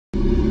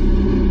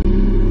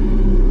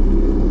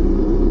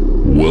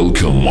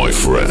Welcome, my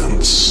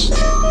friends.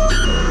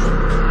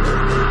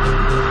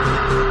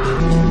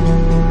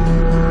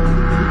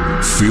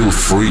 Feel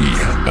free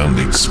and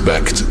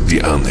expect the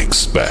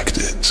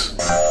unexpected.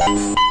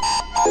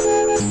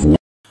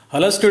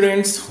 Hello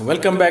students,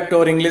 welcome back to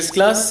our English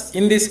class.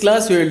 In this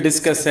class we will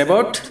discuss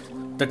about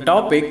the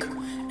topic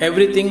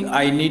Everything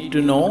I Need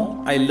to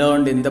Know I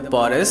Learned in the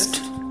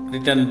Forest,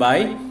 written by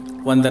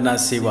ವಂದನಾ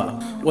ಶಿವ.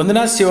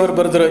 ವಂದನಾ ಶಿವ ಅವರು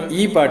ಬರೆದಿರೋ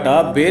ಈ ಪಾಠ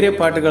ಬೇರೆ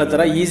ಪಾಠಗಳ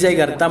ಥರ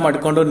ಈಸಿಯಾಗಿ ಅರ್ಥ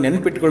ಮಾಡಿಕೊಂಡು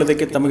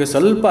ನೆನ್ಪಿಟ್ಕೊಳ್ಳೋದಕ್ಕೆ ತಮಗೆ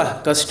ಸ್ವಲ್ಪ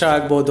ಕಷ್ಟ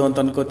ಆಗ್ಬೋದು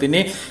ಅಂತ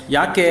ಅನ್ಕೋತೀನಿ.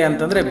 ಯಾಕೆ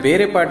ಅಂತಂದರೆ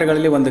ಬೇರೆ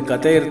ಪಾಠಗಳಲ್ಲಿ ಒಂದು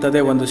ಕತೆ ಇರ್ತದೆ,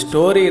 ಒಂದು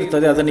ಸ್ಟೋರಿ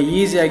ಇರ್ತದೆ, ಅದನ್ನು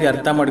ಈಸಿಯಾಗಿ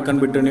ಅರ್ಥ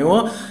ಮಾಡ್ಕೊಂಡ್ಬಿಟ್ಟು ನೀವು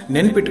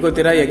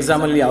ನೆನ್ಪಿಟ್ಕೋತೀರಾ.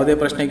 ಎಕ್ಸಾಮಲ್ಲಿ ಯಾವುದೇ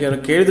ಪ್ರಶ್ನೆ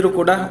ಕೇಳಿದ್ರು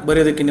ಕೂಡ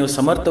ಬರೆಯೋದಕ್ಕೆ ನೀವು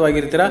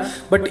ಸಮರ್ಥವಾಗಿರ್ತೀರಾ.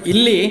 ಬಟ್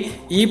ಇಲ್ಲಿ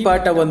ಈ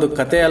ಪಾಠ ಒಂದು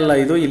ಕತೆ ಅಲ್ಲ,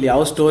 ಇಲ್ಲಿ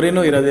ಯಾವ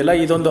ಸ್ಟೋರಿನೂ ಇರೋದಿಲ್ಲ.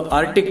 ಇದೊಂದು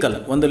ಆರ್ಟಿಕಲ್,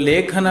 ಒಂದು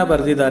ಲೇಖನ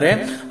ಬರೆದಿದ್ದಾರೆ.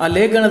 ಆ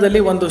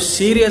ಲೇಖನದಲ್ಲಿ ಒಂದು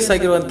ಸೀರಿಯಸ್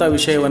ಆಗಿರುವಂಥ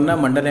ವಿಷಯವನ್ನು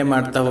ಮಂಡನೆ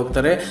ಮಾಡ್ತಾ ಹೋಗ್ತಾರೆ.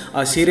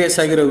 ಆ ಸೀರಿಯಸ್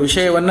ಆಗಿರೋ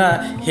ವಿಷಯವನ್ನ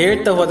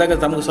ಹೇಳ್ತಾ ಹೋದಾಗ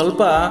ತಮಗೆ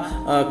ಸ್ವಲ್ಪ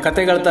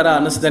ಕತೆಗಳ ತರ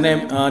ಅನಿಸ್ದೇನೆ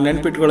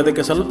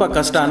ನೆನ್ಪಿಟ್ಕೊಳ್ಳೋದಕ್ಕೆ ಸ್ವಲ್ಪ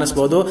ಕಷ್ಟ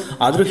ಅನಿಸ್ಬೋದು.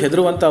 ಆದ್ರೂ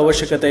ಹೆದರುವಂತ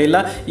ಅವಶ್ಯಕತೆ ಇಲ್ಲ.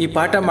 ಈ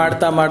ಪಾಠ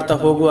ಮಾಡ್ತಾ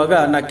ಹೋಗುವಾಗ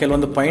ನಾ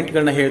ಕೆಲವೊಂದು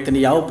ಪಾಯಿಂಟ್ಗಳನ್ನ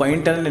ಹೇಳ್ತೀನಿ. ಯಾವ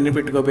ಪಾಯಿಂಟ್ ಅನ್ನು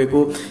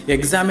ನೆನಪಿಟ್ಕೋಬೇಕು,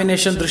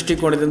 ಎಕ್ಸಾಮಿನೇಷನ್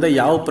ದೃಷ್ಟಿಕೋನದಿಂದ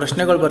ಯಾವ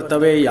ಪ್ರಶ್ನೆಗಳು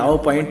ಬರ್ತವೆ, ಯಾವ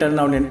ಪಾಯಿಂಟ್ ಅನ್ನು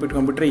ನಾವು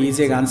ನೆನ್ಪಿಟ್ಕೊಂಡ್ಬಿಟ್ರೆ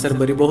ಈಸಿಯಾಗಿ ಆನ್ಸರ್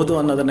ಬರಿಬಹುದು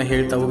ಅನ್ನೋದನ್ನ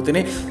ಹೇಳ್ತಾ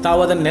ಹೋಗ್ತೀನಿ.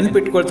 ತಾವು ಅದನ್ನ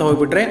ನೆನ್ಪಿಟ್ಕೊಳ್ತಾ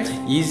ಹೋಗ್ಬಿಟ್ರೆ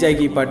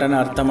ಈಸಿಯಾಗಿ ಈ ಪಾಠನ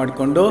ಅರ್ಥ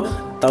ಮಾಡಿಕೊಂಡು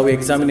ತಾವು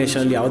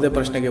ಎಕ್ಸಾಮಿನೇಷನ್ ಅಲ್ಲಿ ಯಾವುದೇ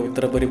ಪ್ರಶ್ನೆಗೆ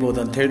ಉತ್ತರ ಬರಿಬಹುದು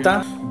ಅಂತ ಹೇಳ್ತಾ,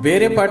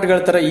 ಬೇರೆ ಪಾಠಗಳ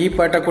ತರ ಈ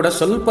ಪಾಠ ಕೂಡ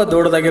ಸ್ವಲ್ಪ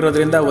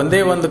ದೊಡ್ಡದಾಗಿರೋದ್ರಿಂದ ಒಂದೇ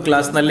ಒಂದು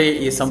ಕ್ಲಾಸ್ ನಲ್ಲಿ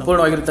ಈ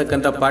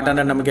ಸಂಪೂರ್ಣವಾಗಿರ್ತಕ್ಕಂಥ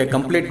ಪಾಠನ ನಮಗೆ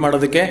ಕಂಪ್ಲೀಟ್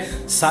ಮಾಡೋದಕ್ಕೆ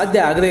ಸಾಧ್ಯ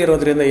ಆಗದೆ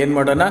ಇರೋದ್ರಿಂದ ಏನ್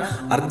ಮಾಡೋಣ,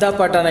 ಅರ್ಧ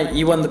ಪಾಠನ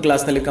ಈ ಒಂದು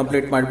ಕ್ಲಾಸ್ ನಲ್ಲಿ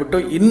ಕಂಪ್ಲೀಟ್ ಮಾಡಿಬಿಟ್ಟು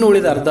ಇನ್ನು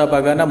ಉಳಿದ ಅರ್ಧ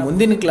ಭಾಗನ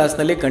ಮುಂದಿನ ಕ್ಲಾಸ್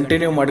ನಲ್ಲಿ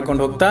ಕಂಟಿನ್ಯೂ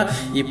ಮಾಡ್ಕೊಂಡು ಹೋಗ್ತಾ,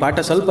 ಈ ಪಾಠ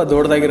ಸ್ವಲ್ಪ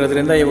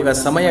ದೊಡ್ಡದಾಗಿರೋದ್ರಿಂದ ಇವಾಗ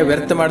ಸಮಯ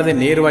ವ್ಯರ್ಥ ಮಾಡದೆ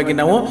ನೇರವಾಗಿ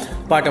ನಾವು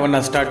ಪಾಠವನ್ನ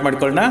ಸ್ಟಾರ್ಟ್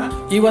ಮಾಡ್ಕೊಳ್ಳೋಣ.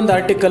 ಈ ಒಂದು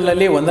ಆರ್ಟಿಕಲ್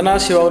ನಲ್ಲಿ ವಂದನಾ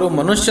ಶಿವ ಅವರು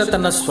ಮನುಷ್ಯ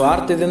ತನ್ನ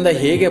ಸ್ವಾರ್ಥದಿಂದ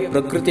ಹೇಗೆ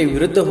ಪ್ರಕೃತಿ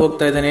ವಿರುದ್ಧ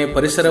ಹೋಗ್ತಾ ಇದ್ದಾನೆ,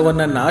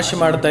 ಪರಿಸರವನ್ನ ನಾಶ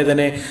ಮಾಡ್ತಾ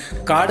ಇದ್ದಾನೆ,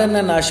 ಕಾಡನ್ನ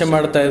ನಾಶ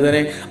ಮಾಡ್ತಾ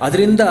ಇದ್ದಾನೆ,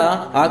 ಅದರಿಂದ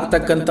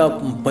ಆಗ್ತಕ್ಕಂಥ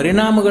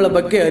ಪರಿಣಾಮಗಳ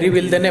ಬಗ್ಗೆ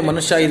ಅರಿವಿಲ್ದೇನೆ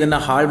ಮನುಷ್ಯ ಇದನ್ನ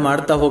ಹಾಳು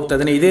ಮಾಡ್ತಾ ಹೋಗ್ತಾ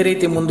ಇದ್ದಾನೆ. ಇದೇ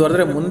ರೀತಿ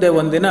ಮುಂದುವರೆದ್ರೆ ಮುಂದೆ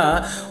ಒಂದಿನ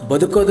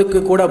ಬದುಕೋದಕ್ಕೂ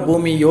ಕೂಡ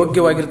ಭೂಮಿ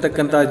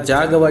ಯೋಗ್ಯವಾಗಿರ್ತಕ್ಕಂಥ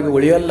ಜಾಗವಾಗಿ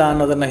ಉಳಿಯಲ್ಲ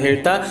ಅನ್ನೋದನ್ನ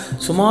ಹೇಳ್ತಾ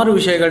ಸುಮಾರು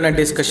ವಿಷಯಗಳನ್ನ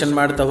ಡಿಸ್ಕಷನ್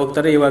ಮಾಡ್ತಾ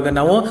ಹೋಗ್ತಾರೆ. ಇವಾಗ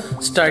ನಾವು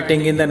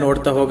ಸ್ಟಾರ್ಟಿಂಗ್ ಇಂದ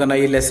ನೋಡ್ತಾ ಹೋಗೋಣ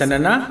ಈ ಲೆಸನ್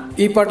ಅನ್ನ.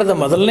 ಈ ಪಾಠದ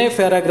ಮೊದಲನೇ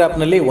ಪ್ಯಾರಾಗ್ರಾಫ್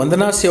ನಲ್ಲಿ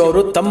ವಂದನಾ ಶಿವ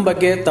ಅವರು ತಮ್ಮ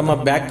ಬಗ್ಗೆ, ತಮ್ಮ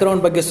ಬ್ಯಾಕ್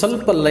ಗ್ರೌಂಡ್ ಬಗ್ಗೆ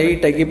ಸ್ವಲ್ಪ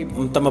ಲೈಟ್ ಆಗಿ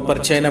ತಮ್ಮ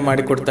ಪರಿಚಯನ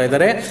ಮಾಡಿಕೊಡ್ತಾ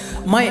ಇದ್ದಾರೆ.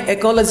 ಮೈ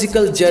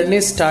ecological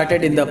journey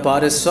started in the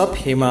forest of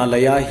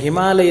Himalaya.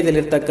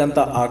 ಹಿಮಾಲಯದಲ್ಲಿರ್ತಕ್ಕಂಥ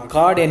ಆ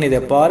ಕಾಡ್ ಏನಿದೆ,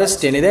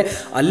 ಫಾರೆಸ್ಟ್ ಏನಿದೆ,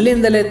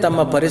 ಅಲ್ಲಿಂದಲೇ ತಮ್ಮ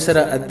ಪರಿಸರ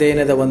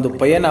ಅಧ್ಯಯನದ ಒಂದು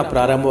ಪಯಣ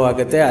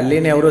ಪ್ರಾರಂಭವಾಗುತ್ತೆ.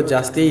 ಅಲ್ಲಿನೇ ಅವರು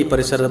ಜಾಸ್ತಿ ಈ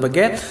ಪರಿಸರದ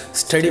ಬಗ್ಗೆ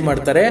ಸ್ಟಡಿ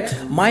ಮಾಡ್ತಾರೆ.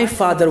 My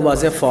father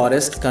was A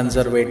forest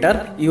conservator.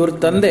 ಇವ್ರ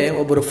ತಂದೆ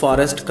ಒಬ್ಬರು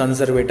ಫಾರೆಸ್ಟ್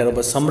ಕನ್ಸರ್ವೇಟರ್,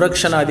 ಒಬ್ಬ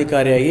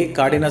ಸಂರಕ್ಷಣಾಧಿಕಾರಿಯಾಗಿ,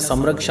 ಕಾಡಿನ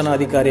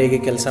ಸಂರಕ್ಷಣಾಧಿಕಾರಿಯಾಗಿ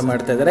ಕೆಲಸ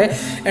ಮಾಡ್ತಾ ಇದ್ದಾರೆ.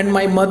 And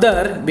my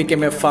mother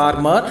became A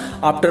farmer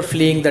after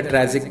ಫ್ಲೀಯಿಂಗ್ the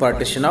tragic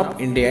partition of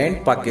India and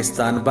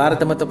Pakistan.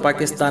 Bharat ಮತ್ತು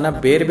ಪಾಕಿಸ್ತಾನ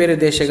ಬೇರೆ ಬೇರೆ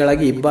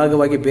ದೇಶಗಳಾಗಿ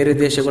ಇಬ್ಬಾಗವಾಗಿ ಬೇರೆ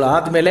ದೇಶಗಳು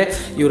ಆದ್ಮೇಲೆ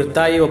ಇವ್ರ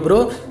ತಾಯಿ ಒಬ್ಬರು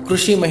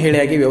ಕೃಷಿ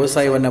ಮಹಿಳೆಯಾಗಿ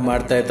ವ್ಯವಸಾಯವನ್ನ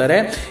ಮಾಡ್ತಾ ಇದ್ದಾರೆ.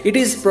 It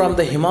is from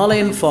the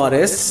Himalayan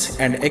forest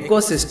and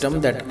ecosystem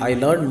that I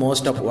learn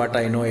most of what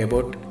I know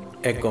about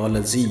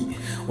ecology.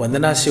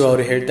 ವಂದನಾ ಶಿವ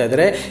ಅವರು ಹೇಳ್ತಾ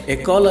ಇದ್ದಾರೆ,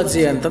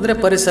 ಎಕಾಲಜಿ ಅಂತಂದ್ರೆ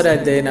ಪರಿಸರ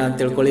ಅಧ್ಯಯನ ಅಂತ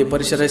ತಿಳ್ಕೊಳ್ಳಿ,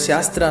 ಪರಿಸರ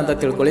ಶಾಸ್ತ್ರ ಅಂತ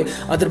ತಿಳ್ಕೊಳ್ಳಿ.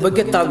 ಅದ್ರ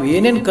ಬಗ್ಗೆ ತಾವು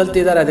ಏನೇನು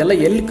ಕಲ್ತಿದ್ದಾರೆ ಅದೆಲ್ಲ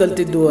ಎಲ್ಲಿ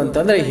ಕಲ್ತಿದ್ದು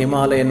ಅಂತಂದ್ರೆ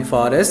ಹಿಮಾಲಯನ್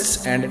ಫಾರೆಸ್ಟ್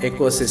ಅಂಡ್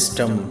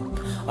ಎಕೋಸಿಸ್ಟಮ್.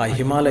 ಆ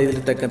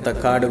ಹಿಮಾಲಯದಲ್ಲಿರ್ತಕ್ಕಂಥ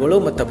ಕಾಡುಗಳು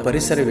ಮತ್ತು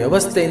ಪರಿಸರ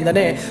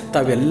ವ್ಯವಸ್ಥೆಯಿಂದನೇ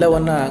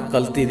ತಾವೆಲ್ಲವನ್ನ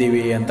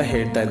ಕಲ್ತಿದ್ದೀವಿ ಅಂತ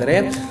ಹೇಳ್ತಾ ಇದ್ದಾರೆ.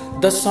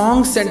 The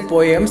songs and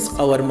poems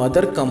hour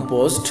mother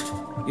composed.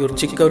 ಇವ್ರು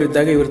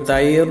ಚಿಕ್ಕವರಿದ್ದಾಗ ಇವ್ರ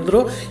ತಾಯಿಯಂದ್ರು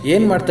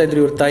ಏನ್ ಮಾಡ್ತಾ ಇದ್ರು,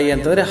 ಇವ್ರ ತಾಯಿ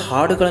ಅಂತಂದ್ರೆ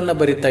ಹಾಡುಗಳನ್ನ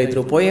ಬರಿತಾ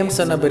ಇದ್ರು, ಪೋಯಮ್ಸ್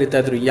ಅನ್ನ ಬರಿತಾ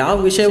ಇದ್ರು. ಯಾವ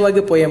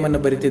ವಿಷಯವಾಗಿ ಪೋಯಮ್ ಅನ್ನ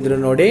ಬರಿತಿದ್ರು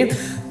ನೋಡಿ.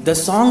 The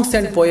songs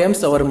and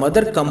poems hour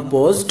mother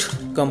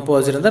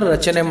composed ಅಂದ್ರೆ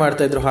ರಚನೆ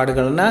ಮಾಡ್ತಾ ಇದ್ರು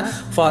ಹಾಡುಗಳನ್ನ.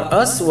 For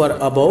us var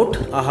about.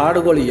 ಆ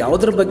ಹಾಡುಗಳು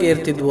ಯಾವುದ್ರ ಬಗ್ಗೆ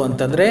ಇರ್ತಿದ್ವು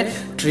ಅಂತಂದ್ರೆ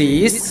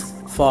trees,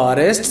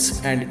 forests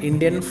and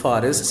Indian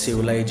forest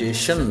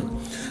civilisation.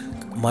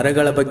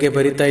 ಮರಗಳ ಬಗ್ಗೆ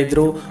ಬರಿತಾ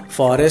ಇದ್ರು,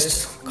 ಫಾರೆಸ್ಟ್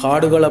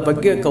ಕಾಡುಗಳ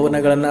ಬಗ್ಗೆ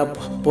ಕವನಗಳನ್ನ,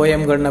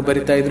 ಪೋಯಮ್ಗಳನ್ನ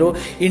ಬರಿತಾ ಇದ್ರು.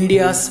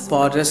 ಇಂಡಿಯಾಸ್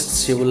ಫಾರೆಸ್ಟ್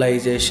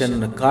ಸಿವಿಲೈಸೇಷನ್,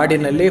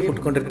 ಕಾಡಿನಲ್ಲಿ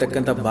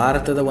ಹುಟ್ಕೊಂಡಿರ್ತಕ್ಕಂಥ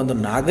ಭಾರತದ ಒಂದು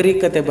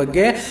ನಾಗರಿಕತೆ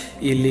ಬಗ್ಗೆ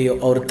ಇಲ್ಲಿ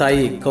ಅವ್ರ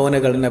ತಾಯಿ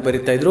ಕವನಗಳನ್ನ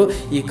ಬರಿತಾ ಇದ್ರು.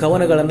 ಈ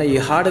ಕವನಗಳನ್ನ, ಈ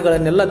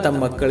ಹಾಡುಗಳನ್ನೆಲ್ಲ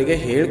ತಮ್ಮ ಮಕ್ಕಳಿಗೆ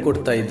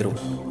ಹೇಳ್ಕೊಡ್ತಾ ಇದ್ರು.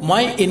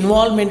 ಮೈ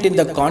involvement in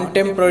the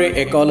contemporary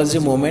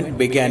ecology movement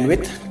began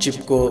with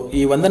Chipko.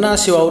 ಈ ವಂದನಾ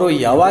ಶಿವ ಅವರು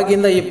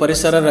ಯಾವಾಗಿಂದ ಈ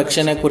ಪರಿಸರ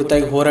ರಕ್ಷಣೆ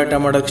ಕುರಿತಾಗಿ ಹೋರಾಟ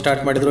ಮಾಡೋಕೆ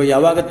ಸ್ಟಾರ್ಟ್ ಮಾಡಿದ್ರು,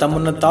 ಯಾವಾಗ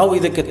ತಮ್ಮನ್ನು ತಾವು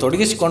ಇದಕ್ಕೆ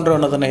ತೊಡಗಿಸಿಕೊಂಡ್ರು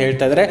ಅನ್ನೋದನ್ನ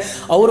ಹೇಳ್ತಾ ಇದ್ದಾರೆ.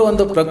 ಅವರು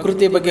ಒಂದು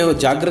ಪ್ರಕೃತಿ ಬಗ್ಗೆ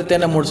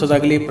ಜಾಗೃತಿಯನ್ನು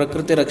ಮೂಡಿಸೋದಾಗ್ಲಿ,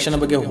 ಪ್ರಕೃತಿ ರಕ್ಷಣೆ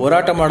ಬಗ್ಗೆ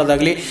ಹೋರಾಟ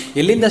ಮಾಡೋದಾಗ್ಲಿ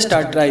ಎಲ್ಲಿಂದ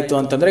ಸ್ಟಾರ್ಟ್ ಆಯಿತು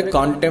ಅಂತಂದ್ರೆ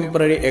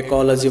contemporary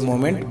ecology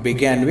movement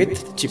began with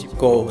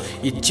Chipko.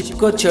 ಈ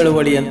ಚಿಪ್ಕೋ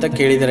ಚಳವಳಿ ಅಂತ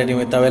ಕೇಳಿದರೆ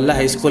ನೀವು, ತಾವೆಲ್ಲ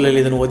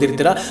ಹೈಸ್ಕೂಲಲ್ಲಿ ಇದನ್ನು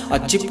ಓದಿರ್ತೀರಾ. ಆ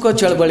ಚಿಪ್ಕೋ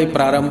ಚಳವಳಿ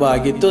ಪ್ರಾರಂಭ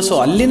ಆಗಿತ್ತು. ಸೊ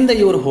ಅಲ್ಲಿಂದ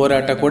ಇವ್ರ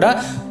ಹೋರಾಟ ಕೂಡ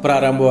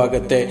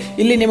ಪ್ರಾರಂಭವಾಗುತ್ತೆ.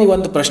 ಇಲ್ಲಿ ನಿಮಗೆ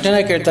ಒಂದು ಪ್ರಶ್ನೆನ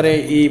ಕೇಳ್ತಾರೆ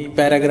ಈ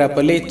ಪ್ಯಾರಾಗ್ರಾಫ್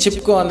ಅಲ್ಲಿ,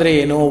 ಚಿಪ್ಕೋ ಅಂದ್ರೆ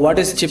ಏನು,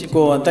 ವಾಟ್ ಇಸ್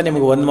ಚಿಪ್ಕೋ ಅಂತ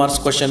ನಿಮಗೆ 1 ಮಾರ್ಕ್ಸ್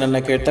ಕ್ವಶನ್ ಅನ್ನ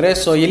ಕೇಳ್ತಾರೆ.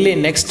 ಸೊ ಇಲ್ಲಿ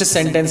ನೆಕ್ಸ್ಟ್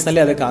ಸೆಂಟೆನ್ಸ್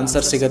ನಲ್ಲಿ ಅದಕ್ಕೆ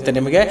ಆನ್ಸರ್ ಸಿಗುತ್ತೆ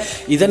ನಿಮಗೆ.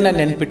 ಇದನ್ನ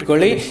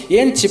ನೆನ್ಪಿಟ್ಕೊಳ್ಳಿ.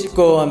 ಏನ್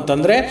ಚಿಪ್ಕೋ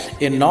ಅಂತಂದ್ರೆ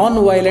A non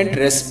violent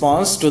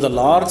response to the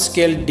large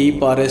scale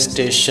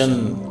deforestation.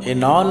 A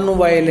non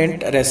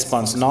violent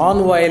response. Non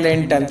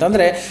violent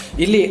ಅಂತಂದರೆ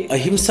ಇಲ್ಲಿ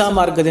ಅಹಿಂಸಾ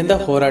ಮಾರ್ಗದಿಂದ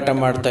ಹೋರಾಟ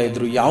ಮಾಡ್ತಾ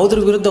ಇದ್ರು. ಯಾವುದ್ರ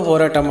ವಿರುದ್ಧ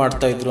ಹೋರಾಟ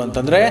ಮಾಡ್ತಾ ಇದ್ರು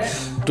ಅಂತಂದರೆ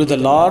to the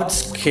large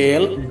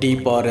scale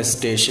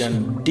deforestation.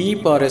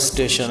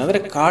 Deforestation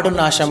ಅಂದರೆ ಕಾಡು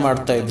ನಾಶ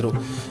ಮಾಡ್ತಾ ಇದ್ರು.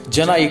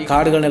 ಜನ ಈ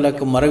ಕಾಡುಗಳನ್ನೆಲ್ಲ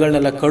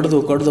ಮರಗಳನ್ನೆಲ್ಲ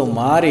ಕಡಿದು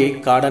ಮಾರಿ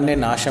ಕಾಡನ್ನೇ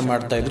ನಾಶ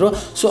ಮಾಡ್ತಾ ಇದ್ರು.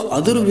 ಸೊ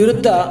ಅದ್ರ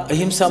ವಿರುದ್ಧ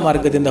ಅಹಿಂಸಾ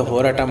ಮಾರ್ಗದಿಂದ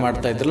ಹೋರಾಟ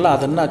ಮಾಡ್ತಾ ಇದ್ರಲ್ಲ,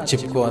 ಅದನ್ನು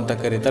ಚಿಪ್ಕೋ ಅಂತ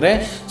ಕರೀತಾರೆ.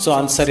 ಸೊ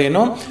ಆನ್ಸರ್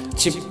ಏನು?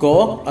 ಚಿಪ್ಕೋ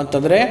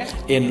ಅಂತಂದರೆ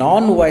A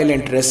non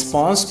violent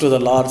response to the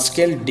large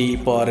scale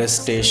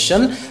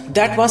deforestation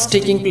that was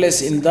taking place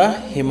in the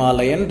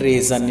Himalayan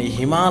reason. ಈ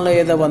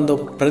ಹಿಮಾಲಯದ ಒಂದು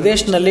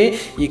ಪ್ರದೇಶದಲ್ಲಿ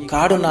ಈ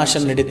ಕಾಡು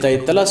ನಾಶ ನಡೀತಾ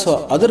ಇತ್ತಲ್ಲ, ಸೊ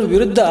ಅದ್ರ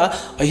ವಿರುದ್ಧ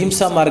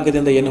ಅಹಿಂಸಾ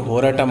ಮಾರ್ಗದಿಂದ ಏನು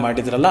ಹೋರಾಟ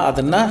ಮಾಡಿದ್ರಲ್ಲ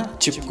ಅದನ್ನು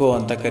ಚಿಪ್ಕೋ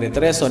ಅಂತ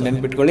ಕರೀತಾರೆ. ಸೊ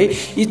ನೆನ್ಪಿಟ್ಕೊಳ್ಳಿ,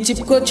 ಈ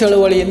ಚಿಪ್ಕೋ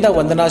ಚಳವಳಿಯಿಂದ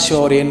ವಂದನಾ ಶಿವ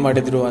ಅವರು ಏನು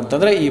ಮಾಡಿದ್ರು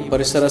ಅಂತಂದರೆ ಈ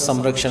ಪರಿಸರ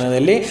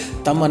ಸಂರಕ್ಷಣೆಯಲ್ಲಿ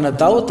ತಮ್ಮನ್ನು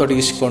ತಾವು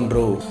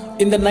ತೊಡಗಿಸಿಕೊಂಡ್ರು.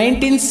 ಇನ್ ದ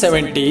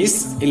 1970s,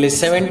 ಇಲ್ಲಿ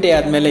 70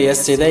 ಆದಮೇಲೆ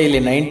ಎಸ್ ಇದೆ, ಇಲ್ಲಿ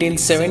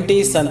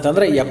 1970s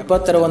ಅಂತಂದರೆ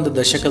 70ರ ಒಂದು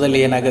ದಶಕದಲ್ಲಿ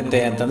ಏನಾಗುತ್ತೆ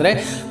ಅಂತಂದರೆ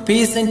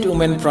peasant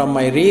women from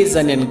my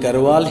reason ಇನ್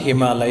ಗರ್ವಾಲ್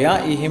ಹಿಮಾಲಯ.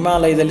 ಈ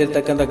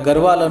ಹಿಮಾಲಯದಲ್ಲಿರ್ತಕ್ಕಂಥ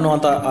ಗರ್ವಾಲ್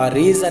ಅನ್ನುವಂಥ ಆ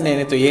ರೀಸನ್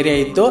ಏನಿತ್ತು, ಏರಿಯಾ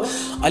ಇತ್ತು,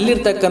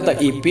 ಅಲ್ಲಿರ್ತಕ್ಕಂಥ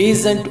ಈ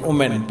ಪೀಸೆಂಟ್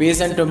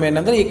ವುಮೆನ್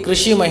ಅಂದರೆ ಈ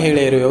ಕೃಷಿ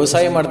ಮಹಿಳೆಯರು,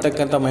 ವ್ಯವಸಾಯ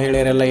ಮಾಡ್ತಕ್ಕಂಥ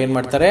ಮಹಿಳೆಯರೆಲ್ಲ ಏನು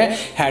ಮಾಡ್ತಾರೆ,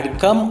 had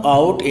come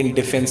out in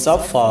defence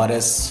of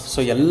forest. So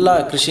ಎಲ್ಲ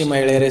ಕೃಷಿ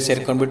ಮಹಿಳೆಯರೇ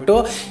ಸೇರ್ಕೊಂಡ್ಬಿಟ್ಟು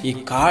ಈ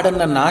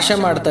ಕಾಡನ್ನು ನಾಶ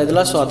ಮಾಡ್ತಾ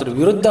ಇದ್ದಿಲ್ಲ, ಸೊ ಅದ್ರ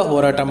ವಿರುದ್ಧ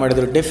ಹೋರಾಟ ಮಾಡಿದ್ರು.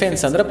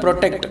 ಡಿಫೆನ್ಸ್ ಅಂದರೆ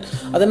ಪ್ರೊಟೆಕ್ಟ್,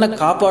 ಅದನ್ನು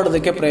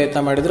ಕಾಪಾಡೋದಕ್ಕೆ ಪ್ರಯತ್ನ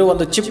ಮಾಡಿದ್ರು.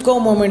 ಒಂದು ಚಿಪ್ಕೋ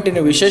ಮೂಮೆಂಟಿನ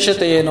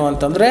ವಿಶೇಷತೆ ಏನು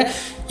ಅಂತಂದರೆ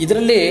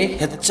ಇದರಲ್ಲಿ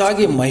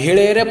ಹೆಚ್ಚಾಗಿ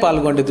ಮಹಿಳೆಯರೇ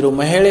ಪಾಲ್ಗೊಂಡಿದ್ರು.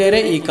 ಮಹಿಳೆಯರೇ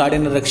ಈ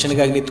ಕಾಡಿನ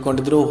ರಕ್ಷಣೆಗಾಗಿ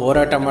ನಿಂತ್ಕೊಂಡಿದ್ರು,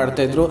 ಹೋರಾಟ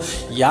ಮಾಡ್ತಾ ಇದ್ರು.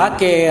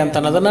 ಯಾಕೆ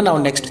ಅಂತ ಅನ್ನೋದನ್ನು ನಾವು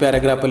ನೆಕ್ಸ್ಟ್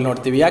ಪ್ಯಾರಾಗ್ರಾಫಲ್ಲಿ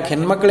ನೋಡ್ತೀವಿ. ಯಾಕೆ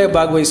ಹೆಣ್ಮಕ್ಳೇ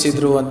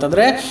ಭಾಗವಹಿಸಿದ್ರು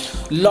ಅಂತಂದರೆ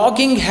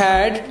logging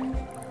had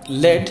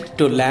LED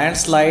to land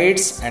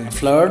slides and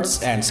floods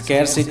and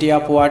scarcity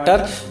of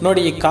water.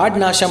 ನೋಡಿ, ಈ ಕಾಡು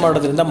ನಾಶ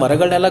ಮಾಡೋದ್ರಿಂದ,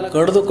 ಮರಗಳನ್ನೆಲ್ಲ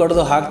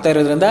ಕಡಿದು ಹಾಕ್ತಾ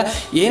ಇರೋದ್ರಿಂದ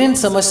ಏನೇನು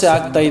ಸಮಸ್ಯೆ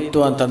ಆಗ್ತಾ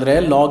ಇತ್ತು ಅಂತಂದರೆ,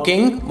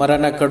 ಲಾಗಿಂಗ್,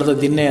 ಮರನ ಕಡಿದು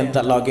ದಿನ್ನೆ ಅಂತ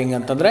ಲಾಗಿಂಗ್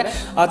ಅಂತಂದರೆ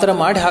ಆ ಥರ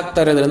ಮಾಡಿ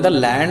ಹಾಕ್ತಾ ಇರೋದ್ರಿಂದ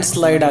ಲ್ಯಾಂಡ್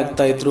ಸ್ಲೈಡ್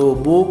ಆಗ್ತಾ ಇತ್ತು,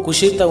 ಭೂ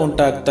ಕುಸಿತ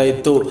ಉಂಟಾಗ್ತಾ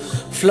ಇತ್ತು,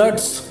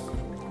 ಫ್ಲಡ್ಸ್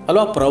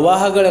ಅಲ್ವಾ,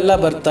 ಪ್ರವಾಹಗಳೆಲ್ಲ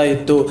ಬರ್ತಾ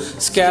ಇತ್ತು,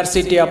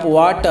 ಸ್ಕ್ಯಾರ್ಸಿಟಿ ಆಫ್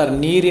ವಾಟರ್,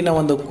 ನೀರಿನ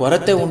ಒಂದು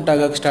ಕೊರತೆ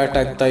ಉಂಟಾಗಕ್ಕೆ ಸ್ಟಾರ್ಟ್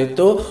ಆಗ್ತಾ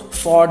ಇತ್ತು,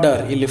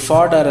 ಫಾಡರ್, ಇಲ್ಲಿ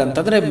ಫಾಡರ್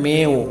ಅಂತಂದರೆ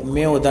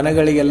ಮೇವು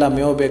ದನಗಳಿಗೆಲ್ಲ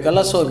ಮೇವು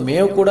ಬೇಕಲ್ಲ, ಸೊ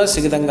ಮೇವು ಕೂಡ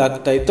ಸಿಗದಂಗೆ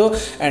ಆಗ್ತಾ ಇತ್ತು,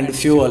 ಆ್ಯಂಡ್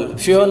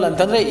ಫ್ಯೂಯಲ್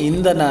ಅಂತಂದರೆ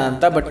ಇಂಧನ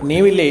ಅಂತ, ಬಟ್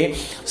ನೀವಿಲ್ಲಿ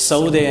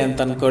ಸೌದೆ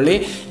ಅಂತ ಅಂದ್ಕೊಳ್ಳಿ.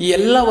 ಈ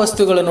ಎಲ್ಲ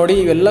ವಸ್ತುಗಳು ನೋಡಿ,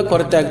 ಇವೆಲ್ಲ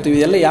ಕೊರತೆ ಆಗ್ತಿವೆ.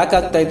 ಇದೆಲ್ಲ ಯಾಕೆ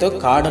ಆಗ್ತಾ ಇತ್ತು?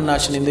 ಕಾಡು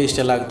ನಾಶದಿಂದ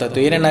ಇಷ್ಟೆಲ್ಲ ಆಗ್ತಾ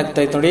ಇತ್ತು.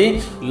 ಏನೇನಾಗ್ತಾ ಇತ್ತು ನೋಡಿ,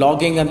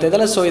 ಲಾಗಿಂಗ್ ಅಂತ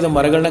ಇದೆಲ್ಲ, ಸೊ ಇದು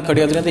ಮರಗಳನ್ನ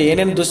ಕಡಿಯೋದ್ರಿಂದ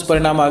ಏನೇನು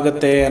ದುಷ್ಪರಿಣಾಮ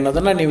ಆಗುತ್ತೆ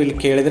ಅನ್ನೋದನ್ನ ನೀವು ಇಲ್ಲಿ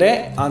ಕೇಳಿದ್ರೆ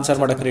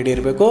ಆನ್ಸರ್ ಮಾಡೋಕ್ಕೆ ರೆಡಿ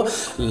ಇರಬೇಕು.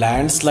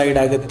 ಲ್ಯಾಂಡ್ ಸ್ಲೈಡ್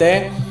ಆಗುತ್ತೆ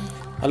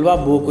ಅಲ್ವಾ,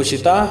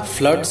 ಭೂಕುಸಿತ,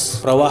 ಫ್ಲಡ್ಸ್,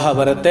 ಪ್ರವಾಹ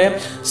ಬರುತ್ತೆ,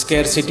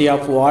 scarcity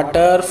of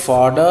water,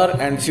 fodder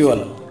and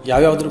fuel.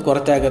 ಯಾವ್ಯಾವ್ದ್ರ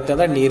ಕೊರತೆ ಆಗುತ್ತೆ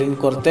ಅಂದರೆ ನೀರಿನ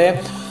ಕೊರತೆ,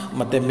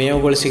 ಮತ್ತು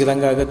ಮೇವುಗಳು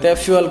ಸಿಗದಂಗೆ ಆಗುತ್ತೆ,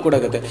 ಫ್ಯೂಯಲ್ ಕೂಡ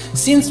ಆಗುತ್ತೆ.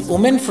 Since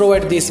women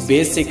provide these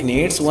basic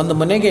needs, ಒಂದು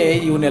ಮನೆಗೆ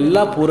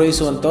ಇವನ್ನೆಲ್ಲ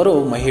ಪೂರೈಸುವಂಥವ್ರು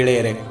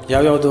ಮಹಿಳೆಯರೇ.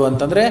 ಯಾವ್ಯಾವುದು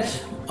ಅಂತಂದರೆ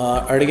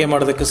ಅಡುಗೆ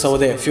ಮಾಡೋದಕ್ಕೆ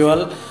ಸೌದೆ,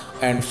 ಫ್ಯೂಯಲ್,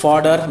 ಆ್ಯಂಡ್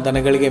ಫಾಡರ್,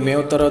 ದನಗಳಿಗೆ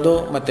ಮೇವು ತರೋದು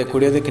ಮತ್ತು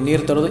ಕುಡಿಯೋದಕ್ಕೆ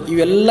ನೀರು ತರೋದು,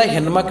 ಇವೆಲ್ಲ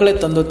ಹೆಣ್ಮಕ್ಳೇ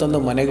ತಂದು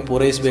ಮನೆಗೆ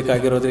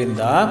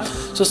ಪೂರೈಸಬೇಕಾಗಿರೋದ್ರಿಂದ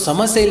ಸೊ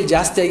ಸಮಸ್ಯೆ ಇಲ್ಲಿ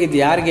ಜಾಸ್ತಿ ಆಗಿದ್ದು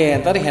ಯಾರಿಗೆ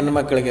ಅಂತಂದರೆ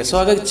ಹೆಣ್ಮಕ್ಳಿಗೆ. ಸೊ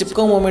ಹಾಗಾಗಿ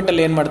ಚಿಪ್ಕೋ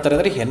ಮೂಮೆಂಟಲ್ಲಿ ಏನು ಮಾಡ್ತಾರೆ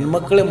ಅಂದರೆ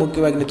ಹೆಣ್ಮಕ್ಳೇ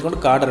ಮುಖ್ಯವಾಗಿ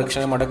ನಿಂತ್ಕೊಂಡು ಕಾಡು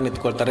ರಕ್ಷಣೆ ಮಾಡೋಕ್ಕೆ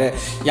ನಿಂತ್ಕೊಳ್ತಾರೆ.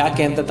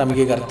 ಯಾಕೆ ಅಂತ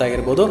ತಮಗೀಗ ಅರ್ಥ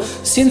ಆಗಿರ್ಬೋದು.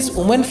 Since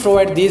women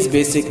provide these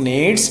basic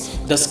needs,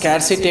 the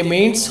scarcity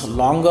means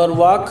longer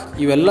walk.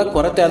 ಇವೆಲ್ಲ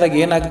ಕೊರತೆ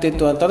ಆದಾಗ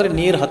ಏನಾಗ್ತಿತ್ತು ಅಂತಂದರೆ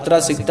ನೀರು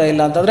ಹತ್ತಿರ ಸಿಗ್ತಾ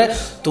ಇಲ್ಲ ಅಂತಂದರೆ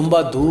ತುಂಬ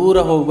ದೂರ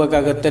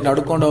ಹೋಗಬೇಕಾಗತ್ತೆ,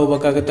 ನಡ್ಕೊಂಡು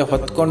ಹೋಗ್ಬೇಕಾಗತ್ತೆ,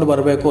 ಹೊತ್ಕೊಂಡು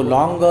ಬರಬೇಕು.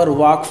 Longer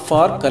walk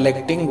for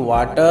collecting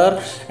water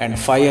and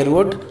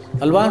firewood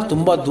ಅಲ್ವಾ,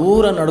 ತುಂಬ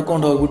ದೂರ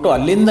ನಡ್ಕೊಂಡು ಹೋಗ್ಬಿಟ್ಟು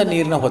ಅಲ್ಲಿಂದ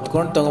ನೀರನ್ನ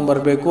ಹೊತ್ಕೊಂಡು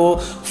ತೊಗೊಂಬರ್ಬೇಕು.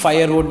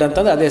 ಫೈರ್ವುಡ್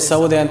ಅಂತಂದರೆ ಅದೇ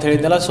ಸೌದೆ ಅಂತ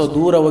ಹೇಳಿದ್ನಲ್ಲ, ಸೊ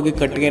ದೂರ ಹೋಗಿ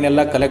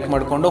ಕಟ್ಟಿಗೆನೆಲ್ಲ ಕಲೆಕ್ಟ್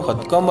ಮಾಡಿಕೊಂಡು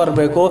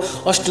ಹೊತ್ಕೊಂಬರ್ಬೇಕು.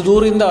 ಅಷ್ಟು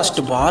ದೂರಿಂದ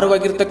ಅಷ್ಟು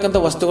ಭಾರವಾಗಿರ್ತಕ್ಕಂಥ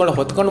ವಸ್ತುಗಳನ್ನ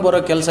ಹೊತ್ಕೊಂಡು ಬರೋ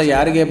ಕೆಲಸ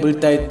ಯಾರಿಗೆ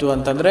ಬೀಳ್ತಾ ಇತ್ತು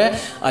ಅಂತಂದರೆ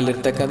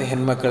ಅಲ್ಲಿರ್ತಕ್ಕಂಥ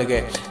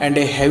ಹೆಣ್ಮಕ್ಳಿಗೆ. ಆ್ಯಂಡ್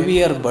ಎ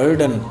ಹೆವಿಯರ್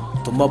ಬರ್ಡನ್,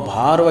 ತುಂಬ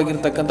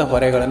ಭಾರವಾಗಿರ್ತಕ್ಕಂಥ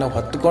ಹೊರೆಗಳನ್ನು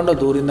ಹೊತ್ಕೊಂಡು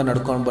ದೂರಿಂದ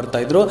ನಡ್ಕೊಂಡು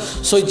ಬರ್ತಾಯಿದ್ರು.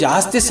 ಸೊ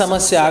ಜಾಸ್ತಿ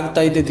ಸಮಸ್ಯೆ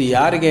ಆಗ್ತಾ ಇದ್ದಿದ್ದು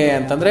ಯಾರಿಗೆ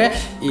ಅಂತಂದರೆ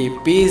ಈ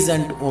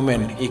ಪೀಸೆಂಟ್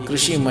ವುಮೆನ್, ಈ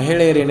ಕೃಷಿ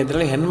ಮಹಿಳೆಯರು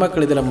ಏನಿದ್ರಲ್ಲ,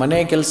 ಹೆಣ್ಮಕ್ಳಿದ್ರಲ್ಲ, ಮನೆ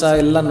ಕೆಲಸ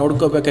ಎಲ್ಲ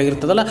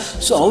ನೋಡ್ಕೋಬೇಕಾಗಿರ್ತದಲ್ಲ,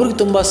 ಸೊ ಅವ್ರಿಗೆ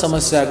ತುಂಬ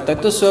ಸಮಸ್ಯೆ ಆಗ್ತಾ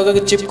ಇತ್ತು. ಸೊ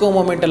ಹಾಗಾಗಿ ಚಿಪ್ಕೋ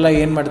ಮೂಮೆಂಟ್ ಎಲ್ಲ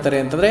ಏನು ಮಾಡ್ತಾರೆ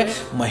ಅಂತಂದರೆ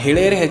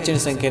ಮಹಿಳೆಯರೇ ಹೆಚ್ಚಿನ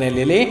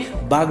ಸಂಖ್ಯೆಯಲ್ಲಿ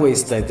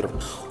ಭಾಗವಹಿಸ್ತಾ ಇದ್ರು.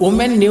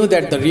 Women knew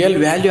that the real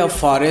value of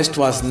forest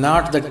was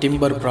not the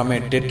timber from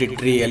A dead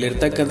tree.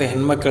 ಅಲ್ಲಿರ್ತಕ್ಕಂಥ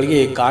ಹೆಣ್ಮಕ್ಳಿಗೆ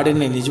ಈ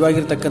ಕಾಡಿನ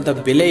ನಿಜವಾಗಿರ್ತಕ್ಕಂಥ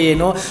ಬೆಲೆ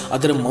ಏನು,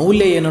 ಅದರ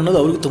ಮೌಲ್ಯ ಏನು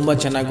ಅನ್ನೋದು ಅವ್ರಿಗೆ ತುಂಬ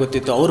ಚೆನ್ನಾಗಿ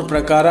ಗೊತ್ತಿತ್ತು. ಅವ್ರ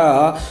ಪ್ರಕಾರ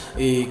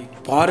ಈ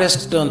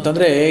ಫಾರೆಸ್ಟ್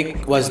ಅಂತಂದರೆ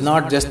was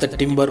not just the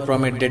timber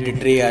from A dead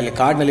tree. ಅಲ್ಲಿ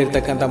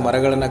ಕಾಡಿನಲ್ಲಿರ್ತಕ್ಕಂಥ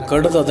ಮರಗಳನ್ನು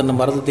ಕಡಿದು ಅದನ್ನು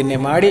ಮರದ ತಿನ್ನೆ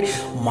ಮಾಡಿ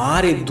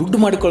ಮಾರಿ ದುಡ್ಡು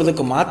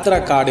ಮಾಡಿಕೊಳ್ಳೋದಕ್ಕೆ ಮಾತ್ರ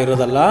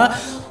ಕಾಡಿರೋದಲ್ಲ.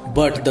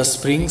 But the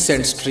springs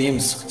and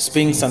streams,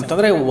 springs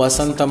ಅಂತಂದರೆ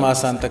ವಸಂತ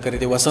ಮಾಸ ಅಂತ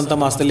ಕರಿತೀವಿ. ವಸಂತ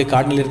ಮಾಸದಲ್ಲಿ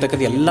ಕಾಡಿನಲ್ಲಿ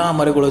ಇರ್ತಕ್ಕಂಥ ಎಲ್ಲ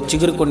ಮರಗಳು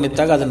ಚಿಗುರುಕೊಂಡು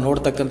ನಿಂತಾಗ ಅದನ್ನು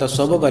ನೋಡ್ತಕ್ಕಂಥ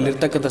ಸೊಬಗು,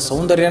 ಅಲ್ಲಿರ್ತಕ್ಕಂಥ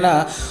ಸೌಂದರ್ಯನ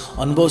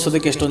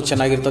ಅನುಭವಿಸೋದಕ್ಕೆ ಎಷ್ಟೊಂದು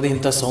ಚೆನ್ನಾಗಿರ್ತದೆ.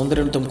 ಇಂಥ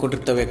ಸೌಂದರ್ಯನ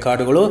ತುಂಬಿಕೊಂಡಿರ್ತವೆ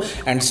ಕಾಡುಗಳು.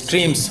 ಆ್ಯಂಡ್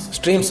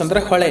ಸ್ಟ್ರೀಮ್ಸ್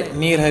ಅಂದರೆ ಹೊಳೆ,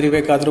 ನೀರು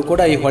ಹರಿಬೇಕಾದ್ರೂ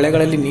ಕೂಡ ಈ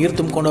ಹೊಳೆಗಳಲ್ಲಿ ನೀರು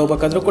ತುಂಬ್ಕೊಂಡು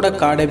ಹೋಗ್ಬೇಕಾದ್ರೂ ಕೂಡ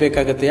ಕಾಡೇ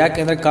ಬೇಕಾಗುತ್ತೆ.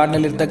 ಯಾಕೆಂದರೆ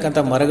ಕಾಡಿನಲ್ಲಿರ್ತಕ್ಕಂಥ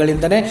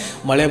ಮರಗಳಿಂದನೇ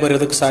ಮಳೆ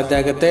ಬರೋದಕ್ಕೆ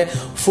ಸಾಧ್ಯ ಆಗುತ್ತೆ.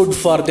 ಫುಡ್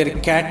ಫಾರ್ ದೇರ್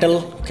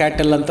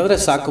ಕ್ಯಾಟಲ್ ಅಂತಂದರೆ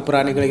ಸಾಕು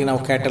ಪ್ರಾಣಿಗಳಿಗೆ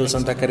ನಾವು ಕ್ಯಾಟಲ್ಸ್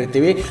ಅಂತ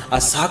ಕರಿತೀವಿ. ಆ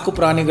ಸಾಕು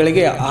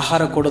ಪ್ರಾಣಿಗಳಿಗೆ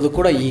ಆಹಾರ ಕೊಡೋದು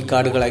ಕೂಡ ಈ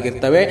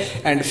ಕಾಡುಗಳಾಗಿರ್ತವೆ.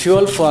 And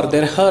fuel for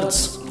there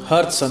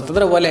hertz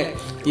ಅಂತಂದರೆ ಒಲೆ,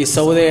 ಈ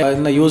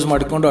ಸೌದೆಯನ್ನು ಯೂಸ್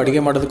ಮಾಡಿಕೊಂಡು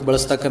ಅಡುಗೆ ಮಾಡೋದಕ್ಕೆ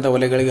ಬಳಸ್ತಕ್ಕಂಥ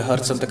ಒಲೆಗಳಿಗೆ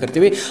ಹರ್ಟ್ಸ್ ಅಂತ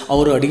ಕರಿತೀವಿ.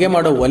 ಅವರು ಅಡುಗೆ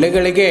ಮಾಡೋ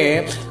ಒಲೆಗಳಿಗೆ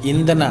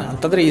ಇಂಧನ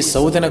ಅಂತಂದರೆ ಈ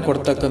ಸೌದೆನ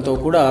ಕೊಡ್ತಕ್ಕಂಥವು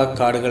ಕೂಡ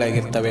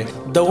ಕಾಡುಗಳಾಗಿರ್ತವೆ.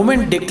 The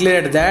women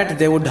declared that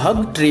they would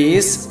hug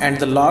trees and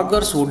the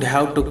loggers would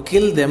have to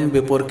kill them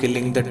before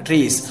killing the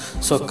trees.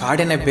 So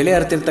ಕಾಡಿನ ಬೆಲೆ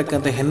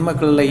ಅರ್ತಿರ್ತಕ್ಕಂಥ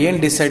ಹೆಣ್ಮಕ್ಳೆಲ್ಲ ಏನು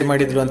ಡಿಸೈಡ್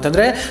ಮಾಡಿದ್ರು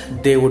ಅಂತಂದರೆ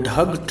ದೇ ವುಡ್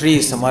ಹಗ್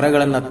ಟ್ರೀಸ್,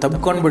 ಮರಗಳನ್ನು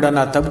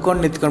ತಬ್ಕೊಂಡು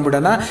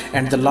ನಿಂತ್ಕೊಂಡ್ಬಿಡೋಣ.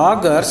 ಆ್ಯಂಡ್ ದ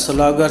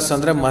ಲಾಗರ್ಸ್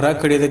ಅಂದರೆ ಮರ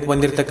ಕಡಿಯೋದಕ್ಕೆ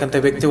ಬಂದಿರತಕ್ಕಂಥ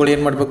ವ್ಯಕ್ತಿಗಳು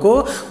ಏನು ಮಾಡಬೇಕು,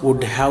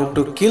 would have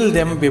to kill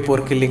them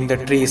before killing the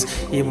trees.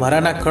 ಈ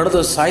ಮರನ ಕಡಿದು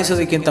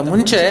ಸಾಯಿಸೋದಕ್ಕಿಂತ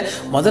ಮುಂಚೆ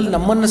ಮೊದಲು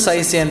ನಮ್ಮನ್ನು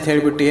ಸಾಯಿಸಿ ಅಂತ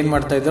ಹೇಳಿಬಿಟ್ಟು ಏನು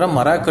ಮಾಡ್ತಾ ಇದ್ರು,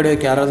 ಮರ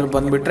ಕಡಿಯೋಕೆ ಯಾರಾದರೂ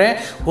ಬಂದುಬಿಟ್ರೆ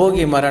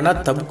ಹೋಗಿ ಮರನ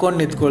ತಬ್ಕೊಂಡು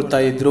ನಿಂತ್ಕೊಳ್ತಾ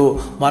ಇದ್ರು.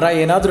 ಮರ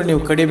ಏನಾದರೂ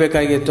ನೀವು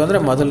ಕಡಿಬೇಕಾಗಿತ್ತು ಅಂದರೆ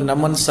ಮೊದಲು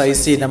ನಮ್ಮನ್ನು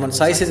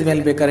ಸಾಯಿಸಿದ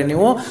ಮೇಲೆ ಬೇಕಾದ್ರೆ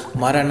ನೀವು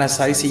ಮರನ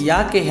ಸಾಯಿಸಿ.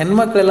 ಯಾಕೆ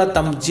ಹೆಣ್ಮಕ್ಳೆಲ್ಲ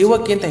ತಮ್ಮ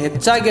ಜೀವಕ್ಕಿಂತ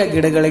ಹೆಚ್ಚಾಗಿ ಆ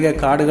ಗಿಡಗಳಿಗೆ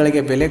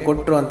ಕಾಡುಗಳಿಗೆ ಬೆಲೆ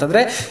ಕೊಟ್ಟರು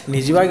ಅಂತಂದರೆ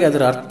ನಿಜವಾಗಿ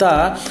ಅದರ ಅರ್ಥ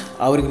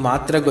ಅವ್ರಿಗೆ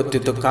ಮಾತ್ರ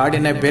ಗೊತ್ತಿತ್ತು.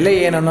 ಕಾಡಿನ ಬೆಲೆ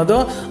ಏನನ್ನೋದು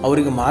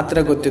ಅವ್ರಿಗೆ ಮಾತ್ರ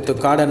ಗೊತ್ತಿತ್ತು.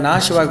 ಕಾಡ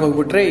ನಾಶವಾಗಿ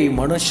ಹೋಗ್ಬಿಟ್ರೆ ಈ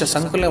ಮನುಷ್ಯ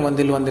ಸಂಕುಲ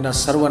ಒಂದಿನ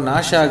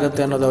ಸರ್ವನಾಶ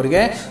ಆಗುತ್ತೆ ಅನ್ನೋದು ಅವರಿಗೆ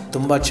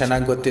ತುಂಬ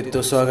ಚೆನ್ನಾಗಿ ಗೊತ್ತಿತ್ತು.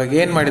 ಸೊ ಹಾಗಾಗಿ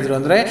ಏನು ಮಾಡಿದ್ರು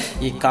ಅಂದರೆ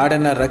ಈ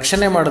ಕಾಡನ್ನ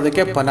ರಕ್ಷಣೆ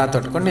ಮಾಡೋದಕ್ಕೆ ಪಣ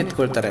ತೊಟ್ಕೊಂಡು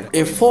ನಿಂತ್ಕೊಳ್ತಾರೆ.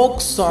 A folk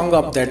song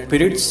of that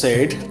period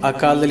side, ಆ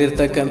ಕಾಲದಲ್ಲಿ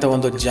ಇರ್ತಕ್ಕಂಥ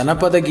ಒಂದು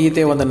ಜನಪದ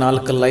ಗೀತೆ ಒಂದು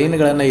 4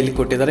 ಲೈನ್ಗಳನ್ನು ಇಲ್ಲಿ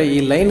ಕೊಟ್ಟಿದ್ದಾರೆ. ಈ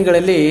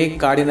ಲೈನ್ಗಳಲ್ಲಿ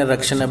ಕಾಡಿನ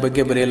ರಕ್ಷಣೆ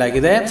ಬಗ್ಗೆ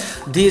ಬರೆಯಲಾಗಿದೆ.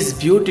 ದೀಸ್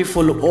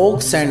ಬ್ಯೂಟಿಫುಲ್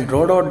ಓಕ್ಸ್ ಆ್ಯಂಡ್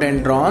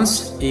ರೋಡೋಡೆಂಡ್ರಾನ್ಸ್,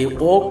 ಈ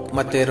ಓಕ್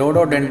ಮತ್ತು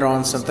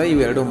ರೋಡೋಡೆಂಡ್ರಾನ್ಸ್ ಅಂತ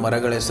ಇವೆರಡು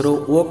ಮರಗಳ ಹೆಸರು.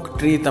 ಓಕ್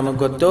ಟ್ರೀ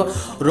ತಮಗೆ ಗೊತ್ತು,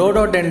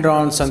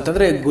 ರೋಡೋಡೆಂಡ್ರಾನ್ಸ್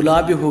ಅಂತಂದರೆ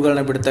ಗುಲಾಬಿ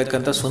ಹೂಗಳನ್ನ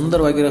ಬಿಡ್ತಕ್ಕಂಥ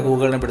ಸುಂದರವಾಗಿರೋ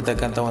ಹೂಗಳನ್ನ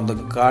ಬಿಡ್ತಕ್ಕಂಥ ಒಂದು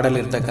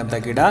ಕಾಡಲ್ಲಿರ್ತಕ್ಕಂಥ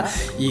ಗಿಡ.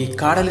 ಈ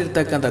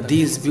ಕಾಡಲ್ಲಿರ್ತಕ್ಕಂಥ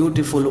these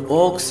beautiful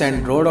ಓಕ್ಸ್ and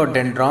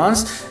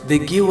ರೋಡೋಡೆಂಡ್ರಾನ್ಸ್ they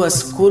give us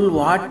cool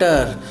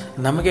water,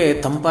 ನಮಗೆ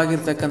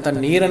ತಂಪಾಗಿರ್ತಕ್ಕಂಥ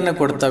ನೀರನ್ನು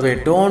ಕೊಡ್ತವೆ.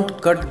 ಡೋಂಟ್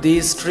ಕಟ್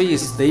ದೀಸ್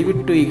ಟ್ರೀಸ್,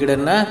 ದಯವಿಟ್ಟು ಈ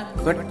ಗಿಡನ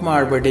ಕಟ್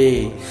ಮಾಡಬೇಡಿ.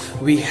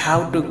 We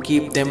have to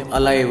keep them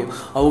alive,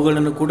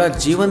 ಅವುಗಳನ್ನು ಕೂಡ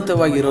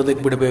ಜೀವಂತವಾಗಿ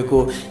ಇರೋದಕ್ಕೆ ಬಿಡಬೇಕು.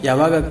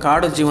 ಯಾವಾಗ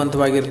ಕಾಡು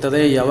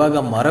ಜೀವಂತವಾಗಿರ್ತದೆ, ಯಾವಾಗ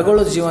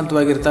ಮರಗಳು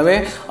ಜೀವಂತವಾಗಿರ್ತವೆ,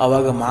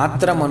 ಆವಾಗ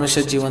ಮಾತ್ರ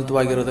ಮನುಷ್ಯ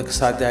ಜೀವಂತವಾಗಿರೋದಕ್ಕೆ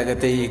ಸಾಧ್ಯ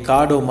ಆಗುತ್ತೆ. ಈ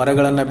ಕಾಡು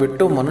ಮರಗಳನ್ನು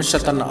ಬಿಟ್ಟು ಮನುಷ್ಯ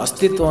ತನ್ನ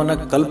ಅಸ್ತಿತ್ವವನ್ನು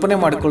ಕಲ್ಪನೆ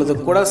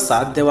ಮಾಡಿಕೊಳ್ಳೋದಕ್ಕೆ ಕೂಡ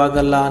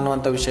ಸಾಧ್ಯವಾಗಲ್ಲ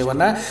ಅನ್ನುವಂಥ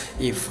ವಿಷಯವನ್ನ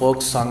ಈ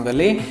ಫೋಕ್ ಸಾಂಗ್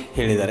ಅಲ್ಲಿ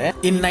ಹೇಳಿದ್ದಾರೆ.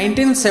 ಇನ್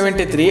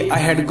 1973 I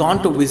had gone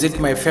to visit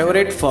my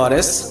favourite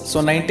forest. So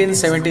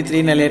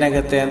 1973 ನಲ್ಲಿ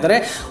ಏನಾಗುತ್ತೆ ಅಂದರೆ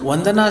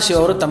ವಂದನಾ ಶಿವ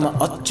ಅವರು ತಮ್ಮ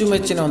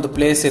ಅಚ್ಚುಮೆಚ್ಚಿನ ಒಂದು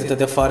ಪ್ಲೇಸ್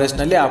ಇರ್ತದೆ ಫಾರೆಸ್ಟ್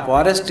ನಲ್ಲಿ. ಆ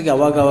ಫಾರೆಸ್ಟ್ಗೆ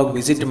ಅವಾಗ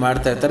ವಿಸಿಟ್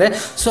ಮಾಡ್ತಾ ಇರ್ತಾರೆ.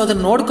 ಸೊ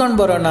ಅದನ್ನ ನೋಡ್ಕೊಂಡು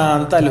ಬರೋಣ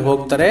ಅಂತ ಅಲ್ಲಿ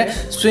ಹೋಗ್ತಾರೆ.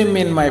 Swim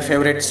in my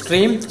favourite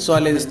stream, so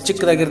ಅಲ್ಲಿ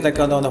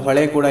ಚಿಕ್ಕದಾಗಿರ್ತಕ್ಕಂಥ ಒಂದು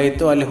ಹೊಳೆ ಕೂಡ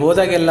ಇತ್ತು. ಅಲ್ಲಿ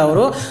ಹೋದಾಗೆಲ್ಲ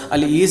ಅವರು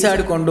ಅಲ್ಲಿ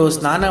ಈಜಾಡ್ಕೊಂಡು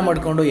ಸ್ನಾನ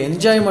ಮಾಡ್ಕೊಂಡು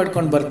ಎಂಜಾಯ್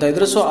ಮಾಡ್ಕೊಂಡು ಬರ್ತಾ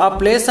ಇದ್ರು. ಸೊ ಆ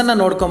ಪ್ಲೇಸ್ ಅನ್ನ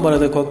ನೋಡ್ಕೊಂಡ್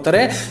ಬರೋದಕ್ಕೆ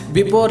ಹೋಗ್ತಾರೆ.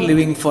 Before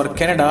living for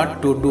Canada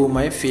to do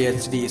my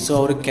PhD. So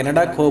ಅವರು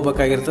ಕೆನಡಾಕ್ಕೆ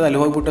ಹೋಗ್ಬೇಕಾಗಿರ್ತದೆ. ಅಲ್ಲಿ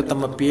ಹೋಗ್ಬಿಟ್ಟು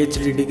ತಮ್ಮ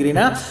PhD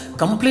ಡಿಗ್ರಿನ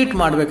ಕಂಪ್ಲೀಟ್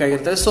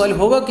ಮಾಡಬೇಕಾಗಿರ್ತದೆ. ಸೊ ಅಲ್ಲಿ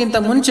ಹೋಗೋಕ್ಕಿಂತ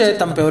ಮುಂಚೆ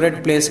ತಮ್ಮ ಫೇವರೇಟ್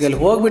ಪ್ಲೇಸ್ಗೆ ಅಲ್ಲಿ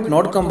ಹೋಗ್ಬಿಟ್ಟು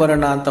ನೋಡ್ಕೊಂಡ್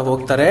ಬರೋಣ ಅಂತ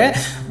ಹೋಗ್ತಾರೆ.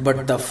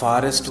 But the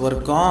forest var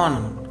gone.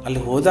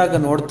 ಅಲ್ಲಿ ಹೋದಾಗ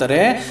ನೋಡ್ತಾರೆ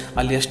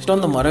ಅಲ್ಲಿ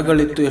ಎಷ್ಟೊಂದು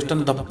ಮರಗಳಿತ್ತು,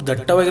 ಎಷ್ಟೊಂದು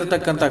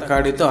ದಟ್ಟವಾಗಿರ್ತಕ್ಕಂಥ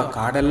ಕಾಡಿತ್ತು. ಆ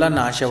ಕಾಡೆಲ್ಲ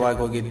ನಾಶವಾಗಿ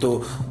ಹೋಗಿತ್ತು.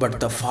 But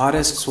the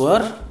forests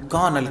var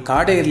gone, ಅಲ್ಲಿ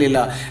ಕಾಡೇ ಇರಲಿಲ್ಲ.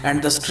 And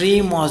the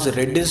stream was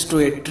reduce to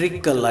A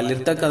ಟ್ರಿಕ್ಕಲ್,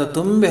 ಅಲ್ಲಿರ್ತಕ್ಕಂಥ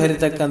ತುಂಬಿ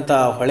ಹರಿತಕ್ಕಂಥ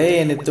ಹೊಳೆ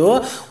ಏನಿತ್ತು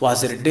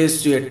ವಾಸ್ ರೆಡ್ಯೂಸ್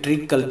ಟು ಎ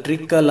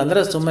ಟ್ರಿಕ್ಕಲ್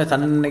ಅಂದರೆ ಸುಮ್ಮನೆ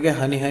ತಣ್ಣಗೆ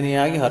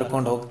ಹನಿಯಾಗಿ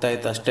ಹರ್ಕೊಂಡು ಹೋಗ್ತಾ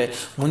ಇತ್ತು ಅಷ್ಟೇ.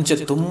 ಮುಂಚೆ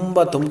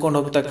ತುಂಬ ತುಂಬ್ಕೊಂಡು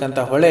ಹೋಗ್ತಕ್ಕಂಥ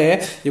ಹೊಳೆ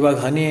ಇವಾಗ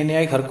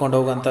ಹನಿಯಾಗಿ ಹರ್ಕೊಂಡು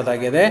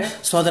ಹೋಗುವಂಥದ್ದಾಗಿದೆ.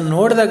 ಸೊ ಅದನ್ನು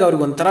ನೋಡಿದಾಗ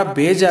ಅವ್ರಿಗೆ ಒಂಥರ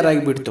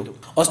ಬೇಜಾರಾಗಿ ಬಿಡ್ತು.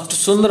 ಅಷ್ಟು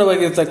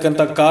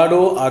ಸುಂದರವಾಗಿರ್ತಕ್ಕಂಥ ಕಾಡು,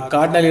 ಆ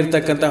ಕಾಡಿನಲ್ಲಿ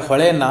ಇರ್ತಕ್ಕಂಥ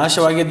ಹೊಳೆ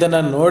ನಾಶವಾಗಿದ್ದನ್ನು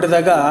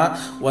ನೋಡಿದಾಗ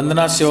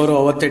ವಂದನಾ ಶಿವ ಅವರು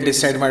ಅವತ್ತೇ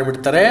ಡಿಸೈಡ್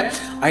ಮಾಡಿಬಿಡ್ತಾರೆ.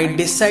 I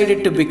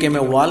decided to become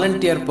A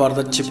volunteer for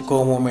the Chipko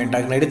movement.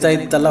 ಆಗ ನಡೀತಾ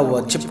ಇತ್ತಲ್ಲ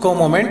ಚಿಪ್ಕೋ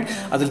ಮೂವ್ಮೆಂಟ್,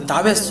 ಅದ್ರಲ್ಲಿ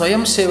ತಾವೇ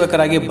ಸ್ವಯಂ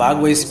ಸೇವಕರಾಗಿ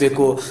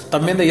ಭಾಗವಹಿಸಬೇಕು.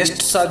 ತಮ್ಮಿಂದ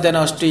ಎಷ್ಟು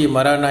ಸಾಧ್ಯನೋ ಅಷ್ಟು ಈ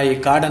ಮರನ, ಈ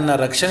ಕಾಡನ್ನ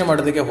ರಕ್ಷಣೆ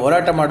ಮಾಡೋದಕ್ಕೆ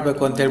ಹೋರಾಟ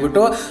ಮಾಡಬೇಕು ಅಂತ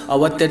ಹೇಳ್ಬಿಟ್ಟು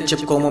ಅವತ್ತೇ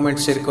ಚಿಪ್ಕೋ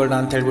ಮೂವ್ಮೆಂಟ್ ಸೇರ್ಕೊಳ್ಳೋಣ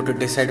ಅಂತ ಹೇಳ್ಬಿಟ್ಟು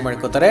ಡಿಸೈಡ್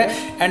ಮಾಡ್ಕೋತಾರೆ.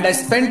 And I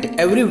spent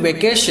every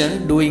vacation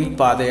doing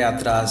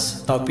ಪಾದಯಾತ್ರಾಸ್.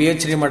 ತಾವು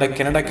PhD ಮಾಡಕ್ಕೆ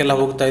ಕೆನಡಾಕ್ಕೆಲ್ಲ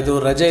ಹೋಗ್ತಾ ಇದ್ರು.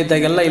 ರಜೆ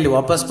ಇದ್ದಾಗೆಲ್ಲ ಇಲ್ಲಿ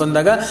ವಾಪಸ್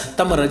ಬಂದಾಗ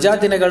ತಮ್ಮ ರಜಾ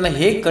ದಿನಗಳನ್ನ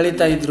ಹೇಗೆ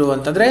ಕಳೀತಾ ಇದ್ರು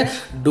ಅಂತಂದ್ರೆ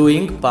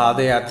ಡೂಯಿಂಗ್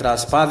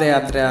ಪಾದಯಾತ್ರಾಸ್.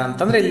 ಪಾದಯಾತ್ರೆ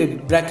ಅಂತಂದ್ರೆ ಇಲ್ಲಿ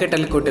ಬ್ರಾಕೆಟ್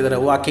ಅಲ್ಲಿ ಕೊಟ್ಟಿದ್ದಾರೆ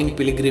ವಾಕಿಂಗ್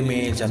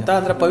ಪಿಲಿಗ್ರಿಮೇಜ್ ಅಂತ.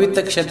 ಅಂದ್ರೆ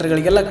ಪವಿತ್ರ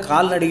ಕ್ಷೇತ್ರಗಳಿಗೆಲ್ಲ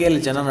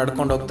ಕಾಲ್ನಡಿಗೆಯಲ್ಲಿ ಜನ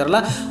ನಡ್ಕೊಂಡು ಹೋಗ್ತಾರಲ್ಲ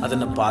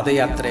ಅದನ್ನು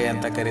ಪಾದಯಾತ್ರೆ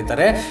ಅಂತ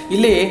ಕರೀತಾರೆ.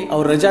 ಇಲ್ಲಿ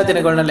ಅವ್ರ ರಜಾ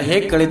ದಿನಗಳನ್ನೆಲ್ಲ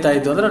ಹೇಗೆ ಕಳೀತಾ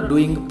ಇದ್ರು ಅಂದ್ರೆ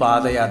ಡೂಯಿಂಗ್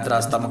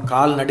ಪಾದಯಾತ್ರಾಸ್. ತಮ್ಮ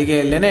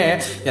ಕಾಲ್ನಡಿಗೆಯಲ್ಲೇನೆ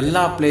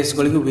ಎಲ್ಲಾ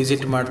ಪ್ಲೇಸ್ಗಳಿಗೂ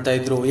ವಿಸಿಟ್ ಮಾಡ್ತಾ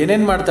ಇದ್ರು.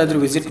 ಏನೇನ್ ಮಾಡ್ತಾ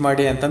ಇದ್ರು ವಿಸಿಟ್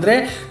ಮಾಡಿ ಅಂತಂದ್ರೆ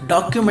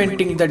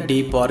ಡಾಕ್ಯುಮೆಂಟಿಂಗ್ ದ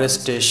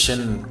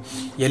ಡಿಫಾರೆಸ್ಟೇಷನ್.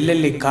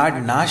 ಎಲ್ಲೆಲ್ಲಿ ಕಾಡು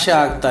ನಾಶ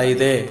ಆಗ್ತಾ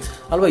ಇದೆ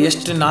ಅಲ್ವಾ,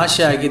 ಎಷ್ಟು ನಾಶ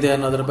ಆಗಿದೆ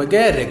ಅನ್ನೋದ್ರ ಬಗ್ಗೆ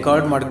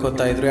ರೆಕಾರ್ಡ್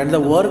ಮಾಡ್ಕೋತಾ ಇದ್ರು. And the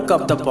work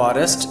of the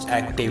forest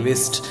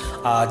activist,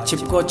 ಆ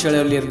ಚಿಪ್ಕೋ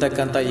ಚಳವಳಿಯಲ್ಲಿ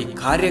ಇರ್ತಕ್ಕಂಥ ಈ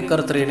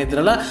ಕಾರ್ಯಕರ್ತರು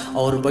ಏನಿದ್ರಲ್ಲ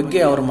ಅವ್ರ ಬಗ್ಗೆ,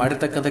 ಅವ್ರು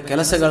ಮಾಡಿರ್ತಕ್ಕಂಥ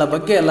ಕೆಲಸಗಳ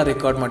ಬಗ್ಗೆ ಎಲ್ಲ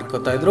ರೆಕಾರ್ಡ್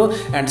ಮಾಡ್ಕೋತಾ ಇದ್ರು.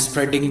 And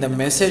spreading the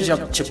message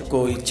of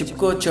Chipko, ಈ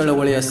ಚಿಪ್ಕೋ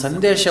ಚಳವಳಿಯ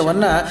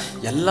ಸಂದೇಶವನ್ನ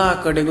ಎಲ್ಲ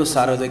ಕಡೆಗೂ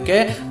ಸಾರೋದಕ್ಕೆ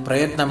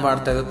ಪ್ರಯತ್ನ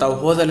ಮಾಡ್ತಾ ಇದ್ರು. ತಾವು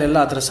ಹೋದಲ್ಲೆಲ್ಲ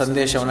ಅದರ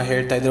ಸಂದೇಶವನ್ನು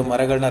ಹೇಳ್ತಾ ಇದ್ರು.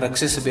 ಮರಗಳನ್ನ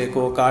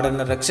ರಕ್ಷಿಸಬೇಕು,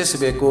 ಕಾಡನ್ನು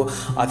ರಕ್ಷಿಸಬೇಕು,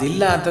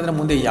 ಅದಿಲ್ಲ ಅಂತಂದ್ರೆ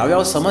ಮುಂದೆ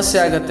ಯಾವ್ಯಾವ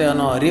ಸಮಸ್ಯೆ ಆಗುತ್ತೆ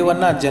ಅನ್ನೋ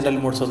ಅರಿವನ್ನ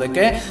ಜನರಲ್ಲಿ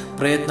ಮೂಡಿಸೋದಕ್ಕೆ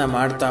ಪ್ರಯತ್ನ ಮಾಡ್ತಾ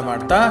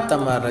ಮಾಡ್ತಾ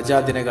ತಮ್ಮ ರಜಾ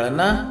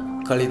ದಿನಗಳನ್ನ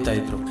ಕಳೀತಾ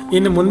ಇದ್ರು.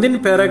 ಇನ್ನು ಮುಂದಿನ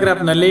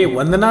ಪ್ಯಾರಾಗ್ರಾಫ್ ನಲ್ಲಿ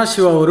ವಂದನಾ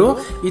ಶಿವ ಅವರು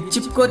ಈ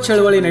ಚಿಪ್ಕೋ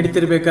ಚಳವಳಿ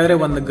ನಡೀತಿರ್ಬೇಕಾದ್ರೆ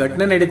ಒಂದು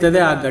ಘಟನೆ ನಡೀತದೆ,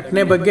 ಆ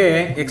ಘಟನೆ ಬಗ್ಗೆ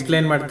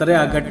ಎಕ್ಸ್ಪ್ಲೇನ್ ಮಾಡ್ತಾರೆ.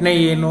 ಆ ಘಟನೆ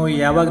ಏನು,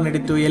 ಯಾವಾಗ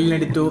ನಡೀತು, ಎಲ್ಲಿ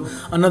ನಡೀತು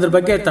ಅನ್ನೋದ್ರ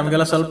ಬಗ್ಗೆ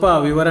ತಮಗೆಲ್ಲ ಸ್ವಲ್ಪ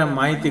ವಿವರ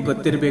ಮಾಹಿತಿ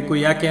ಗೊತ್ತಿರಬೇಕು.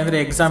 ಯಾಕೆ ಅಂದ್ರೆ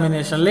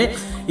ಎಕ್ಸಾಮಿನೇಷನ್ ಅಲ್ಲಿ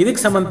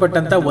ಇದಕ್ಕೆ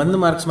ಸಂಬಂಧಪಟ್ಟಂತ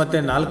 1 ಮಾರ್ಕ್ಸ್ ಮತ್ತೆ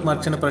 4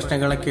 ಮಾರ್ಕ್ಸಿನ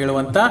ಪ್ರಶ್ನೆಗಳನ್ನ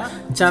ಕೇಳುವಂತ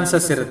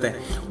ಚಾನ್ಸಸ್ ಇರುತ್ತೆ.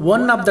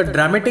 One of the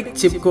dramatic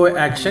Chipko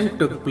action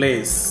took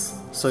place.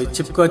 So ಈ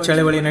ಚಿಪ್ಕೋ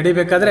ಚಳವಳಿ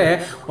ನಡಿಬೇಕಾದ್ರೆ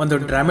ಒಂದು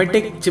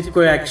ಡ್ರಾಮೆಟಿಕ್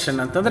ಚಿಪ್ಕೋ ಆಕ್ಷನ್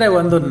ಅಂತಂದ್ರೆ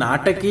ಒಂದು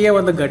ನಾಟಕೀಯ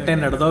ಒಂದು ಘಟನೆ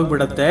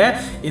ನಡೆದೋಗ್ಬಿಡುತ್ತೆ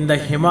in the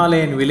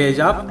Himalayan village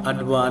of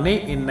Advani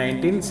ಇನ್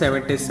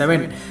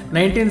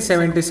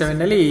 1977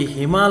 ನಲ್ಲಿ ಈ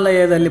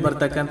ಹಿಮಾಲಯದಲ್ಲಿ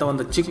ಬರ್ತಕ್ಕಂಥ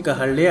ಒಂದು ಚಿಕ್ಕ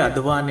ಹಳ್ಳಿ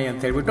ಅದ್ವಾನಿ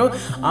ಅಂತ ಹೇಳ್ಬಿಟ್ಟು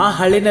ಆ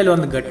ಹಳ್ಳಿನಲ್ಲಿ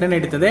ಒಂದು ಘಟನೆ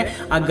ನಡೀತದೆ.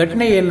 ಆ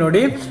ಘಟನೆ ಏನ್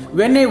ನೋಡಿ,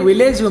 when A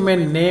village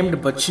women named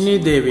ಬಚ್ನಿ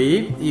ದೇವಿ,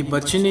 ಈ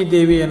ಬಚ್ನಿ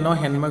ದೇವಿ ಅನ್ನೋ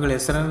ಹೆಣ್ಮಗಳ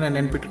ಹೆಸರನ್ನ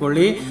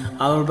ನೆನ್ಪಿಟ್ಕೊಳ್ಳಿ,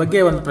 ಅವ್ರ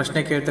ಬಗ್ಗೆ ಒಂದು ಪ್ರಶ್ನೆ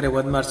ಕೇಳ್ತಾರೆ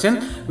 1 marks.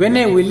 When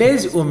A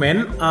village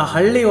women, ಆ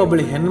ಹಳ್ಳಿ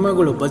ಒಬ್ಬಳು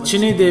ಹೆಣ್ಮಗಳು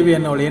ಬಚ್ನಿ ದೇವಿ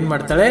ಅನ್ನೋಳು ಏನ್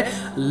ಮಾಡ್ತಾಳೆ,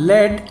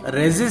 ಲೆಡ್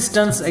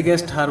ರೆಸಿಸ್ಟೆನ್ಸ್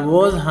ಅಗೇನ್ಸ್ಟ್ ಹರ್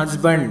ಓನ್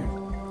ಹಸ್ಬೆಂಡ್,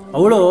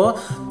 ಅವಳು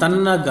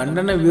ತನ್ನ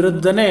ಗಂಡನ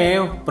ವಿರುದ್ಧನೇ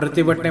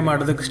ಪ್ರತಿಭಟನೆ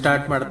ಮಾಡೋದಕ್ಕೆ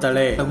ಸ್ಟಾರ್ಟ್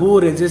ಮಾಡ್ತಾಳೆ. ಹೂ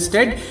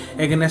ರೆಸಿಸ್ಟೆಡ್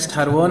ಎಗನೆಸ್ಟ್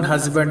ಹರ್ ಓನ್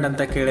ಹಸ್ಬೆಂಡ್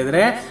ಅಂತ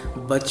ಕೇಳಿದ್ರೆ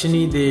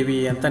ಬಚ್ನಿ ದೇವಿ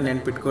ಅಂತ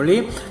ನೆನ್ಪಿಟ್ಕೊಳ್ಳಿ.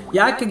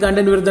 ಯಾಕೆ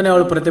ಗಂಡನ ವಿರುದ್ಧನೇ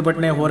ಅವಳು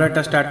ಪ್ರತಿಭಟನೆ ಹೋರಾಟ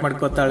ಸ್ಟಾರ್ಟ್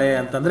ಮಾಡ್ಕೋತಾಳೆ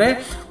ಅಂತಂದ್ರೆ,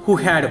 who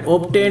had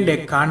ಒಬ್ಟೇನ್ಡ್ A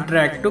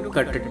contract to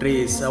cut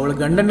trees, ಅವಳ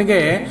ಗಂಡನಿಗೆ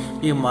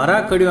ಈ ಮರ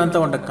ಕಡಿಯುವಂತ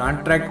ಒಂದು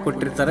ಕಾಂಟ್ರಾಕ್ಟ್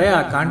ಕೊಟ್ಟಿರ್ತಾರೆ.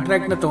 ಆ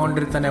ಕಾಂಟ್ರಾಕ್ಟ್ ನ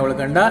ತಗೊಂಡಿರ್ತಾನೆ ಅವಳ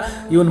ಗಂಡ,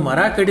 ಇವನ್ ಮರ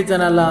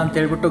ಕಡಿತಾನಲ್ಲ ಅಂತ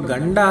ಹೇಳ್ಬಿಟ್ಟು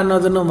ಗಂಡ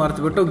ಅನ್ನೋದನ್ನು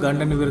ಮರೆತುಬಿಟ್ಟು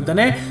ಗಂಡನ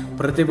ವಿರುದ್ಧನೇ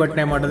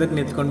ಪ್ರತಿಭಟನೆ ಮಾಡೋದಕ್ಕೆ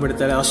ನಿಂತ್ಕೊಂಡ್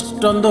ಬಿಡ್ತಾಳೆ.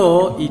 ಅಷ್ಟೊಂದು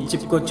ಈ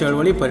ಚಿಪ್ಕೋ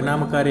ಚಳವಳಿ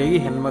ಪರಿಣಾಮಕಾರಿಯಾಗಿ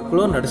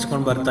ಹೆಣ್ಮಕ್ಳು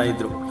ನಡೆಸ್ಕೊಂಡು ಬರ್ತಾ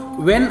ಇದ್ರು.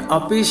 When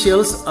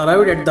officials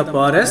arrived at the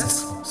forest,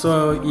 so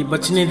ಈ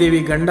ಬಚ್ನಿ ದೇವಿ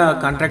ಗಂಡ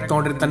ಕಾಂಟ್ರಾಕ್ಟ್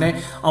ತಗೊಂಡಿರ್ತಾನೆ,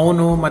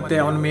 ಅವನು ಮತ್ತೆ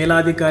ಅವನ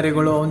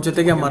ಮೇಲಾಧಿಕಾರಿಗಳು ಅವನ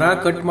ಜೊತೆಗೆ ಮರ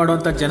ಕಟ್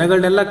ಮಾಡುವಂತ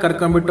ಜನಗಳನ್ನೆಲ್ಲ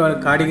ಕರ್ಕೊಂಡ್ಬಿಟ್ಟು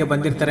ಕಾಡಿಗೆ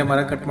ಬಂದಿರ್ತಾರೆ ಮರ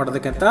cut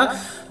ಮಾಡೋದಕ್ಕಂತ.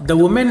 The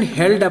women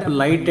held up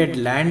lighted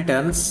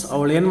ಲ್ಯಾಂಟರ್ನ್ಸ್,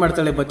 ಅವಳು ಏನ್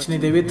ಮಾಡ್ತಾಳೆ ಬಚ್ನಿ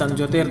ದೇವಿ ತನ್ನ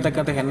ಜೊತೆ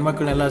ಇರ್ತಕ್ಕಂಥ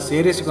ಹೆಣ್ಮಕ್ಳನ್ನೆಲ್ಲ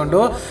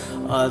ಸೇರಿಸಿಕೊಂಡು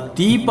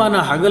ದೀಪನ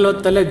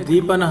ಹಗಲೊತ್ತಲ್ಲೇ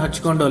ದೀಪನ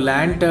ಹಚ್ಕೊಂಡು,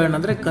 ಲ್ಯಾಂಟರ್ನ್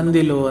ಅಂದ್ರೆ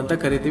ಕಂದಿಲು ಅಂತ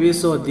ಕರಿತೀವಿ,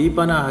 ಸೊ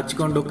ದೀಪನ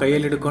ಹಚ್ಕೊಂಡು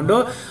ಕೈಯಲ್ಲಿ ಹಿಡ್ಕೊಂಡು,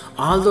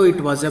 although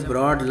it was A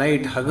broad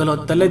light,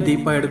 ಹಗಲೊತ್ತಲ್ಲೇ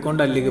ದೀಪ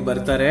ಹಿಡ್ಕೊಂಡು ಅಲ್ಲಿಗೆ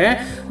ಬರ್ತಾರೆ.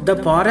 The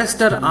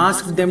forester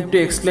ask them to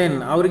explain,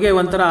 ಅವ್ರಿಗೆ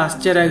ಒಂಥರ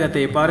ಆಶ್ಚರ್ಯ ಆಗತ್ತೆ,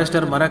 ಈ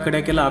ಫಾರೆಸ್ಟರ್ ಮರ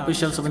ಕಡೆಯಕ್ಕೆಲ್ಲ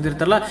ಅಫಿಷಿಯಲ್ಸ್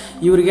ಬಂದಿರ್ತಾರಲ್ಲ,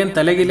 ಇವ್ರಿಗೇನು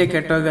ತಲೆಗಿಲೆ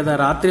ಕೆಟ್ಟೋಗದ,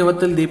 ರಾತ್ರಿ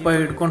ಹೊತ್ತಲ್ಲಿ ದೀಪ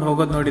ಹಿಡ್ಕೊಂಡು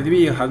ಹೋಗೋದು ನೋಡಿದ್ವಿ,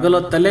 ಈ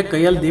ಹಗಲೊತ್ತಲ್ಲೇ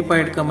ಕೈಯಲ್ಲಿ ದೀಪ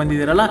ಹಿಡ್ಕೊಂಡ್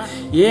ಬಂದಿದ್ದೀರಲ್ಲ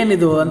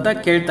ಏನಿದು ಅಂತ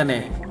ಕೇಳ್ತಾನೆ.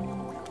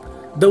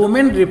 ದ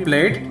ವುಮೆನ್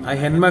ರಿಪ್ಲೈಡ್, ಆ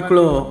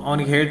ಹೆಣ್ಮಕ್ಳು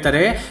ಅವನಿಗೆ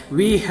ಹೇಳ್ತಾರೆ,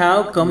 we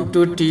have come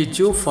to teach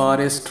you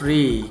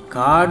forestry,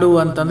 ಕಾಡು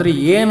ಅಂತಂದ್ರೆ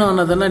ಏನು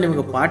ಅನ್ನೋದನ್ನ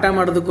ನಿಮ್ಗೆ ಪಾಠ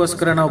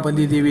ಮಾಡೋದಕ್ಕೋಸ್ಕರ ನಾವು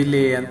ಬಂದಿದ್ದೀವಿ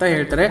ಇಲ್ಲಿ ಅಂತ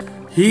ಹೇಳ್ತಾರೆ.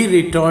 ಹಿ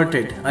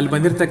ರಿಟಾರ್ಟೆಡ್, ಅಲ್ಲಿ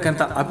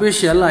ಬಂದಿರತಕ್ಕಂಥ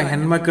ಅಫಿಷಿಯಲ್ ಆ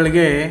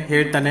ಹೆಣ್ಮಕ್ಳಿಗೆ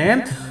ಹೇಳ್ತಾನೆ,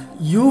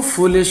 ಯು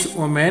ಫುಲಿಶ್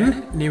ವುಮೆನ್,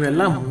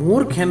 ನೀವೆಲ್ಲ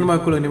ಮೂರ್ಖ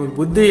ಹೆಣ್ಮಕ್ಳು, ನಿಮಗೆ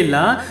ಬುದ್ಧಿ ಇಲ್ಲ.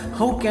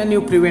 How can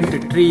you prevent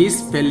trees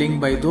felling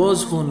by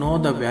those who know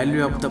the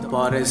value of the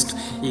forest,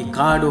 ಈ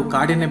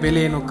ಕಾಡಿನ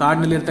ಬೆಲೆ ಏನು,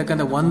 ಕಾಡಿನಲ್ಲಿ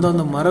ಇರ್ತಕ್ಕಂಥ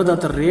ಒಂದೊಂದು ಮರದ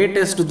ಹತ್ರ ರೇಟ್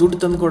ಎಷ್ಟು ದುಡ್ಡು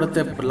ತಂದು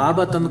ಕೊಡುತ್ತೆ,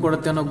 ಲಾಭ ತಂದು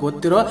ಕೊಡುತ್ತೆ ಅನ್ನೋ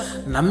ಗೊತ್ತಿರೋ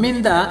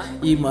ನಮ್ಮಿಂದ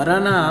ಈ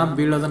ಮರನ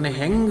ಬೀಳೋದನ್ನ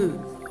ಹೆಂಗ್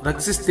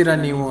ರಕ್ಷಿಸ್ತೀರಾ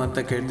ನೀವು ಅಂತ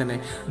ಕೇಳ್ತಾನೆ.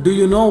 Do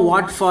you know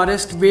what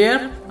forest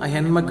ಬೇರ್, ಆ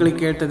ಹೆಣ್ಮಕ್ಳಿಗೆ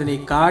ಕೇಳ್ತಾ ಇದ್ದೀನಿ,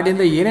 ಈ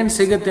ಕಾಡಿಂದ ಏನೇನು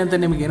ಸಿಗುತ್ತೆ ಅಂತ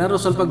ನಿಮ್ಗೆ ಏನಾದ್ರು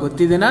ಸ್ವಲ್ಪ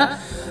ಗೊತ್ತಿದೆನಾ.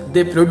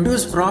 ದೇ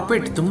ಪ್ರೊಡ್ಯೂಸ್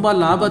ಪ್ರಾಫಿಟ್, ತುಂಬ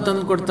ಲಾಭ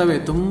ತಂದು ಕೊಡ್ತವೆ,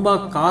 ತುಂಬ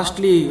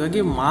ಕಾಸ್ಟ್ಲಿ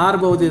ಆಗಿ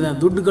ಮಾರ್ಬಹುದು, ಇದನ್ನು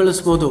ದುಡ್ಡು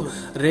ಗಳಿಸ್ಬೋದು.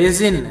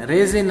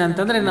 ರೇಸಿನ್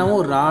ಅಂತಂದ್ರೆ ನಾವು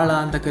ರಾಳ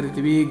ಅಂತ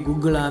ಕರಿತೀವಿ,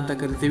 ಗುಗ್ಗಳ ಅಂತ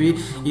ಕರಿತೀವಿ,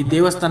 ಈ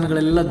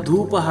ದೇವಸ್ಥಾನಗಳೆಲ್ಲ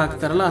ಧೂಪ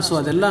ಹಾಕ್ತಾರಲ್ಲ, ಸೊ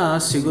ಅದೆಲ್ಲ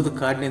ಸಿಗೋದು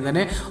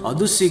ಕಾಡಿನಿಂದಾನೆ,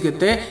 ಅದು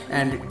ಸಿಗುತ್ತೆ.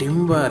 ಆ್ಯಂಡ್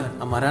ಟಿಂಬರ್,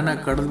 ಆ ಮರನ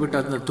ಕಡಿದ್ಬಿಟ್ಟು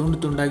ಅದನ್ನ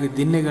ತುಂಡಾಗಿ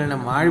ದಿನ್ನೆಗಳನ್ನ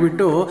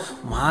ಮಾಡಿಬಿಟ್ಟು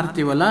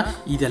ಮಾರ್ತೀವಲ್ಲ,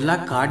 ಇದೆಲ್ಲ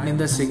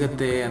ಕಾಡಿನಿಂದ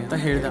ಸಿಗುತ್ತೆ ಅಂತ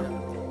ಹೇಳ್ದ.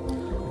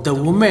 The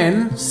women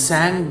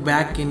ಸ್ಯಾಂಗ್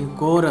back in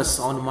chorus,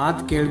 ಅವನ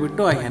ಮಾತು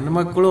ಕೇಳಿಬಿಟ್ಟು ಆ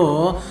ಹೆಣ್ಮಕ್ಳು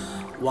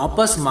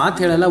ವಾಪಸ್ ಮಾತು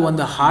ಹೇಳಲ್ಲ,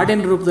 ಒಂದು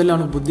ಹಾಡಿನ ರೂಪದಲ್ಲಿ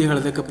ಅವನಿಗೆ ಬುದ್ಧಿ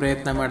ಹೇಳೋದಕ್ಕೆ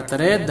ಪ್ರಯತ್ನ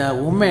ಮಾಡ್ತಾರೆ. The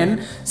women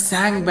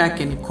ಸ್ಯಾಂಗ್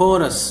back in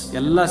chorus,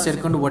 ಎಲ್ಲ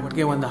ಸೇರ್ಕೊಂಡು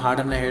ಒಟ್ಟಿಗೆ ಒಂದು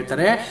ಹಾಡನ್ನು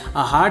ಹೇಳ್ತಾರೆ.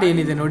 ಆ ಹಾಡು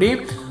ಏನಿದೆ ನೋಡಿ,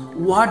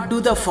 ವಾಟ್ ಡು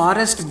ದ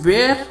ಫಾರೆಸ್ಟ್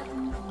ಬೇರ್,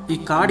 ಈ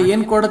ಕಾಡು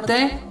ಏನು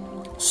ಕೊಡುತ್ತೆ,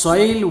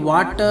 soil,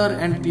 water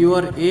and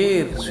pure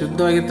air,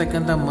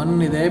 ಶುದ್ಧವಾಗಿರ್ತಕ್ಕಂಥ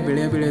ಮಣ್ಣಿದೆ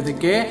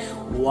ಬೆಳೆಯೋದಕ್ಕೆ,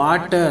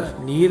 ವಾಟರ್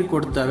ನೀರು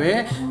ಕೊಡ್ತವೆ,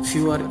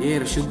 ಪ್ಯೂರ್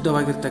ಏರ್,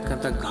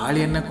 ಶುದ್ಧವಾಗಿರ್ತಕ್ಕಂಥ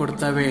ಗಾಳಿಯನ್ನು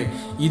ಕೊಡ್ತವೆ.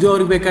 ಇದು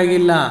ಅವ್ರಿಗೆ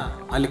ಬೇಕಾಗಿಲ್ಲ.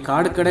 ಅಲ್ಲಿ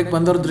ಕಾಡು ಕಡೆಗೆ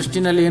ಬಂದವ್ರ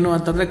ದೃಷ್ಟಿನಲ್ಲಿ ಏನು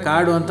ಅಂತಂದರೆ,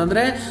 ಕಾಡು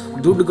ಅಂತಂದರೆ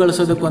ದುಡ್ಡು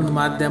ಗಳಿಸೋದಕ್ಕೊಂದು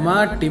ಮಾಧ್ಯಮ,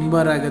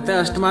 ಟಿಂಬರ್ ಆಗುತ್ತೆ,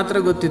 ಅಷ್ಟು ಮಾತ್ರ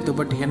ಗೊತ್ತಿತ್ತು.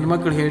 ಬಟ್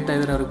ಹೆಣ್ಮಕ್ಳು ಹೇಳ್ತಾ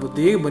ಇದ್ದಾರೆ ಅವ್ರಿಗೆ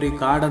ಬುದ್ಧಿ, ಬರೀ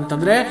ಕಾಡು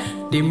ಅಂತಂದರೆ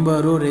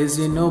ಟಿಂಬರು,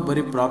 ರೆಸಿನು,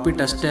 ಬರೀ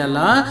ಪ್ರಾಫಿಟ್ ಅಷ್ಟೇ ಅಲ್ಲ,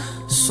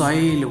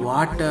 soil,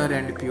 water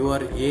and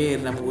pure air,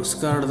 ನಮ್ಗೆ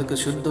ಉಸಿರಾಡೋದಕ್ಕೆ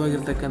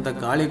ಶುದ್ಧವಾಗಿರ್ತಕ್ಕಂಥ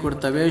ಗಾಳಿ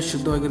ಕೊಡ್ತವೆ,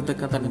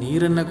 ಶುದ್ಧವಾಗಿರ್ತಕ್ಕಂಥ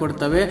ನೀರನ್ನು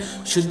ಕೊಡ್ತವೆ,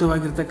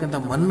 ಶುದ್ಧವಾಗಿರ್ತಕ್ಕಂಥ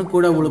ಮಣ್ಣು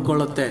ಕೂಡ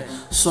ಉಳ್ಕೊಳ್ಳುತ್ತೆ.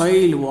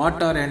 Soil,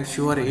 water and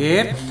pure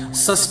air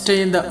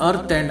sustain the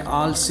earth and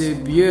also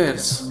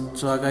bears.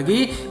 So ಹಾಗಾಗಿ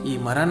ಈ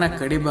ಮರನ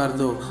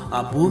ಕಡಿಬಾರ್ದು, ಆ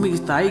ಭೂಮಿಗೆ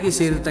ತಾಯಿಗೆ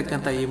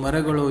ಸೇರಿರ್ತಕ್ಕಂಥ ಈ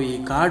ಮರಗಳು, ಈ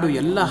ಕಾಡು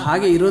ಎಲ್ಲ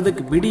ಹಾಗೆ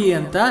ಇರೋದಕ್ಕೆ ಬಿಡಿ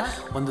ಅಂತ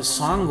ಒಂದು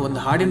ಸಾಂಗ್, ಒಂದು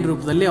ಹಾಡಿನ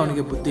ರೂಪದಲ್ಲಿ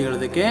ಅವನಿಗೆ ಬುದ್ಧಿ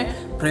ಹೇಳೋದಕ್ಕೆ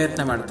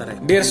ಪ್ರಯತ್ನ ಮಾಡ್ತಾರೆ.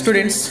 ಡಿಯರ್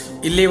ಸ್ಟೂಡೆಂಟ್ಸ್,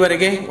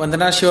 ಇಲ್ಲಿವರೆಗೆ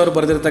ವಂದನಾ ಶಿವ ಅವರು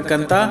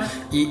ಬರೆದಿರ್ತಕ್ಕಂಥ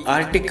ಈ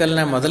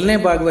ಆರ್ಟಿಕಲ್ನ ಮೊದಲನೇ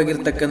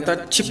ಭಾಗವಾಗಿರ್ತಕ್ಕಂಥ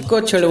ಚಿಪ್ಕೋ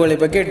ಚಳುವಳಿ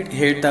ಬಗ್ಗೆ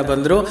ಹೇಳ್ತಾ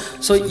ಬಂದರು.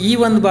 ಸೊ ಈ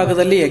ಒಂದು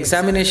ಭಾಗದಲ್ಲಿ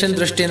ಎಕ್ಸಾಮಿನೇಷನ್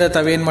ದೃಷ್ಟಿಯಿಂದ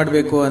ತಾವೇನು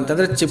ಮಾಡಬೇಕು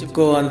ಅಂತಂದರೆ,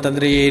 ಚಿಪ್ಕೋ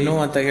ಅಂತಂದರೆ ಏನು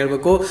ಅಂತ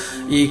ಹೇಳಬೇಕು,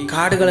 ಈ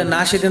ಕಾಡುಗಳ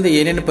ನಾಶದಿಂದ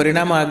ಏನೇನು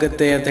ಪರಿಣಾಮ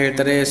ಆಗುತ್ತೆ ಅಂತ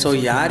ಹೇಳ್ತಾರೆ. ಸೊ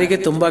ಯಾರಿಗೆ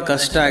ತುಂಬ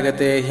ಕಷ್ಟ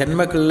ಆಗುತ್ತೆ,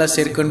 ಹೆಣ್ಮಕ್ಳೆಲ್ಲ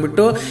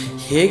ಸೇರ್ಕೊಂಡ್ಬಿಟ್ಟು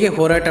ಹೇಗೆ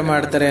ಹೋರಾಟ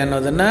ಮಾಡ್ತಾರೆ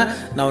ಅನ್ನೋದನ್ನು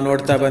ನಾವು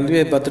ನೋಡ್ತಾ ಬಂದ್ವಿ.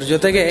 ಅದ್ರ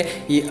ಜೊತೆಗೆ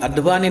ಈ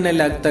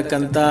ಅಡ್ವಾನಿನಲ್ಲಿ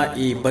ಆಗ್ತಕ್ಕಂಥ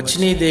ಈ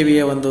ಬಚನಿ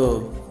ದೇವಿಯ ಒಂದು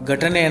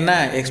ಘಟನೆಯನ್ನು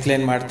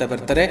ಎಕ್ಸ್ಪ್ಲೇನ್ ಮಾಡ್ತಾ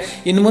ಬರ್ತಾರೆ.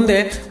 ಇನ್ನು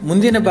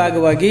ಮುಂದಿನ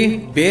ಭಾಗವಾಗಿ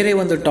ಬೇರೆ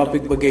ಒಂದು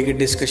ಟಾಪಿಕ್ ಬಗ್ಗೆ ಈಗ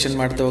ಡಿಸ್ಕಷನ್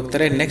ಮಾಡ್ತಾ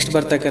ಹೋಗ್ತಾರೆ. ನೆಕ್ಸ್ಟ್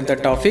ಬರ್ತಕ್ಕಂಥ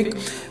ಟಾಪಿಕ್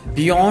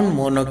ಬಿಯಾಂಡ್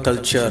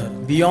ಮೋನೋಕಲ್ಚರ್.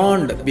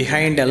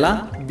 ಬಿಹೈಂಡ್ ಅಲ್ಲ,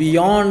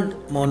 ಬಿಯಾಂಡ್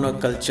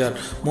ಮೋನೋಕಲ್ಚರ್.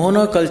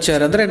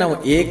 ಮೋನೋಕಲ್ಚರ್ ಅಂದರೆ ನಾವು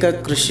ಏಕ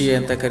ಕೃಷಿ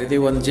ಅಂತ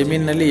ಕರಿತೀವಿ. ಒಂದು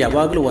ಜಮೀನಿನಲ್ಲಿ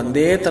ಯಾವಾಗಲೂ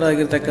ಒಂದೇ ಥರ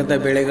ಆಗಿರ್ತಕ್ಕಂಥ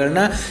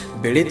ಬೆಳೆಗಳನ್ನ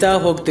ಬೆಳೀತಾ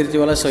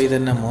ಹೋಗ್ತಿರ್ತೀವಲ್ಲ, ಸೊ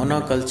ಇದನ್ನು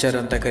ಮೋನೋಕಲ್ಚರ್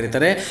ಅಂತ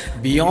ಕರೀತಾರೆ.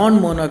 ಬಿಯಾಂಡ್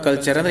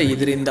ಮೋನೋಕಲ್ಚರ್ ಅಂದರೆ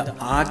ಇದರಿಂದ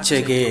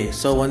ಆಚೆಗೆ.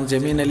 ಸೊ ಒಂದು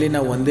ಜಮೀನಲ್ಲಿ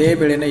ನಾವು ಒಂದೇ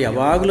ಬೆಳೆನ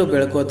ಯಾವಾಗಲೂ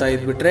ಬೆಳ್ಕೋತಾ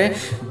ಇದ್ಬಿಟ್ರೆ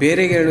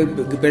ಬೇರೆ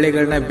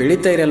ಬೆಳೆಗಳನ್ನ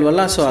ಬೆಳೀತಾ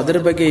ಇರಲ್ವಲ್ಲ, ಸೊ ಅದ್ರ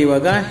ಬಗ್ಗೆ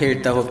ಇವಾಗ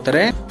ಹೇಳ್ತಾ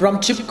ಹೋಗ್ತಾರೆ. From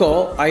Chipko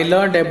I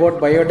learned about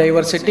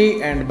biodiversity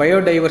and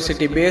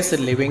biodiversity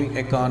based living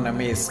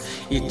economies.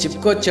 ಈ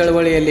ಚಿಪ್ಕೋ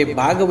ಚಳವಳಿಯಲ್ಲಿ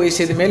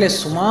ಭಾಗವಹಿಸಿದ ಮೇಲೆ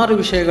ಸುಮಾರು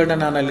ವಿಷಯಗಳನ್ನ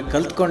ನಾನು ಅಲ್ಲಿ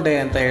ಕಲ್ತ್ಕೊಂಡೆ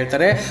ಅಂತ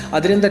ಹೇಳ್ತಾರೆ.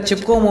 ಅದರಿಂದ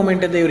ಚಿಪ್ಕೋ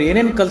ಮೂಮೆಂಟಿಂದ ಇವರು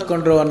ಏನೇನು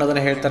ಕಲ್ತ್ಕೊಂಡ್ರು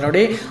ಅನ್ನೋದನ್ನ ಹೇಳ್ತಾರೆ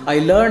ನೋಡಿ. I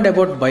learned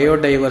about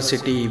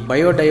biodiversity.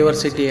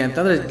 Biodiversity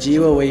ಅಂತಂದರೆ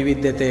ಜೀವ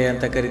ವೈವಿಧ್ಯತೆ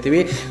ಅಂತ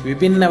ಕರಿತೀವಿ.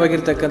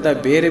 ವಿಭಿನ್ನವಾಗಿರ್ತಕ್ಕಂಥ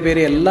ಬೇರೆ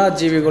ಬೇರೆ ಎಲ್ಲ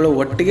ಜೀವಿಗಳು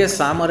ಒಟ್ಟಿಗೆ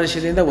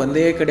ಸಾಮರಸ್ಯದಿಂದ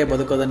ಒಂದೇ ಕಡೆ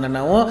ಬದುಕೋದನ್ನು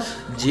ನಾವು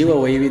ಜೀವ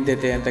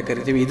ವೈವಿಧ್ಯತೆ ಅಂತ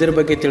ಕರಿತೀವಿ. ಇದರ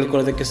ಬಗ್ಗೆ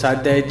ತಿಳ್ಕೊಳ್ಳೋದಕ್ಕೆ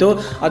ಸಾಧ್ಯ ಆಯಿತು.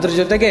 ಅದ್ರ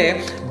ಜೊತೆಗೆ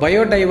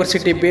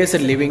ಬಯೋಡೈವರ್ಸಿಟಿ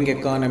ಬೇಸ್ಡ್ ಲಿವಿಂಗ್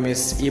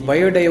ಎಕಾನಮೀಸ್. ಈ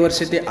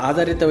ಬಯೋಡೈವರ್ಸಿಟಿ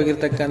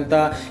ಆಧಾರಿತವಾಗಿರ್ತಕ್ಕಂಥ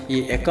ಈ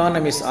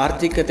ಎಕಾನಮೀಸ್,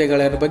 ಆರ್ಥಿಕತೆಗಳ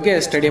ಬಗ್ಗೆ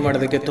ಸ್ಟಡಿ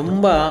ಮಾಡೋದಕ್ಕೆ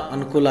ತುಂಬ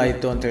ಅನುಕೂಲ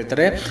ಆಯಿತು ಅಂತ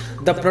ಹೇಳ್ತಾರೆ.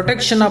 The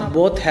protection of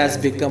both has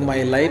become my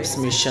lives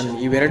mission.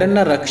 ಇವೆರಡನ್ನ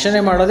ರಕ್ಷಣೆ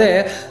ಮಾಡೋದೇ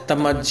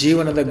ತಮ್ಮ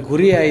ಜೀವನದ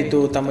ಗುರಿ ಆಯಿತು,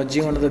 ತಮ್ಮ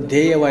ಜೀವನದ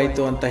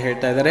ಧ್ಯೇಯವಾಯಿತು ಅಂತ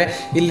ಹೇಳ್ತಾ ಇದ್ದಾರೆ.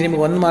 ಇಲ್ಲಿ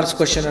ನಿಮ್ಗೆ 1 ಮಾರ್ಕ್ಸ್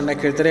ಕ್ವಶನ್ ಅನ್ನು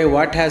ಕೇಳ್ತಾರೆ.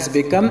 What has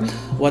become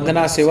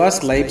Vandana Shivas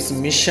lives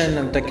mission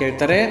ಅಂತ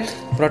ಕೇಳ್ತಾರೆ.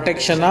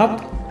 Protection of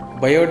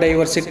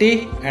biodiversity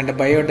and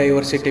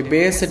biodiversity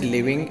based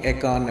living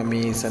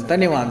economies ಅಂತ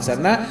ನೀವು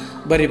ಆನ್ಸರ್ನ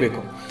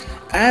ಬರಿಬೇಕು.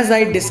 As I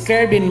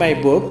described in my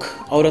book,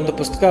 ಅವರೊಂದು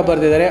ಪುಸ್ತಕ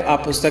ಬರೆದಿದ್ದಾರೆ. ಆ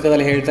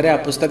ಪುಸ್ತಕದಲ್ಲಿ ಹೇಳ್ತಾರೆ, ಆ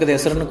ಪುಸ್ತಕದ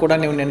ಹೆಸರನ್ನು ಕೂಡ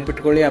ನೀವು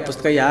ನೆನ್ಪಿಟ್ಕೊಳ್ಳಿ. ಆ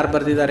ಪುಸ್ತಕ ಯಾರು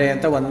ಬರೆದಿದ್ದಾರೆ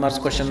ಅಂತ 1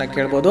 ಮಾರ್ಕ್ಸ್ ಕ್ವಶನ್ನ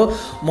ಕೇಳ್ಬೋದು.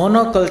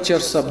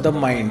 ಮೋನೋಕಲ್ಚರ್ಸ್ ಆಫ್ ದ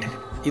ಮೈಂಡ್,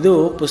 ಇದು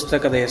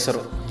ಪುಸ್ತಕದ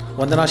ಹೆಸರು.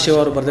 ವಂದನಾ ಶಿವ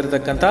ಅವರು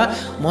ಬರೆದಿರ್ತಕ್ಕಂಥ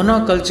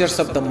ಮೋನೋಕಲ್ಚರ್ಸ್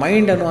ಆಫ್ ದ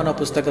ಮೈಂಡ್ ಅನ್ನೋ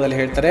ಪುಸ್ತಕದಲ್ಲಿ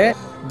ಹೇಳ್ತಾರೆ,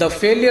 the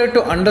failure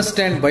to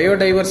understand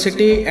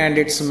biodiversity and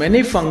it's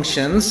many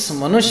functions.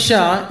 ಮನುಷ್ಯ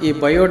ಈ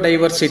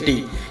ಬಯೋಡೈವರ್ಸಿಟಿ,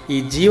 ಈ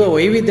ಜೀವ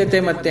ವೈವಿಧ್ಯತೆ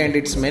ಮತ್ತು ಆ್ಯಂಡ್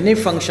ಇಟ್ಸ್ ಮೆನಿ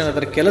ಫಂಕ್ಷನ್,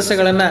 ಅದರ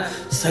ಕೆಲಸಗಳನ್ನು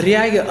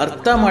ಸರಿಯಾಗಿ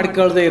ಅರ್ಥ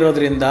ಮಾಡ್ಕೊಳ್ಳದೆ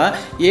ಇರೋದ್ರಿಂದ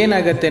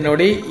ಏನಾಗುತ್ತೆ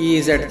ನೋಡಿ,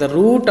 is at the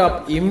root of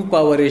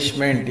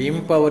ಇಂಪವರಿಶ್ಮೆಂಟ್.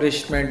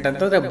 ಇಂಪವರಿಶ್ಮೆಂಟ್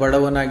ಅಂತಂದರೆ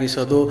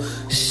ಬಡವನಾಗಿಸೋದು,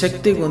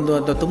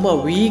 ಶಕ್ತಿಗುಂದುವಂಥ, ತುಂಬ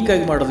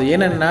ವೀಕಾಗಿ ಮಾಡೋದು.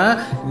 ಏನನ್ನ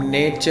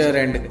ನೇಚರ್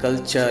ಆ್ಯಂಡ್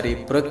ಕಲ್ಚರ್, ಈ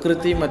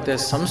ಪ್ರಕೃತಿ ಮತ್ತು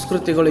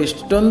ಸಂಸ್ಕೃತಿಗಳು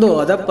ಇಷ್ಟೊಂದು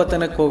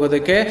ಅಧಪತನಕ್ಕೆ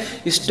ಹೋಗೋದಕ್ಕೆ,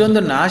 ಇಷ್ಟೊಂದು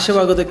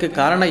ನಾಶವಾಗೋದಕ್ಕೆ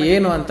ಕಾರಣ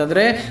ಏನು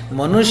ಅಂತಂದರೆ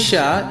ಮನುಷ್ಯ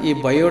ಈ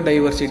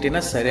ಬಯೋಡೈವರ್ಸಿಟಿನ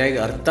ಸರಿಯಾಗಿ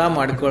ಅರ್ಥ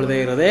ಮಾಡ್ಕೊಳ್ಳದೆ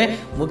ಇರೋದೇ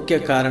ಮುಖ್ಯ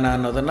ಕಾರಣ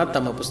ಅನ್ನೋದನ್ನು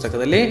ತಮ್ಮ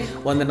ಪುಸ್ತಕದಲ್ಲಿ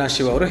ವಂದನಾ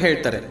ಶಿವ ಅವರು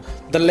ಹೇಳ್ತಾರೆ.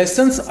 The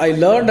lessons I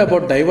learned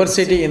about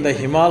diversity in the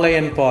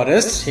Himalayan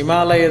forest.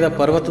 ಹಿಮಾಲಯದ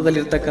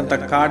ಪರ್ವತದಲ್ಲಿರ್ತಕ್ಕಂಥ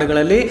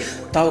ಕಾಡುಗಳಲ್ಲಿ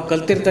ತಾವು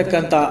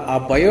ಕಲ್ತಿರ್ತಕ್ಕಂಥ ಆ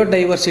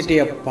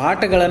ಬಯೋಡೈವರ್ಸಿಟಿಯ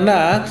ಪಾಠಗಳನ್ನು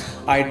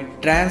I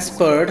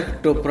transferred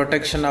to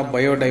protection of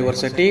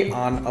biodiversity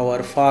on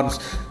hour forms.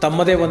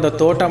 ತಮ್ಮದೇ ಒಂದು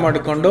ತೋಟ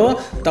ಮಾಡಿಕೊಂಡು,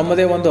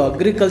 ತಮ್ಮದೇ ಒಂದು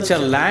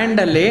ಅಗ್ರಿಕಲ್ಚರ್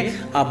ಲ್ಯಾಂಡಲ್ಲಿ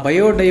ಆ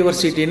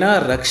ಬಯೋಡೈವರ್ಸಿಟಿನ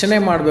ರಕ್ಷಣೆ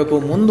ಮಾಡಬೇಕು,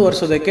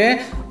 ಮುಂದುವರಿಸೋದಕ್ಕೆ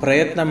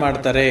ಪ್ರಯತ್ನ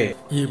ಮಾಡ್ತಾರೆ.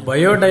 ಈ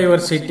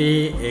ಬಯೋಡೈವರ್ಸಿಟಿ,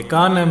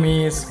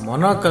 ಎಕಾನಮೀಸ್,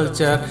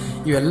 ಮೊನೋಕಲ್ಚರ್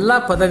ಇವೆಲ್ಲ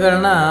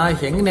ಪದಗಳನ್ನ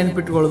ಹೆಂಗೆ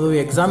ನೆನ್ಪಿಟ್ಕೊಳ್ಳೋದು,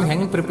 ಎಕ್ಸಾಮ್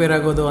ಹೆಂಗೆ ಪ್ರಿಪೇರ್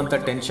ಆಗೋದು ಅಂತ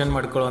ಟೆನ್ಷನ್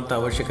ಮಾಡ್ಕೊಳ್ಳುವಂಥ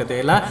ಅವಶ್ಯಕತೆ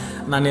ಇಲ್ಲ.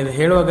 ನಾನು ಇದು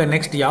ಹೇಳುವಾಗ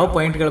ನೆಕ್ಸ್ಟ್ ಯಾವ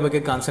ಪಾಯಿಂಟ್ಗಳ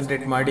ಬಗ್ಗೆ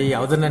ಕಾನ್ಸಂಟ್ರೇಟ್ ಮಾಡಿ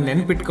ಯಾವುದನ್ನು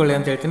ನೆನ್ಪಿಟ್ಕೊಳ್ಳಿ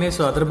ಅಂತ ಹೇಳ್ತೀನಿ.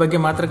 ಸೊ ಅದ್ರ ಬಗ್ಗೆ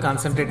ಮಾತ್ರ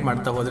ಕಾನ್ಸಂಟ್ರೇಟ್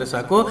ಮಾಡ್ತಾ ಹೋದರೆ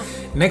ಸಾಕು.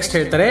 ನೆಕ್ಸ್ಟ್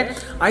ಹೇಳ್ತಾರೆ,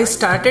 I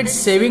started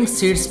saving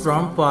seeds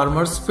from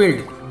farmers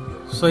field.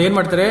 So ಏನು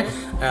ಮಾಡ್ತಾರೆ,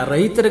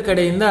 ರೈತರ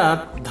ಕಡೆಯಿಂದ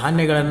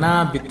ಧಾನ್ಯಗಳನ್ನ,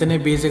 ಬಿತ್ತನೆ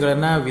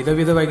ಬೀಜಗಳನ್ನ, ವಿಧ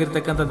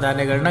ವಿಧವಾಗಿರ್ತಕ್ಕಂಥ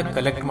ಧಾನ್ಯಗಳನ್ನ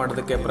ಕಲೆಕ್ಟ್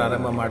ಮಾಡೋದಕ್ಕೆ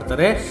ಪ್ರಾರಂಭ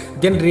ಮಾಡ್ತಾರೆ.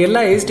 Then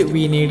realised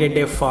V needed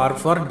A form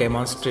for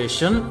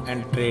demonstration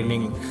and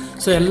training.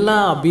 So ಎಲ್ಲ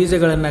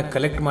ಬೀಜಗಳನ್ನ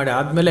ಕಲೆಕ್ಟ್ ಮಾಡಿ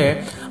ಆದ್ಮೇಲೆ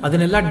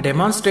ಅದನ್ನೆಲ್ಲ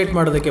ಡೆಮಾನ್ಸ್ಟ್ರೇಟ್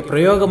ಮಾಡೋದಕ್ಕೆ,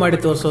 ಪ್ರಯೋಗ ಮಾಡಿ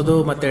ತೋರಿಸೋದು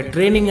ಮತ್ತೆ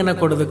ಟ್ರೈನಿಂಗ್ ಅನ್ನ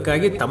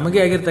ಕೊಡೋದಕ್ಕಾಗಿ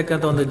ತಮಗೆ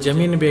ಆಗಿರ್ತಕ್ಕಂಥ ಒಂದು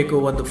ಜಮೀನು ಬೇಕು,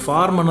 ಒಂದು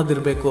ಫಾರ್ಮ್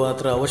ಅನ್ನೋದಿರಬೇಕು,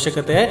 ಅದರ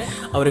ಅವಶ್ಯಕತೆ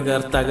ಅವರಿಗೆ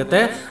ಅರ್ಥ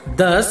ಆಗುತ್ತೆ.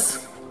 ದಸ್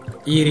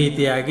ಈ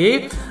ರೀತಿಯಾಗಿ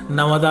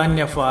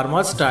ನವಧಾನ್ಯ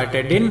farmer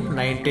started in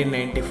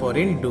 1994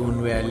 in Doon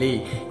valley.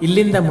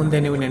 ಇಲ್ಲಿಂದ ಮುಂದೆ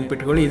ನೀವು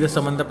ನೆನ್ಪಿಟ್ಕೊಳ್ಳಿ, ಇದು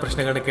ಸಂಬಂಧ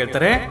ಪ್ರಶ್ನೆಗಳನ್ನ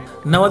ಕೇಳ್ತಾರೆ.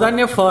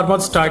 ನವಧಾನ್ಯ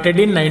farmer started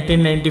in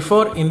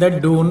 1994 in the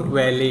Doon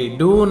valley.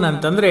 Doon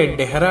ಅಂತಂದ್ರೆ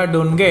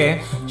ಡೆಹ್ರಾಡೂನ್ಗೆ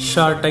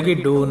ಶಾರ್ಟ್ ಆಗಿ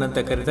ಡೂನ್ ಅಂತ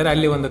ಕರೀತಾರೆ.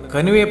 ಅಲ್ಲಿ ಒಂದು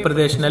ಕಣಿವೆ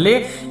ಪ್ರದೇಶದಲ್ಲಿ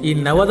ಈ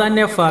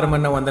ನವಧಾನ್ಯ ಫಾರ್ಮ್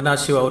ಅನ್ನ ವಂದನಾ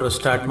ಶಿವ ಅವರು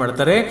ಸ್ಟಾರ್ಟ್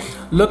ಮಾಡ್ತಾರೆ.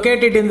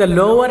 Located in the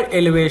lower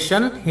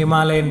elevation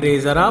Himalayan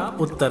region of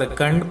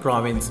Uttarakhand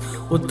province.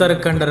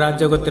 Uttarakhand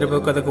ರಾಜ್ಯ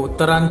ಗೊತ್ತಿರಬೇಕು, ಅದಕ್ಕೆ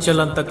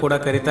ಉತ್ತರಾಂಚಲ್ ಅಂತ ಕೂಡ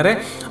ಕರೀತಾರೆ.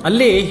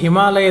 ಅಲ್ಲಿ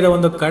ಹಿಮಾಲಯದ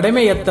ಒಂದು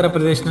ಕಡಿಮೆ ಎತ್ತರ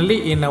ಪ್ರದೇಶದಲ್ಲಿ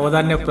ಈ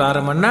ನವಧಾನ್ಯ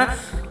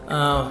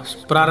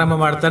ಪ್ರಾರಂಭ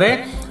ಮಾಡ್ತಾರೆ.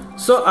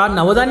 ಸೊ ಆ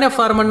ನವಧಾನ್ಯ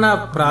ಫಾರ್ಮ್ ಅನ್ನ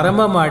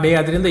ಪ್ರಾರಂಭ ಮಾಡಿ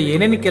ಅದರಿಂದ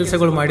ಏನೇನು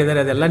ಕೆಲಸಗಳು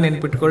ಮಾಡಿದ್ದಾರೆ ಅದೆಲ್ಲ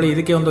ನೆನ್ಪಿಟ್ಕೊಳ್ಳಿ.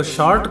 ಇದಕ್ಕೆ ಒಂದು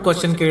ಶಾರ್ಟ್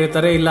ಕ್ವಶನ್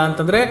ಕೇಳ್ತಾರೆ, ಇಲ್ಲ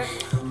ಅಂತಂದ್ರೆ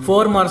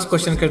 4 ಮಾರ್ಕ್ಸ್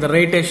ಕ್ವಶನ್ ಕೇಳ್ತಾರೆ.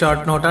 Right A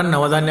short note on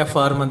ನವಧಾನ್ಯ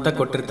form ಅಂತ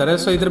ಕೊಟ್ಟಿರ್ತಾರೆ.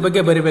 ಸೊ ಇದ್ರ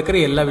ಬಗ್ಗೆ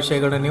ಬರಿಬೇಕಾದ್ರೆ ಎಲ್ಲ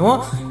ವಿಷಯಗಳನ್ನ ನೀವು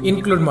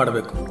ಇನ್ಕ್ಲೂಡ್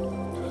ಮಾಡಬೇಕು.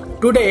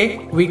 Today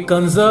we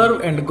conserve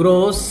and grow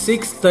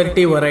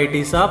 630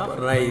 varieties of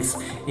rice.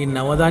 ಈ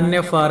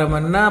ನವಧಾನ್ಯ ಫಾರ್ಮ್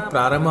ಅನ್ನ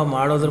ಪ್ರಾರಂಭ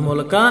ಮಾಡೋದ್ರ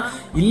ಮೂಲಕ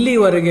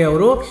ಇಲ್ಲಿವರೆಗೆ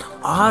ಅವರು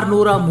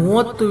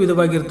 630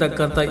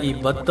 ವಿಧವಾಗಿರ್ತಕ್ಕಂಥ ಈ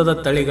ಭತ್ತದ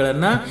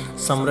ತಳಿಗಳನ್ನ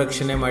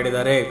ಸಂರಕ್ಷಣೆ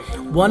ಮಾಡಿದ್ದಾರೆ.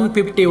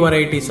 150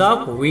 ವೆರೈಟೀಸ್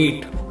ಆಫ್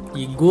ವೀಟ್.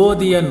 ಈ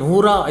ಗೋಧಿಯ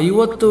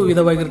 150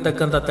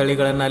 ವಿಧವಾಗಿರ್ತಕ್ಕಂಥ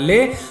ತಳಿಗಳನ್ನ ಅಲ್ಲಿ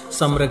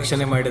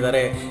ಸಂರಕ್ಷಣೆ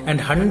ಮಾಡಿದ್ದಾರೆ.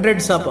 And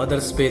hundreds of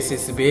other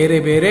species, ಬೇರೆ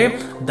ಬೇರೆ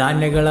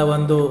ಧಾನ್ಯಗಳ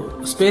ಒಂದು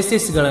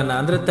ಸ್ಪೇಸಿಸ್ ಗಳನ್ನ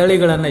ಅಂದ್ರೆ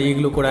ತಳಿಗಳನ್ನ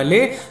ಈಗಲೂ ಕೂಡ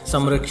ಅಲ್ಲಿ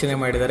ಸಂರಕ್ಷಣೆ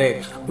ಮಾಡಿದ್ದಾರೆ.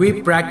 V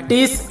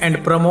practice and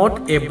promote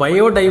A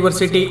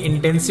biodiversity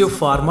intensive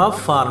form of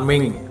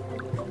farming.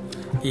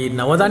 ಈ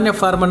ನವಧಾನ್ಯ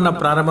ಫಾರ್ಮ್ ಅನ್ನ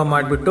ಪ್ರಾರಂಭ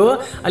ಮಾಡಿಬಿಟ್ಟು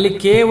ಅಲ್ಲಿ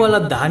ಕೇವಲ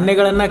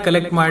ಧಾನ್ಯಗಳನ್ನ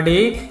ಕಲೆಕ್ಟ್ ಮಾಡಿ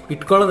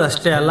ಇಟ್ಕೊಳ್ಳೋದು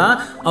ಅಷ್ಟೇ ಅಲ್ಲ,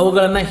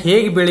 ಅವುಗಳನ್ನ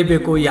ಹೇಗೆ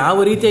ಬೆಳಿಬೇಕು,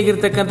 ಯಾವ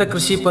ರೀತಿಯಾಗಿರ್ತಕ್ಕಂಥ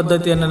ಕೃಷಿ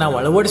ಪದ್ಧತಿಯನ್ನು ನಾವು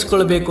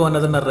ಅಳವಡಿಸ್ಕೊಳ್ಬೇಕು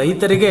ಅನ್ನೋದನ್ನ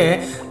ರೈತರಿಗೆ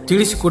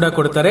ತಿಳಿಸಿ ಕೂಡ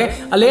ಕೊಡ್ತಾರೆ.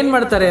 ಅಲ್ಲಿ ಏನ್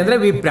ಮಾಡ್ತಾರೆ ಅಂದ್ರೆ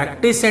ವಿ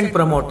ಪ್ರಾಕ್ಟೀಸ್ ಅಂಡ್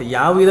ಪ್ರಮೋಟ್.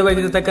 ಯಾವ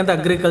ವಿಧವಾಗಿರ್ತಕ್ಕಂಥ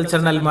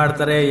ಅಗ್ರಿಕಲ್ಚರ್ ನಲ್ಲಿ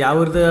ಮಾಡ್ತಾರೆ, ಯಾವ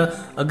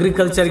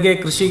ಅಗ್ರಿಕಲ್ಚರ್ಗೆ,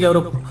 ಕೃಷಿಗೆ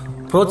ಅವರು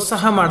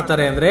ಪ್ರೋತ್ಸಾಹ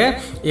ಮಾಡ್ತಾರೆ ಅಂದ್ರೆ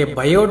A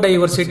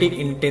biodiversity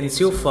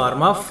intensive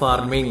form of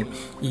farming.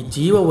 ಈ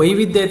ಜೀವ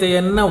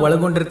ವೈವಿಧ್ಯತೆಯನ್ನ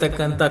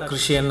ಒಳಗೊಂಡಿರ್ತಕ್ಕಂಥ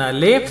ಕೃಷಿಯನ್ನ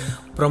ಅಲ್ಲಿ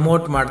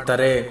ಪ್ರಮೋಟ್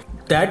ಮಾಡ್ತಾರೆ.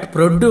 that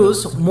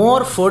produce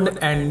more food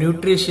and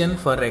nutrition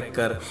for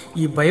acre.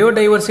 ಈ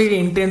ಬಯೋಡೈವರ್ಸಿಟಿ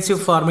ಇಂಟೆನ್ಸಿವ್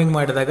ಫಾರ್ಮಿಂಗ್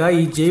ಮಾಡಿದಾಗ,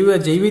 ಈ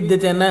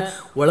ಜೈವಿಧ್ಯತೆಯನ್ನ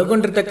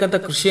ಒಳಗೊಂಡಿರ್ತಕ್ಕಂಥ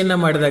ಕೃಷಿಯನ್ನ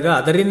ಮಾಡಿದಾಗ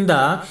ಅದರಿಂದ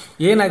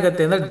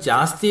ಏನಾಗುತ್ತೆ ಅಂದ್ರೆ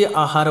ಜಾಸ್ತಿ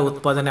ಆಹಾರ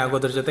ಉತ್ಪಾದನೆ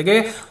ಆಗೋದ್ರ ಜೊತೆಗೆ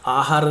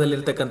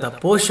ಆಹಾರದಲ್ಲಿರ್ತಕ್ಕಂಥ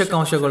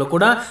ಪೋಷಕಾಂಶಗಳು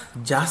ಕೂಡ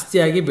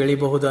ಜಾಸ್ತಿಯಾಗಿ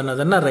ಬೆಳಿಬಹುದು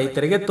ಅನ್ನೋದನ್ನ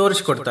ರೈತರಿಗೆ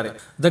ತೋರಿಸಿಕೊಡ್ತಾರೆ.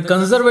 The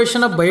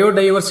conservation of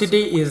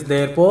biodiversity is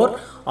there four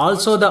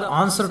also the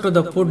answer to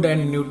the food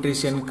and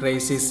nutrition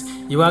crisis.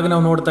 ಇವಾಗ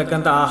ನಾವು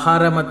ನೋಡ್ತಕ್ಕಂಥ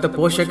ಆಹಾರ ಮತ್ತು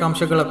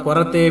ಪೋಷಕಾಂಶಗಳ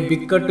ಕೊರತೆ,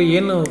 ಬಿಕ್ಕಟ್ಟು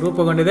ಏನು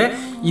ರೂಪುಗೊಂಡಿದೆ,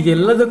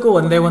 ಇದೆಲ್ಲದಕ್ಕೂ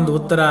ಒಂದೇ ಒಂದು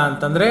ಉತ್ತರ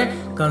ಅಂತಂದ್ರೆ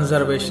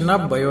ಕನ್ಸರ್ವೇಷನ್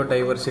ಆಫ್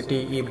ಬಯೋಡೈವರ್ಸಿಟಿ.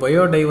 ಈ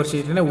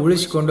ಬಯೋಡೈವರ್ಸಿಟಿನ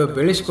ಉಳಿಸಿಕೊಂಡು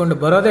ಬೆಳೆಸಿಕೊಂಡು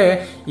ಬರೋದೇ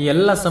ಈ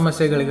ಎಲ್ಲ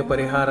ಸಮಸ್ಯೆಗಳಿಗೆ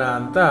ಪರಿಹಾರ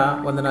ಅಂತ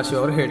ವಂದನಾ ಶಿವ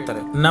ಅವರು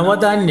ಹೇಳ್ತಾರೆ.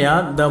 ನವಧಾನ್ಯ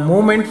the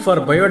movement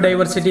for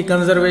biodiversity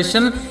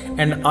conservation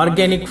and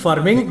organic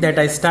farming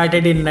that I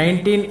started in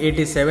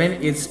 1987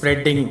 is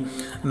spreading.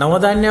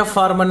 ನವಧಾನ್ಯ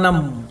form ಅನ್ನ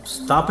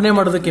ಸ್ಥಾಪನೆ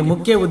ಮಾಡೋದಕ್ಕೆ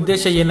ಮುಖ್ಯ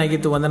ಉದ್ದೇಶ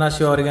ಏನಾಗಿತ್ತು ವಂದನಾ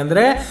ಶಿವ ಅವರಿಗೆ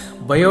ಅಂದ್ರೆ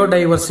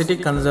ಬಯೋಡೈವರ್ಸಿಟಿ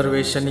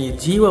ಕನ್ಸರ್ವೇಷನ್, ಈ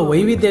ಜೀವ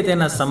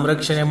ವೈವಿಧ್ಯತೆಯನ್ನ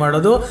ಸಂರಕ್ಷಣೆ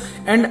ಮಾಡೋದು,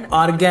 ಅಂಡ್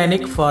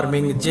ಆರ್ಗ್ಯಾನಿಕ್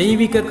ಫಾರ್ಮಿಂಗ್,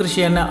 ಜೈವಿಕ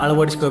ಕೃಷಿಯನ್ನ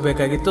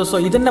ಅಳವಡಿಸ್ಕೋಬೇಕಾಗಿತ್ತು. ಸೊ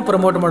ಇದನ್ನ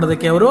ಪ್ರಮೋಟ್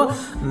ಮಾಡೋದಕ್ಕೆ ಅವರು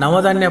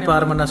ನವಧಾನ್ಯ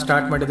ಫಾರ್ಮ್ ಅನ್ನ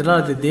ಸ್ಟಾರ್ಟ್ ಮಾಡಿದ್ರು.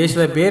 ಅದು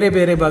ದೇಶದ ಬೇರೆ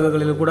ಬೇರೆ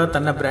ಭಾಗಗಳಲ್ಲೂ ಕೂಡ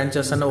ತನ್ನ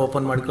ಬ್ರಾಂಚಸ್ ಅನ್ನು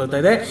ಓಪನ್ ಮಾಡ್ಕೊಳ್ತಾ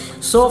ಇದೆ.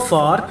 ಸೋ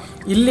ಫಾರ್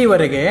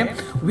ಇಲ್ಲಿವರೆಗೆ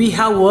we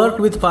have work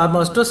with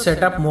farmers to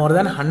set up more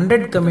than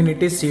 100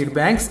 community seed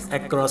banks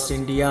across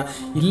India.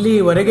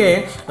 ಇಲ್ಲಿವರೆಗೆ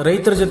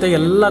ರೈತರ ಜೊತೆ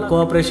ಎಲ್ಲ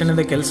ಕೋಆಪರೇಷನ್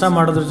ಇಂದ ಕೆಲಸ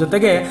ಮಾಡೋದ್ರ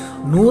ಜೊತೆಗೆ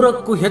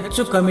 100ಕ್ಕೂ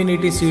ಹೆಚ್ಚು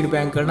ಕಮ್ಯುನಿಟಿ ಸೀಡ್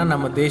ಬ್ಯಾಂಕ್ ಗಳನ್ನ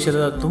ನಮ್ಮ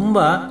ದೇಶದ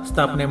ತುಂಬಾ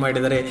ಸ್ಥಾಪನೆ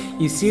ಮಾಡಿದ್ದಾರೆ.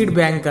 ಈ ಸೀಡ್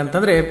ಬ್ಯಾಂಕ್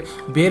ಅಂತಂದ್ರೆ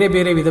ಬೇರೆ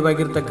ಬೇರೆ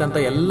ವಿಧವಾಗಿರ್ತಕ್ಕಂಥ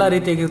ಎಲ್ಲ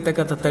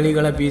ರೀತಿಯಾಗಿರ್ತಕ್ಕಂಥ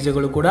ತಳಿಗಳ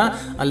ಬೀಜಗಳು ಕೂಡ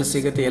ಅಲ್ಲಿ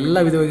ಸಿಗುತ್ತೆ, ಎಲ್ಲ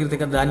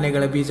ವಿಧವಾಗಿರ್ತಕ್ಕಂಥ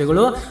ಧಾನ್ಯಗಳ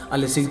ಬೀಜಗಳು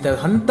ಅಲ್ಲಿ ಸಿಗ್ತವೆ.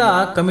 ಅಂತ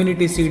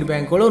ಕಮ್ಯುನಿಟಿ ಸೀಡ್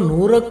ಬ್ಯಾಂಕ್ಗಳು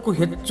 100ಕ್ಕೂ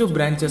ಹೆಚ್ಚು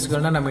ಬ್ರಾಂಚಸ್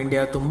ಗಳನ್ನ ನಮ್ಮ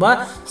ಇಂಡಿಯಾ ತುಂಬಾ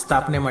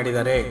ಸ್ಥಾಪನೆ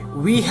ಮಾಡಿದ್ದಾರೆ.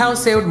 We have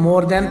saved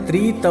more than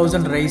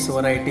 3000 rice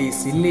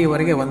varieties.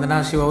 ಇಲ್ಲಿವರೆಗೆ ವಂದನಾ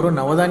ಶಿವ ಅವರು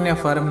ನವಧಾನ್ಯ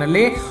ಫಾರ್ಮ್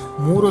ನಲ್ಲಿ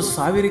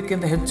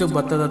 3000ಕ್ಕಿಂತ ಹೆಚ್ಚು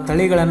ಭತ್ತದ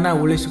ತಳಿಗಳನ್ನ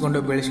ಉಳಿಸಿಕೊಂಡು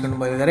ಬೆಳೆಸಿಕೊಂಡು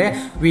ಬಂದಿದ್ದಾರೆ.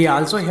 We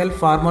also help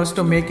farmers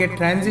to make A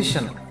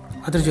transition.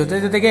 ಅದ್ರ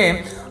ಜೊತೆಗೆ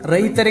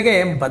ರೈತರಿಗೆ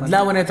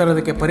ಬದಲಾವಣೆ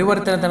ತರೋದಕ್ಕೆ,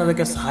 ಪರಿವರ್ತನೆ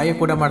ತರೋದಕ್ಕೆ ಸಹಾಯ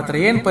ಕೂಡ ಮಾಡ್ತಾರೆ.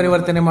 ಏನ್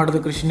ಪರಿವರ್ತನೆ ಮಾಡೋದು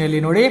ಕೃಷಿನಲ್ಲಿ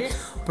ನೋಡಿ,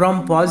 from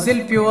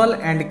fossil fuel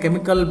and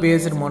chemical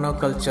based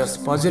monocultures.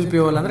 Fossil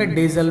fuel ಅಂದ್ರೆ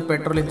ಡೀಸೆಲ್,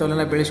 ಪೆಟ್ರೋಲ್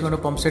ಇಂಥವೆಲ್ಲ ಬೆಳೆಸಿಕೊಂಡು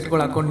ಪಂಪ್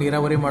ಸೆಟ್ಗಳು ಹಾಕೊಂಡು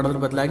ನೀರಾವರಿ ಮಾಡೋದ್ರ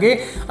ಬದಲಾಗಿ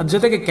ಅದ್ರ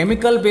ಜೊತೆಗೆ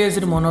ಕೆಮಿಕಲ್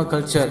ಬೇಸ್ಡ್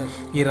ಮೊನೋಕಲ್ಚರ್,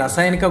 ಈ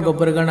ರಾಸಾಯನಿಕ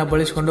ಗೊಬ್ಬರಗಳನ್ನ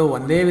ಬಳಸಿಕೊಂಡು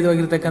ಒಂದೇ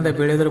ವಿಧವಾಗಿರ್ತಕ್ಕಂಥ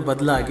ಬೆಳೆಯೋದ್ರ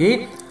ಬದಲಾಗಿ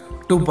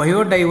ಟು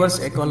ಬಯೋಡೈವರ್ಸ್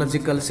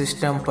ಎಕಾಲಜಿಕಲ್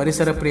ಸಿಸ್ಟಮ್,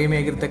 ಪರಿಸರ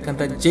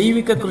ಪ್ರೇಮಿಯಾಗಿರ್ತಕ್ಕಂಥ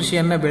ಜೈವಿಕ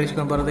ಕೃಷಿಯನ್ನ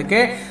ಬೆಳೆಸ್ಕೊಂಡು ಬರೋದಕ್ಕೆ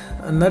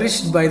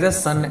nourished by the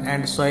sun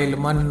and soil.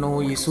 ಮಣ್ಣು,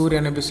 ಈ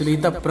ಸೂರ್ಯನ ಬಿಸಿಲು,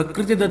 ಇಂಥ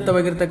ಪ್ರಕೃತಿ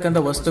ದತ್ತವಾಗಿರ್ತಕ್ಕಂಥ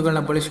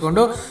ವಸ್ತುಗಳನ್ನ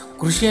ಬಳಸಿಕೊಂಡು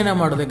ಕೃಷಿಯನ್ನು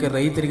ಮಾಡೋದಕ್ಕೆ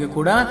ರೈತರಿಗೆ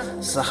ಕೂಡ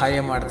ಸಹಾಯ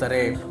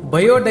ಮಾಡ್ತಾರೆ.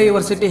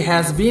 Biodiversity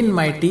has been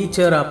my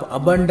teacher of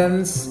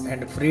abundance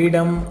and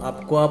freedom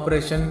of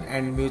cooperation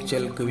and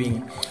mutual giving.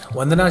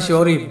 ವಂದನಾ ಶಿವ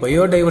ಅವರು ಈ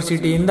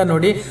ಬಯೋಡೈವರ್ಸಿಟಿಯಿಂದ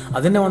ನೋಡಿ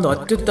ಅದನ್ನೇ ಒಂದು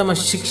ಅತ್ಯುತ್ತಮ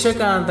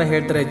ಶಿಕ್ಷಕ ಅಂತ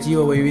ಹೇಳ್ತಾರೆ. ಜೀವ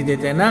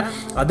ವೈವಿಧ್ಯತೆಯನ್ನು,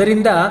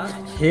 ಅದರಿಂದ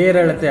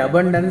ಹೇರಳತೆ,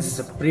 ಅಬಂಡೆನ್ಸ್,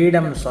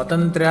 ಫ್ರೀಡಮ್,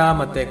 ಸ್ವಾತಂತ್ರ್ಯ,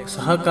 ಮತ್ತೆ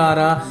ಸಹಕಾರ,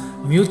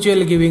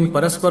 ಮ್ಯೂಚುವಲ್ ಗಿವಿಂಗ್,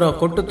 ಪರಸ್ಪರ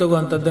ಕೊಟ್ಟು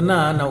ತಗುವಂಥದ್ದನ್ನ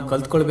ನಾವು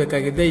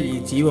ಕಲ್ತ್ಕೊಳ್ಬೇಕಾಗಿದೆ ಈ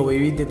ಜೀವ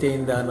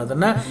ವೈವಿಧ್ಯತೆಯಿಂದ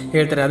ಅನ್ನೋದನ್ನ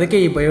ಹೇಳ್ತಾರೆ. ಅದಕ್ಕೆ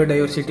ಈ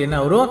ಬಯೋಡೈವರ್ಸಿಟಿನ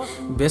ಅವರು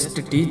ಬೆಸ್ಟ್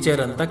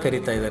ಟೀಚರ್ ಅಂತ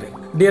ಕರೀತಾ ಇದ್ದಾರೆ.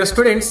 ಡಿಯರ್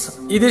ಸ್ಟೂಡೆಂಟ್ಸ್,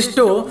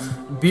 ಇದಿಷ್ಟು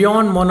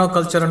ಬಿಯಾಂಡ್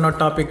ಮೊನೋಕಲ್ಚರ್ ಅನ್ನೋ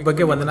ಟಾಪಿಕ್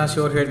ಬಗ್ಗೆ ವಂದನಾ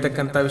ಶಿವ ಅವರು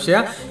ಹೇಳ್ತಕ್ಕಂಥ ವಿಷಯ.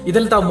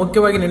 ಇದರಲ್ಲಿ ತಾವು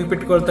ಮುಖ್ಯವಾಗಿ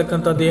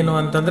ನೆನಪಿಟ್ಕೊಳ್ತಕ್ಕಂಥದ್ದು ಏನು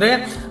ಅಂತಂದ್ರೆ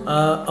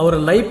ಅವರ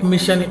ಲೈಫ್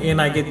ಮಿಷನ್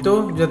ಏನಾಗಿತ್ತು,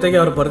 ಜೊತೆಗೆ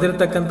ಅವರು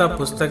ಬರೆದಿರ್ತಕ್ಕಂಥ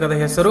ಪುಸ್ತಕದ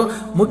ಹೆಸರು,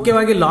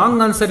 ಮುಖ್ಯವಾಗಿ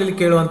ಲಾಂಗ್ ಆನ್ಸರ್ ಇಲ್ಲಿ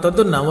ಕೇಳುವಂಥದ್ದು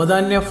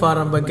ನವಧಾನ್ಯ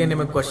ಫಾರ್ಮ್ ಬಗ್ಗೆ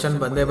ನಿಮಗೆ ಕ್ವಶನ್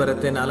ಬಂದೇ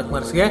ಬರುತ್ತೆ 4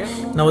 ಮಾರ್ಕ್ಸ್ಗೆ.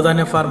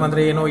 ನವಧಾನ್ಯ ಫಾರ್ಮ್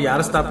ಅಂದ್ರೆ ಏನು,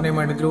 ಯಾರು ಸ್ಥಾಪನೆ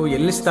ಮಾಡಿದ್ರು,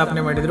 ಎಲ್ಲಿ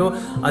ಸ್ಥಾಪನೆ ಮಾಡಿದ್ರು,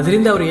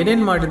 ಅದರಿಂದ ಅವ್ರು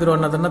ಏನೇನು ಮಾಡಿದ್ರು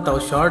ಅನ್ನೋದನ್ನ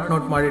ತಾವು ಶಾರ್ಟ್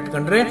ನೋಟ್ ಮಾಡಿ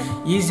ಇಟ್ಕೊಂಡ್ರೆ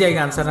ಈಸಿಯಾಗಿ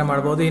ಆನ್ಸರ್ನ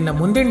ಮಾಡಬಹುದು. ಇನ್ನು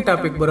ಮುಂದಿನ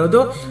ಟಾಪಿಕ್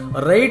ಬರೋದು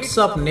rights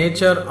of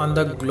nature on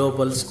the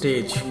global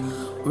stage.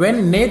 When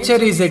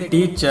nature is A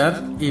teacher,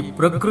 ಈ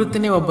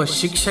ಪ್ರಕೃತಿನೇ ಒಬ್ಬ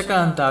ಶಿಕ್ಷಕ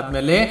ಅಂತ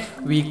ಆದ್ಮೇಲೆ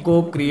V co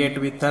create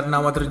with her.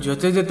 ನಾವು ಅದ್ರ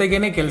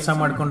ಜೊತೆಗೇನೆ ಕೆಲಸ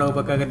ಮಾಡ್ಕೊಂಡು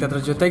ಹೋಗ್ಬೇಕಾಗತ್ತೆ,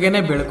 ಅದ್ರ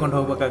ಜೊತೆಗೇನೆ ಬೆಳ್ಕೊಂಡು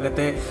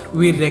ಹೋಗ್ಬೇಕಾಗತ್ತೆ.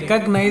 V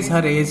recognise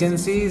Har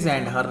agencies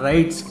and her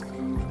rights.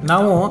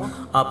 ನಾವು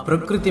ಆ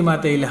ಪ್ರಕೃತಿ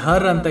ಮಾತೆ, ಇಲ್ಲಿ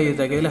ಹರ್ ಅಂತ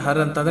ಇದ್ದಾಗ, ಇಲ್ಲಿ ಹರ್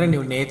ಅಂತಂದ್ರೆ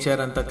ನೀವು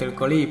ನೇಚರ್ ಅಂತ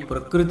ತಿಳ್ಕೊಳ್ಳಿ, ಈ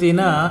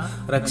ಪ್ರಕೃತಿನ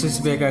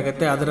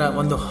ರಕ್ಷಿಸಬೇಕಾಗತ್ತೆ, ಅದರ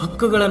ಒಂದು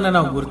ಹಕ್ಕುಗಳನ್ನು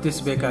ನಾವು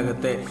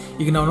ಗುರುತಿಸಬೇಕಾಗತ್ತೆ.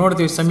 ಈಗ ನಾವು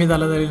ನೋಡ್ತೀವಿ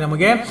ಸಂವಿಧಾನದಲ್ಲಿ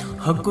ನಮಗೆ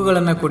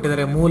ಹಕ್ಕುಗಳನ್ನು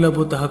ಕೊಟ್ಟಿದ್ದಾರೆ,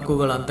 ಮೂಲಭೂತ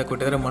ಹಕ್ಕುಗಳು ಅಂತ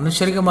ಕೊಟ್ಟಿದ್ದಾರೆ.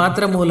 ಮನುಷ್ಯರಿಗೆ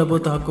ಮಾತ್ರ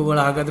ಮೂಲಭೂತ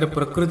ಹಕ್ಕುಗಳು, ಹಾಗಾದ್ರೆ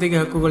ಪ್ರಕೃತಿಗೆ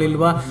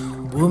ಹಕ್ಕುಗಳಿಲ್ವಾ,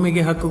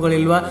 ಭೂಮಿಗೆ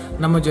ಹಕ್ಕುಗಳಿಲ್ವಾ,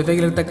 ನಮ್ಮ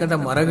ಜೊತೆಗಿರ್ತಕ್ಕಂಥ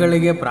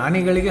ಮರಗಳಿಗೆ,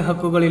 ಪ್ರಾಣಿಗಳಿಗೆ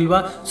ಹಕ್ಕುಗಳಿಲ್ವಾ?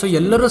 ಸೊ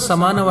ಎಲ್ಲರೂ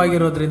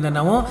ಸಮಾನವಾಗಿರೋದ್ರಿಂದ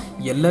ನಾವು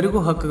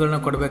ಎಲ್ಲರಿಗೂ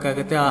ಹಕ್ಕುಗಳನ್ನ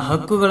ಕೊಡಬೇಕಾಗತ್ತೆ, ಆ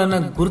ಹಕ್ಕುಗಳನ್ನ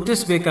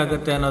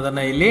ಗುರುತಿಸಬೇಕಾಗತ್ತೆ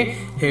ಅನ್ನೋದನ್ನ ಇಲ್ಲಿ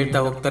ಹೇಳ್ತಾ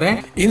ಹೋಗ್ತಾರೆ.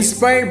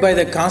 Inspired by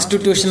the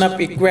constitution of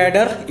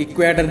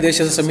ಇಕ್ವಾಡರ್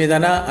ದೇಶದ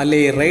ಸಂವಿಧಾನ,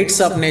 ಅಲ್ಲಿ ರೈಟ್ಸ್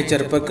ಆಫ್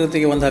ನೇಚರ್,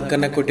 ಪ್ರಕೃತಿಗೆ ಒಂದು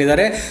ಹಕ್ಕನ್ನು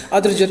ಕೊಟ್ಟಿದ್ದಾರೆ.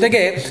 ಅದ್ರ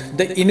ಜೊತೆಗೆ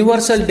the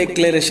universal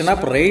declaration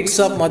of rights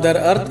of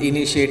mother earth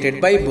initiated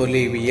by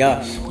Bolivia.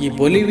 ಈ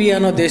ಬೊಲಿವಿಯಾ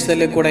ಅನ್ನೋ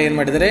ದೇಶದಲ್ಲಿ ಕೂಡ ಏನ್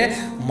ಮಾಡಿದ್ದಾರೆ,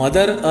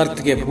 ಮದರ್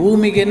ಅರ್ತ್ಗೆ,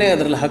 ಭೂಮಿಗೆನೆ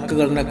ಅದರಲ್ಲಿ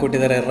ಹಕ್ಕುಗಳನ್ನ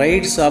ಕೊಟ್ಟಿದ್ದಾರೆ,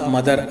 rights of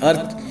mother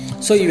earth.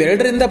 So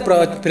ಇವೆರಡರಿಂದ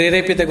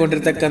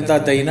ಪ್ರೇರೇಪಿತಗೊಂಡಿರ್ತಕ್ಕಂಥ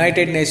the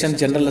United nation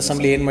general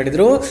assembly ಏನ್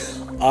ಮಾಡಿದ್ರು,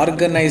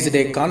 organised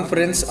A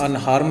conference on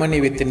harmony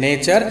with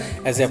nature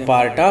as A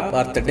part of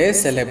earth day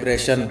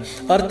celebration.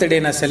 Earth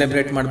ಡೇನ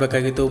celebrate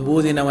ಮಾಡಬೇಕಾಗಿತ್ತು, ಭೂ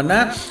ದಿನವನ್ನ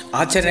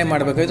ಆಚರಣೆ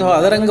ಮಾಡಬೇಕಾಗಿತ್ತು.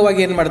 ಅದರ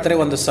ಅಂಗವಾಗಿ ಏನು ಮಾಡ್ತಾರೆ,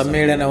 ಒಂದು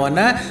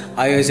ಸಮ್ಮೇಳನವನ್ನ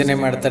ಆಯೋಜನೆ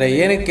ಮಾಡ್ತಾರೆ.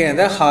 ಏನಕ್ಕೆ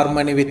ಅಂದರೆ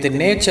ಹಾರ್ಮನಿ ವಿತ್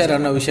ನೇಚರ್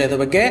ಅನ್ನೋ ವಿಷಯದ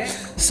ಬಗ್ಗೆ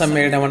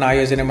ಸಮ್ಮೇಳನವನ್ನು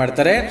ಆಯೋಜನೆ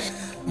ಮಾಡ್ತಾರೆ.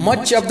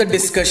 Much of the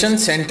discussion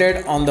centered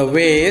on the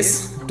ways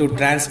to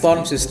transform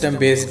system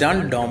based on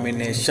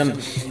domination.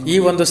 ಈ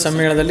ಒಂದು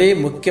ಸಮ್ಮೇಳನದಲ್ಲಿ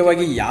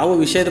ಮುಖ್ಯವಾಗಿ ಯಾವ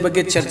ವಿಷಯದ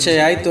ಬಗ್ಗೆ ಚರ್ಚೆ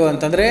ಆಯಿತು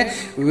ಅಂತಂದರೆ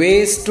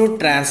ವೇಸ್ ಟು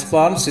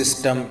ಟ್ರಾನ್ಸ್ಫಾರ್ಮ್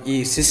ಸಿಸ್ಟಮ್. ಈ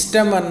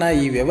ಸಿಸ್ಟಮ್ ಅನ್ನು,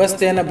 ಈ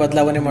ವ್ಯವಸ್ಥೆಯನ್ನು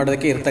ಬದಲಾವಣೆ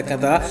ಮಾಡೋದಕ್ಕೆ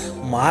ಇರತಕ್ಕಂಥ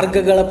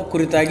ಮಾರ್ಗಗಳ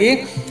ಕುರಿತಾಗಿ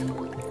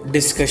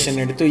ಡಿಸ್ಕಷನ್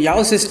ನಡೀತು. ಯಾವ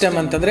ಸಿಸ್ಟಮ್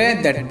ಅಂತಂದರೆ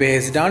ದಟ್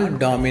ಬೇಸ್ಡ್ ಆನ್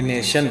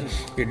ಡಾಮಿನೇಷನ್.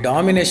 ಈ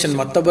ಡಾಮಿನೇಷನ್,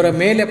 ಮತ್ತೊಬ್ಬರ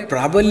ಮೇಲೆ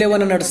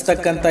ಪ್ರಾಬಲ್ಯವನ್ನು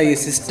ನಡೆಸ್ತಕ್ಕಂಥ ಈ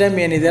ಸಿಸ್ಟಮ್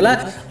ಏನಿದೆಯಲ್ಲ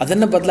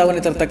ಅದನ್ನು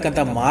ಬದಲಾವಣೆ ತರ್ತಕ್ಕಂಥ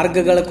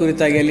ಮಾರ್ಗಗಳ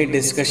ಕುರಿತಾಗಿ ಅಲ್ಲಿ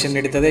ಡಿಸ್ಕಷನ್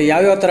ನಡೀತದೆ.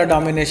 ಯಾವ್ಯಾವ ಥರ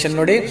ಡಾಮಿನೇಷನ್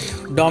ನೋಡಿ,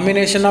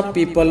 domination of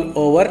people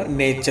over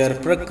nature,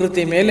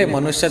 ಪ್ರಕೃತಿ ಮೇಲೆ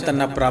ಮನುಷ್ಯ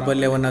ತನ್ನ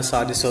ಪ್ರಾಬಲ್ಯವನ್ನು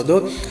ಸಾಧಿಸೋದು.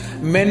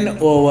 ಮೆನ್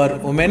ಓವರ್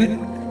ವುಮೆನ್,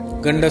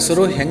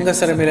 ಗಂಡಸರು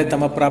ಹೆಂಗಸರ ಮೇಲೆ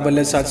ತಮ್ಮ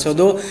ಪ್ರಾಬಲ್ಯ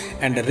ಸಾಧಿಸೋದು.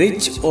 ಆ್ಯಂಡ್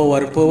ರಿಚ್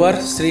ಓವರ್ ಪುವರ್,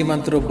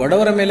 ಶ್ರೀಮಂತರು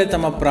ಬಡವರ ಮೇಲೆ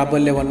ತಮ್ಮ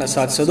ಪ್ರಾಬಲ್ಯವನ್ನು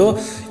ಸಾಧಿಸೋದು.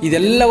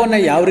 ಇದೆಲ್ಲವನ್ನು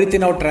ಯಾವ ರೀತಿ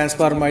ನಾವು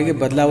ಟ್ರಾನ್ಸ್ಫಾರ್ಮ್ ಆಗಿ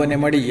ಬದಲಾವಣೆ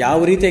ಮಾಡಿ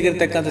ಯಾವ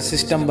ರೀತಿಯಾಗಿರ್ತಕ್ಕಂಥ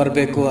ಸಿಸ್ಟಮ್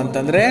ಬರಬೇಕು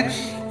ಅಂತಂದರೆ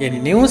A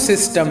new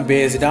system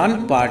based on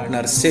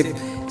partnership.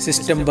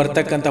 System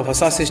ಬರ್ತಕ್ಕಂಥ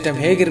ಹೊಸ ಸಿಸ್ಟಮ್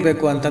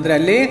ಹೇಗಿರಬೇಕು ಅಂತಂದರೆ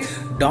ಅಲ್ಲಿ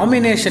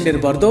ಡಾಮಿನೇಷನ್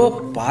ಇರಬಾರ್ದು,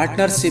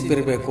 ಪಾರ್ಟ್ನರ್ಶಿಪ್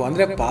ಇರಬೇಕು,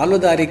 ಅಂದರೆ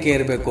ಪಾಲುದಾರಿಕೆ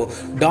ಇರಬೇಕು.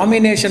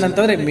 ಡಾಮಿನೇಷನ್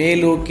ಅಂತಂದರೆ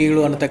ಮೇಲು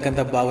ಕೀಳು ಅನ್ನತಕ್ಕಂಥ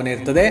ಭಾವನೆ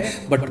ಇರ್ತದೆ,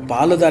 ಬಟ್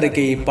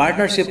ಪಾಲುದಾರಿಕೆ, ಈ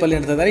ಪಾರ್ಟ್ನರ್ಶಿಪ್ಪಲ್ಲಿ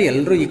ಇರ್ತದೆ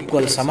ಎಲ್ಲರೂ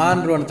ಈಕ್ವಲ್,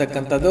 ಸಮಾನರು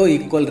ಅಂತಕ್ಕಂಥದ್ದು,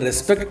 ಈಕ್ವಲ್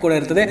ರೆಸ್ಪೆಕ್ಟ್ ಕೂಡ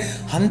ಇರ್ತದೆ.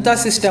 ಅಂಥ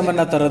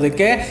ಸಿಸ್ಟಮನ್ನು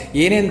ತರೋದಕ್ಕೆ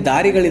ಏನೇನು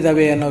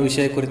ದಾರಿಗಳಿದ್ದಾವೆ ಅನ್ನೋ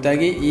ವಿಷಯ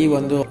ಕುರಿತಾಗಿ ಈ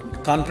ಒಂದು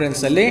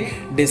ಕಾನ್ಫರೆನ್ಸ್ ಅಲ್ಲಿ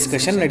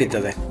ಡಿಸ್ಕಷನ್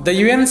ನಡೀತದೆ. The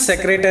UN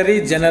secretary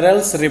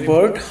generals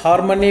report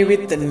harmony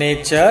with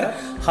nature,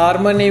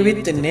 harmony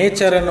with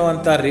nature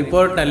ಅನ್ನುವಂಥ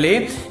ರಿಪೋರ್ಟ್ನಲ್ಲಿ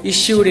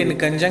issued in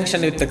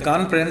conjunction with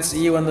conference.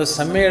 ಈ ಒಂದು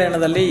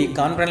ಸಮ್ಮೇಳನದಲ್ಲಿ, ಈ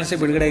ಕಾನ್ಫರೆನ್ಸ್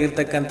ಬಿಡುಗಡೆ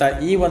ಆಗಿರ್ತಕ್ಕಂಥ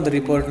ಈ ಒಂದು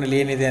ರಿಪೋರ್ಟ್ನಲ್ಲಿ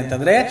ಏನಿದೆ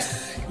ಅಂತಂದರೆ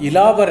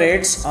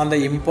ಇಲಾಬರೇಟ್ಸ್ on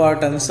the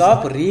importance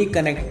of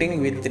reconnecting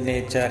with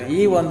nature.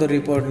 ಈ ಒಂದು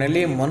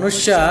ರಿಪೋರ್ಟ್ನಲ್ಲಿ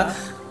ಮನುಷ್ಯ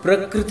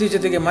ಪ್ರಕೃತಿ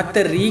ಜೊತೆಗೆ ಮತ್ತೆ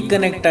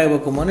ರೀಕನೆಕ್ಟ್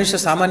ಆಗಬೇಕು. ಮನುಷ್ಯ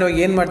ಸಾಮಾನ್ಯವಾಗಿ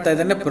ಏನು ಮಾಡ್ತಾ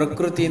ಇದ್ದಾನೆ,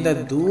 ಪ್ರಕೃತಿಯಿಂದ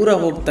ದೂರ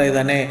ಹೋಗ್ತಾ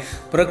ಇದ್ದಾನೆ,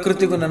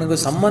 ಪ್ರಕೃತಿಗೂ ನನಗೂ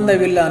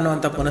ಸಂಬಂಧವಿಲ್ಲ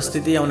ಅನ್ನುವಂಥ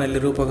ಮನಸ್ಥಿತಿ ಅವನಲ್ಲಿ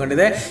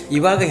ರೂಪುಗೊಂಡಿದೆ.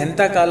 ಇವಾಗ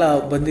ಎಂಥ ಕಾಲ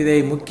ಬಂದಿದೆ,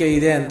 ಮುಖ್ಯ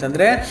ಇದೆ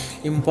ಅಂತಂದರೆ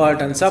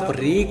importance of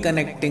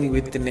reconnecting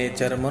with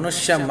nature.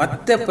 ಮನುಷ್ಯ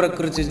ಮತ್ತೆ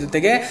ಪ್ರಕೃತಿ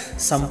ಜೊತೆಗೆ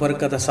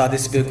ಸಂಪರ್ಕದ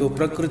ಸಾಧಿಸಬೇಕು,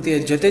 ಪ್ರಕೃತಿಯ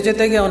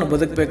ಜೊತೆಗೆ ಅವನು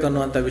ಬದುಕಬೇಕು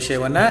ಅನ್ನುವಂಥ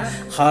ವಿಷಯವನ್ನು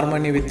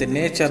ಹಾರ್ಮನಿ ವಿತ್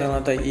ನೇಚರ್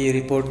ಅನ್ನುವಂಥ ಈ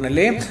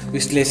ರಿಪೋರ್ಟ್ನಲ್ಲಿ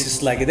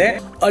ವಿಶ್ಲೇಷಿಸಲಾಗಿದೆ.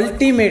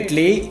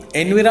 ಅಲ್ಟಿಮೇಟ್ಲಿ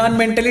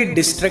ಎನ್ವಿರಾನ್ಮೆಂಟಲಿ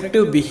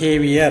ಡಿಸ್ಟ್ರಕ್ಟಿವ್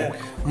ಬಿಹೇವಿಯರ್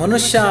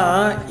ಮನುಷ್ಯ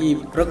ಈ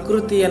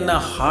ಪ್ರಕೃತಿಯನ್ನು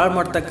ಹಾಳು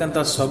ಮಾಡ್ತಕ್ಕಂಥ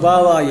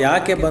ಸ್ವಭಾವ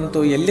ಯಾಕೆ ಬಂತು,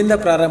 ಎಲ್ಲಿಂದ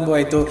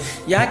ಪ್ರಾರಂಭವಾಯಿತು,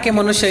 ಯಾಕೆ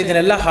ಮನುಷ್ಯ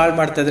ಇದನ್ನೆಲ್ಲ ಹಾಳು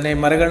ಮಾಡ್ತಾ ಇದ್ದಾನೆ,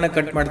 ಮರಗಳನ್ನ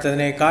ಕಟ್ ಮಾಡ್ತಾ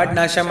ಇದ್ದಾನೆ, ಕಾಡು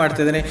ನಾಶ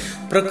ಮಾಡ್ತಾ ಇದ್ದಾನೆ,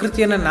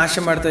 ಪ್ರಕೃತಿಯನ್ನು ನಾಶ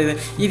ಮಾಡ್ತಾ ಇದ್ದಾನೆ,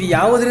 ಇದು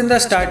ಯಾವುದರಿಂದ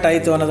ಸ್ಟಾರ್ಟ್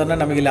ಆಯಿತು ಅನ್ನೋದನ್ನು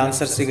ನಮಗಿಲ್ಲಿ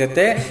ಆನ್ಸರ್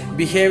ಸಿಗುತ್ತೆ.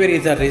 Behaviour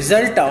is the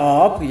result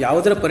of,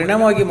 ಯಾವುದರ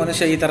ಪರಿಣಾಮವಾಗಿ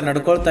ಮನುಷ್ಯ ಈ ಥರ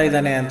ನಡ್ಕೊಳ್ತಾ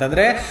ಇದ್ದಾನೆ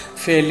ಅಂತಂದರೆ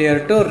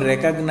failure to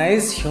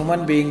recognise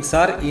human beings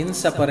are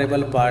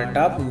ಇನ್ಸಪರೇಬಲ್ part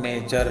of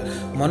nature.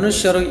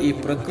 ಮನುಷ್ಯರು ಈ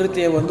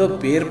ಪ್ರಕೃತಿಯ ಒಂದು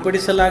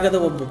ಬೇರ್ಪಡಿಸಲಾಗದ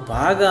ಒಬ್ಬ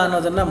ಭಾಗ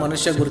ಅನ್ನೋದನ್ನು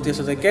ಮನುಷ್ಯ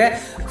ಗುರುತಿಸೋದಕ್ಕೆ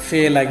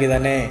ಫೇಲ್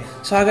ಆಗಿದ್ದಾನೆ.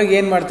 ಸೊ ಹಾಗಾಗಿ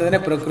ಏನು ಮಾಡ್ತಿದ್ದಾನೆ,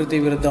 ಪ್ರಕೃತಿ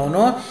ವಿರುದ್ಧ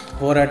ಅವನು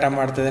ಹೋರಾಟ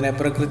ಮಾಡ್ತಿದ್ದಾನೆ,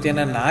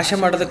 ಪ್ರಕೃತಿಯನ್ನು ನಾಶ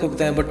ಮಾಡೋದಕ್ಕೆ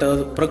ಹೋಗ್ತಾನೆ. ಬಟ್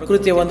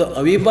ಪ್ರಕೃತಿಯ ಒಂದು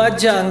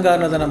ಅವಿಭಾಜ್ಯ ಅಂಗ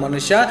ಅನ್ನೋದನ್ನು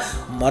ಮನುಷ್ಯ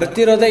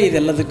ಮರ್ತಿರೋದೇ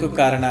ಇದೆಲ್ಲದಕ್ಕೂ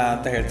ಕಾರಣ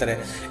ಅಂತ ಹೇಳ್ತಾರೆ.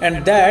 And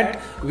that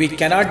we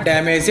cannot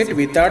damage it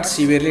without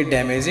severely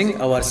damaging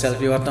our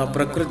self. ಇವತ್ತು ನಾವು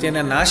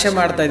ಪ್ರಕೃತಿಯನ್ನು ನಾಶ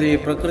ಮಾಡ್ತಾ ಇದ್ದೀವಿ,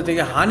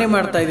 ಪ್ರಕೃತಿಗೆ ಹಾನಿ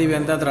ಮಾಡ್ತಾ ಇದ್ದೀವಿ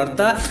ಅಂತ ಅದ್ರ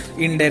ಅರ್ಥ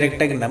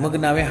ಇಂಡೈರೆಕ್ಟಾಗಿ ನಮಗೆ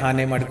ನಾವೇ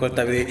ಹಾನಿ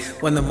ಮಾಡ್ಕೊಳ್ತಾ ಇದ್ದೀವಿ.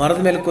 ಒಂದು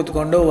ಮರದ ಮೇಲೆ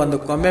ಕೂತ್ಕೊಂಡು, ಒಂದು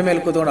ಕೊಂಬೆ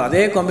ಮೇಲೆ ಕೂತ್ಕೊಂಡು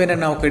ಅದೇ ಕೊಂಬೆನ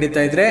ನಾವು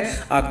ಕಡಿತಾ ಇದ್ರೆ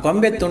ಆ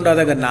ಕೊಂಬೆ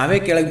ತುಂಡಾದಾಗ ನಾವೇ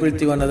ಕೆಳಗೆ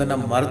ಬೀಳ್ತೀವಿ ಅನ್ನೋದನ್ನು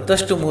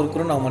ಮರ್ತಷ್ಟು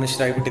ಮೂರ್ಖರು ನಾವು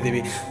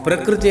ಮನುಷ್ಯರಾಗಿಬಿಟ್ಟಿದ್ದೀವಿ.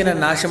 ಪ್ರಕೃತಿಯನ್ನು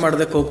ನಾಶ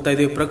ಮಾಡೋದಕ್ಕೆ ಹೋಗ್ತಾ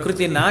ಇದ್ದೀವಿ.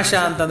 ಪ್ರಕೃತಿ ನಾಶ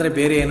ಅಂತಂದರೆ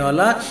ಬೇರೆ ಏನೂ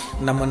ಅಲ್ಲ,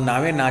 ನಮ್ಮನ್ನು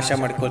ನಾವೇ ನಾಶ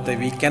ಮಾಡ್ಕೊಳ್ತಾ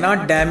ಇದ್ದೀವಿ. We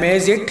cannot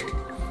damage it.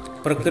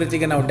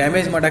 ಪ್ರಕೃತಿಗೆ ನಾವು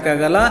ಡ್ಯಾಮೇಜ್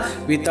ಮಾಡೋಕ್ಕಾಗಲ್ಲ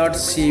without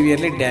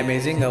severely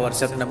damaging our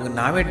self. ನಮಗೆ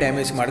ನಾವೇ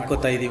ಡ್ಯಾಮೇಜ್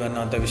ಮಾಡ್ಕೋತಾ ಇದ್ದೀವಿ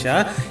ಅನ್ನೋಂಥ ವಿಷಯ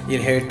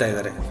ಇಲ್ಲಿ ಹೇಳ್ತಾ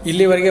ಇದ್ದಾರೆ.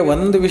 ಇಲ್ಲಿವರೆಗೆ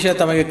ಒಂದು ವಿಷಯ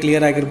ತಮಗೆ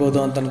ಕ್ಲಿಯರ್ ಆಗಿರ್ಬೋದು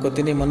ಅಂತ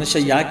ಅನ್ಕೋತೀನಿ.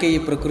 ಮನುಷ್ಯ ಯಾಕೆ ಈ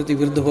ಪ್ರಕೃತಿ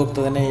ವಿರುದ್ಧ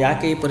ಹೋಗ್ತಾನೆ,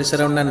 ಯಾಕೆ ಈ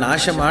ಪರಿಸರವನ್ನು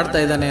ನಾಶ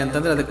ಮಾಡ್ತಾ ಇದ್ದಾನೆ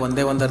ಅಂತಂದರೆ ಅದಕ್ಕೆ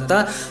ಒಂದೇ ಒಂದು ಅರ್ಥ,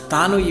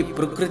 ತಾನು ಈ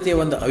ಪ್ರಕೃತಿಯ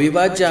ಒಂದು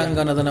ಅವಿಭಾಜ್ಯ ಅಂಗ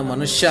ಅನ್ನೋದನ್ನು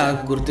ಮನುಷ್ಯ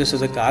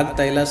ಗುರುತಿಸೋದಕ್ಕೆ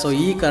ಆಗ್ತಾ ಇಲ್ಲ. ಸೊ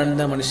ಈ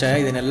ಕಾರಣದಿಂದ ಮನುಷ್ಯ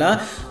ಇದನ್ನೆಲ್ಲ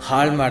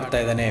ಹಾಳು ಮಾಡ್ತಾ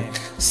ಇದ್ದಾನೆ.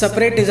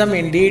 Separatism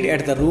in deed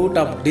at the root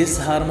of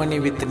disharmony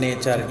with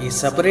nature. ಈ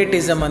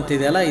ಸಪರೇಟಿಸಮ್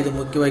ಅಂತಿದೆಯಲ್ಲ, ಇದು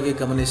ಮುಖ್ಯವಾಗಿ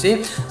ಗಮನಿಸಿ.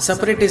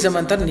 ಸಪರೇಟಿಸಮ್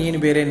ಅಂತ ನೀನು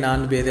ಬೇರೆ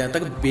ನಾನು ಬೇರೆ ಅಂತ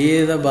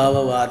ಭೇದ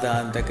ಭಾವವಾದ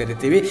ಅಂತ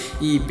ಕರಿತೀವಿ.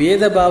 ಈ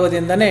ಭೇದ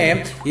ಭಾವದಿಂದನೇ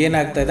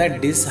ಏನಾಗ್ತಾ ಇದೆ,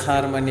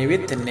 ಡಿಸ್ಹಾರ್ಮನಿ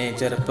ವಿತ್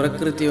ನೇಚರ್.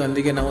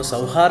 ಪ್ರಕೃತಿಯೊಂದಿಗೆ ನಾವು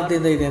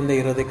ಸೌಹಾರ್ದದಿಂದ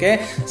ಇರೋದಕ್ಕೆ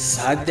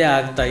ಸಾಧ್ಯ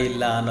ಆಗ್ತಾ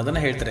ಇಲ್ಲ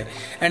ಅನ್ನೋದನ್ನ ಹೇಳ್ತಾರೆ.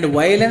 And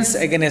violence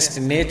against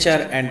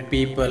nature and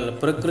people.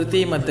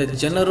 ಪ್ರಕೃತಿ ಮತ್ತು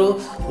ಜನರು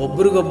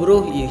ಒಬ್ರಿಗೊಬ್ಬರು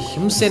ಈ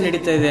ಹಿಂಸೆ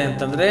ನಡೀತಾ ಇದೆ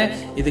ಅಂತಂದರೆ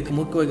ಇದಕ್ಕೆ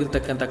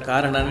ಮುಖ್ಯವಾಗಿರ್ತಕ್ಕಂಥ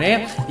ಕಾರಣನೇ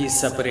ಈ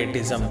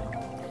separatism.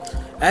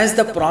 As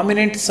the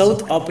prominent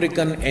south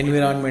African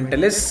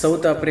environmentalist,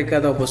 south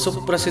ಆಫ್ರಿಕಾದ ಒಬ್ಬ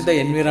ಸುಪ್ರಸಿದ್ಧ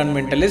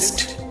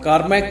ಎನ್ವಿರಾನ್ಮೆಂಟಲಿಸ್ಟ್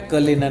ಕಾರ್ಮ್ಯಾಕ್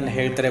ಕಲಿನನ್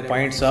ಹೇಳ್ತಾರೆ,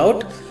 ಪಾಯಿಂಟ್ಸ್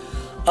ಔಟ್,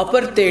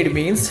 ಅಪರ್ತೈಡ್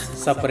ಮೀನ್ಸ್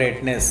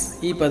ಸಪರೇಟ್ನೆಸ್.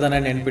 ಈ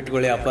ಪದನ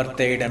ನೆನ್ಪಿಟ್ಕೊಳ್ಳಿ,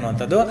 ಅಪರ್ತೈಡ್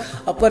ಅನ್ನುವಂಥದ್ದು.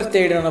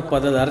 ಅಪರ್ತೈಡ್ ಅನ್ನೋ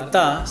ಪದದ ಅರ್ಥ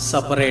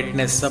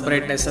ಸಪರೇಟ್ನೆಸ್.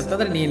 ಸಪರೇಟ್ನೆಸ್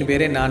ಅಂತಂದರೆ ನೀನು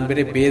ಬೇರೆ ನಾನು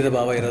ಬೇರೆ, ಭೇದ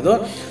ಭಾವ ಇರೋದು.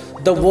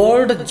 The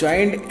world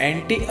joined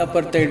anti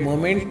ಅಪರ್ತೈಡ್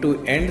movement to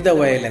end the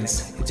violence.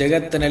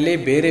 ಜಗತ್ತಿನಲ್ಲಿ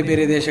ಬೇರೆ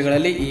ಬೇರೆ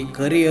ದೇಶಗಳಲ್ಲಿ ಈ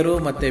ಕರಿಯರು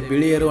ಮತ್ತು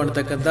ಬಿಳಿಯರು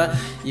ಅಂತಕ್ಕಂಥ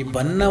ಈ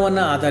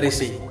ಬಣ್ಣವನ್ನು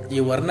ಆಧರಿಸಿ ಈ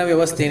ವರ್ಣ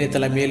ವ್ಯವಸ್ಥೆ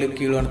ಏನಿತ್ತಲ್ಲ, ಮೇಲು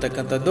ಕೀಳು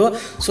ಅಂತಕ್ಕಂಥದ್ದು,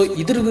 ಸೊ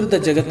ಇದ್ರ ವಿರುದ್ಧ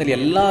ಜಗತ್ತಿನಲ್ಲಿ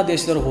ಎಲ್ಲ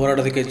ದೇಶದವರು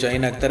ಹೋರಾಡೋದಕ್ಕೆ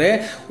ಜಾಯಿನ್ ಆಗ್ತಾರೆ.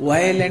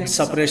 Violent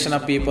separation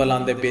of people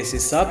on the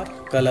basis of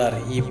colour.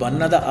 ಈ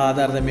ಬಣ್ಣದ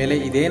ಆಧಾರದ ಮೇಲೆ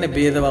ಇದೇನು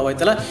ಭೇದ ಭಾವ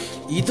ಆಯ್ತಲ್ಲ,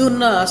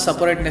 ಇದನ್ನ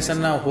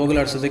ಸಪರೇಟ್ನೆಸ್ಸನ್ನು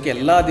ಹೋಗಲಾಡಿಸೋದಕ್ಕೆ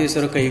ಎಲ್ಲ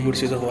ದೇಶರು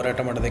ಕೈಗೂಡಿಸಿದ್ರು ಹೋರಾಟ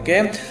ಮಾಡೋದಕ್ಕೆ.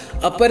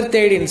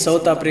 ಅಪರ್ತೈಡ್ ಇನ್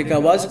south Africa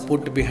was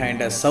put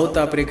behind us. South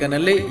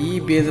ಆಫ್ರಿಕಾನಲ್ಲಿ ಈ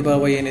ಭೇದ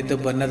ಭಾವ ಏನಿತ್ತು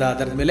ಬಣ್ಣದ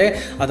ಆಧಾರದ ಮೇಲೆ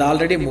ಅದು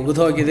ಆಲ್ರೆಡಿ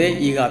ಮುಗಿದೋಗಿದೆ.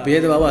 ಈಗ ಆ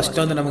ಭೇದ ಭಾವ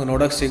ಅಷ್ಟೊಂದು ನಮಗೆ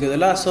ನೋಡೋಕೆ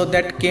ಸಿಗೋದಿಲ್ಲ. So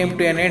that came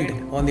to N end,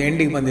 ಒಂದು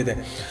ಎಂಡಿಗೆ ಬಂದಿದೆ.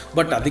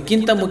 ಬಟ್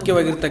ಅದಕ್ಕಿಂತ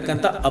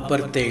ಮುಖ್ಯವಾಗಿರ್ತಕ್ಕಂಥ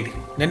ಅಪರ್ತೈಡ್,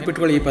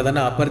 ನೆನ್ಪಿಟ್ಕೊಳ್ಳಿ ಈ ಪದನ.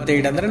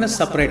 ಅಪರ್ತೈಡ್ ಅಂದ್ರೆ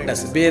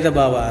ಸಪರೇಟ್ನೆಸ್, ಭೇದ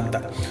ಭಾವ ಅಂತ.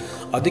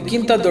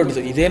 ಅದಕ್ಕಿಂತ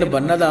ದೊಡ್ಡದು ಇದೇನು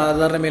ಬಣ್ಣದ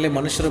ಆಧಾರದ ಮೇಲೆ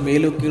ಮನುಷ್ಯರು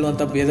ಮೇಲು ಕೀಳು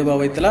ಅಂತ ಭೇದ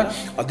ಭಾವ ಐತಲ್ಲ,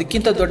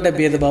 ಅದಕ್ಕಿಂತ ದೊಡ್ಡ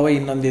ಭೇದ ಭಾವ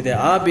ಇನ್ನೊಂದಿದೆ.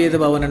 ಆ ಭೇದ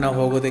ಭಾವನ ನಾವು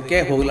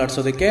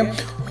ಹೋಗಲಾಡಿಸೋದಕ್ಕೆ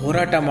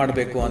ಹೋರಾಟ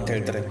ಮಾಡಬೇಕು ಅಂತ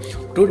ಹೇಳ್ತಾರೆ.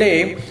 Today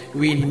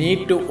we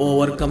need to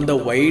overcome the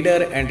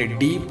wider and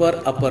deeper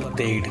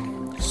ಅಪರ್ತೈಡ್.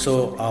 So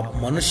ಆ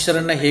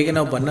ಮನುಷ್ಯರನ್ನು ಹೇಗೆ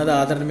ನಾವು ಬಣ್ಣದ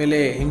ಆಧಾರದ ಮೇಲೆ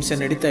ಹಿಂಸೆ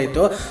ನಡೀತಾ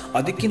ಇತ್ತೋ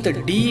ಅದಕ್ಕಿಂತ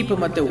ಡೀಪ್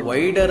ಮತ್ತು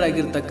ವೈಡರ್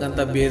ಆಗಿರ್ತಕ್ಕಂಥ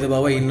ಭೇದ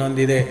ಭಾವ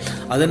ಇನ್ನೊಂದಿದೆ.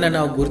 ಅದನ್ನು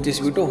ನಾವು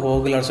ಗುರುತಿಸಿಬಿಟ್ಟು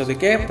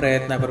ಹೋಗಲಾಡಿಸೋದಕ್ಕೆ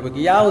ಪ್ರಯತ್ನ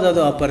ಬರಬೇಕು.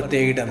 ಯಾವುದದು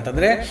ಅಪರ್ತೈಡ್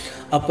ಅಂತಂದರೆ,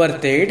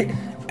 ಅಪರ್ತೈಡ್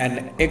ಆ್ಯಂಡ್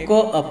ಎಕೋ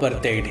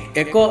ಅಪರ್ತೈಡ್.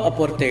 ಎಕೋ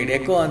ಅಪರ್ತೈಡ್,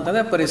 ಎಕೋ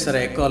ಅಂತಂದರೆ ಪರಿಸರ,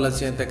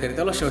 ಎಕಾಲಜಿ ಅಂತ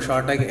ಕರಿತಾರಲ್ಲ,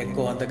 ಶಾರ್ಟಾಗಿ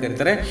ಎಕೋ ಅಂತ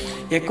ಕರೀತಾರೆ.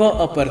 ಎಕೋ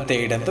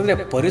ಅಪರ್ತೈಡ್ ಅಂತಂದರೆ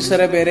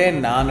ಪರಿಸರ ಬೇರೆ,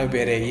 ನಾನು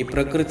ಬೇರೆ, ಈ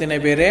ಪ್ರಕೃತಿನೇ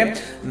ಬೇರೆ,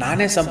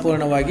 ನಾನೇ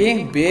ಸಂಪೂರ್ಣವಾಗಿ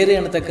ಬೇರೆ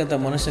ಅನ್ನತಕ್ಕಂಥ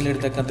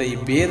ಮನುಷ್ಯನಲ್ಲಿರ್ತಕ್ಕಂಥ ಈ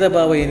ಭೇದ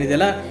ಭಾವ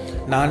ಏನಿದೆಯಲ್ಲ,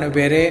 ನಾನು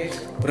ಬೇರೆ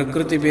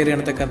ಪ್ರಕೃತಿ ಬೇರೆ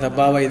ಅನ್ನತಕ್ಕಂಥ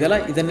ಭಾವ ಇದೆಯಲ್ಲ,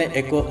 ಇದನ್ನೇ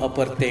ಎಕೋ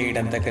ಅಪರ್ತೈಡ್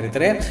ಅಂತ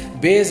ಕರೀತಾರೆ.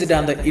 Based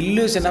on the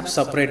illusion of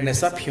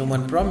ಸಪರೇಟ್ನೆಸ್ of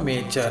human from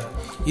nature.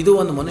 ಇದು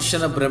ಒಂದು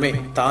ಮನುಷ್ಯನ ಭ್ರಮೆ,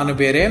 ತಾನು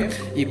ಬೇರೆ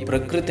ಈ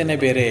ಪ್ರಕೃತಿನೇ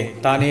ಬೇರೆ,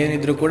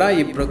 ತಾನೇನಿದ್ರು ಕೂಡ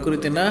ಈ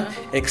ಪ್ರಕೃತಿನ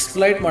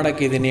ಎಕ್ಸ್ಪ್ಲೈಟ್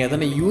ಮಾಡೋಕ್ಕಿದ್ದೀನಿ,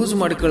 ಅದನ್ನು ಯೂಸ್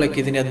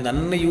ಮಾಡ್ಕೊಳ್ಳೋಕ್ಕಿದ್ದೀನಿ, ಅದು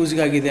ನನ್ನ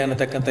ಯೂಸ್ಗಾಗಿದೆ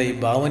ಅನ್ನತಕ್ಕಂಥ ಈ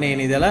ಭಾವನೆ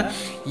ಏನಿದೆಯಲ್ಲ,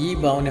 ಈ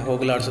ಭಾವನೆ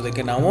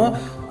ಹೋಗಲಾಡಿಸೋದಕ್ಕೆ ನಾವು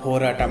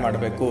ಹೋರಾಟ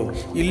ಮಾಡಬೇಕು.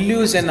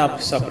 Illusion of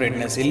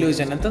ಸಪರೇಟ್ನೆಸ್.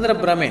 ಇಲ್ಯೂಷನ್ ಅಂತಂದ್ರೆ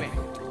ಭ್ರಮೆ.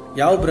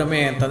 ಯಾವ ಭ್ರಮೆ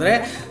ಅಂತಂದರೆ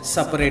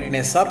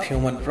ಸಪರೇಟ್ನೆಸ್ ಆಫ್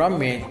ಹ್ಯೂಮನ್ ಫ್ರಮ್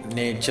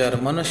ನೇಚರ್.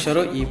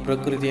 ಮನುಷ್ಯರು ಈ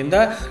ಪ್ರಕೃತಿಯಿಂದ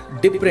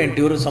ಡಿಫ್ರೆಂಟ್,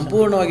 ಇವರು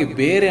ಸಂಪೂರ್ಣವಾಗಿ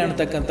ಬೇರೆ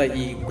ಅಂತಕ್ಕಂಥ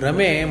ಈ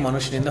ಭ್ರಮೆ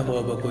ಮನುಷ್ಯನಿಂದ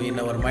ಹೋಗಬೇಕು. In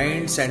our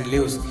minds and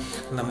lives.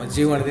 ನಮ್ಮ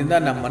ಜೀವನದಿಂದ,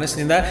 ನಮ್ಮ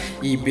ಮನಸ್ಸಿನಿಂದ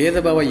ಈ ಭೇದ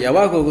ಭಾವ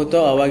ಯಾವಾಗ ಹೋಗುತ್ತೋ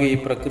ಅವಾಗ ಈ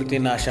ಪ್ರಕೃತಿ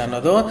ನಾಶ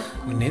ಅನ್ನೋದು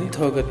ನಿಂತು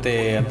ಹೋಗುತ್ತೆ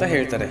ಅಂತ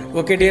ಹೇಳ್ತಾರೆ.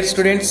 ಓಕೆ ಡಿಯರ್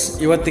ಸ್ಟೂಡೆಂಟ್ಸ್,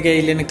 ಇವತ್ತಿಗೆ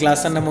ಇಲ್ಲಿನ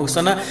ಕ್ಲಾಸನ್ನು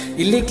ಮುಗಿಸೋಣ.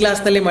 ಇಲ್ಲಿ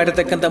ಕ್ಲಾಸ್ನಲ್ಲಿ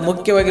ಮಾಡಿರ್ತಕ್ಕಂಥ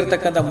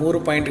ಮುಖ್ಯವಾಗಿರ್ತಕ್ಕಂಥ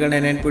 3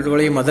 ಪಾಯಿಂಟ್ಗಳನ್ನ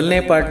ನೆನ್ಪಿಟ್ಕೊಳ್ಳಿ. ಮೊದಲನೇ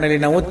ಪಾರ್ಟ್ನಲ್ಲಿ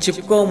ನಾವು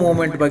ಚಿಪ್ಕೋ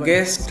ಮೂವ್ಮೆಂಟ್ ಬಗ್ಗೆ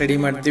ಸ್ಟಡಿ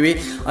ಮಾಡ್ತೀವಿ.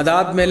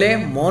 ಅದಾದಮೇಲೆ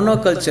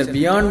ಮೋನೋಕಲ್ಚರ್,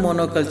 ಬಿಯಾಂಡ್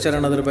ಮೋನೋಕಲ್ಚರ್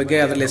ಅನ್ನೋದ್ರ ಬಗ್ಗೆ,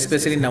 ಅದರಲ್ಲಿ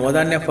ಎಸ್ಪೆಷಲಿ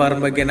ನವಧಾನ್ಯ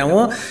ಫಾರ್ಮ್ ಬಗ್ಗೆ ನಾವು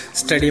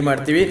ಸ್ಟಡಿ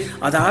ಮಾಡ್ತೀವಿ.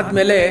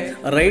 ಅದಾದಮೇಲೆ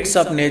rights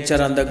of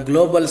nature on the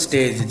global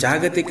stage,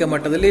 ಜಾಗತಿಕ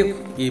ಮಟ್ಟದಲ್ಲಿ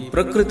ಈ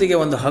ಪ್ರಕೃತಿಗೆ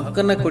ಒಂದು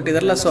ಹಕ್ಕನ್ನು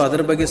ಕೊಟ್ಟಿದಾರಲ್ಲ, ಸೊ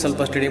ಅದ್ರ ಬಗ್ಗೆ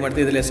ಸ್ವಲ್ಪ ಸ್ಟಡಿ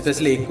ಮಾಡ್ತೀವಿ. ಇದರಲ್ಲಿ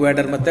ಎಸ್ಪೆಷಲಿ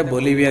ಈಕ್ವಾಡರ್ ಮತ್ತು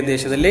ಬೊಲಿವಿಯಾ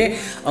ದೇಶದಲ್ಲಿ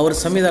ಅವರ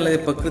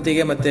ಸಂವಿಧಾನದಲ್ಲಿ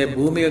ಪ್ರಕೃತಿಗೆ ಮತ್ತು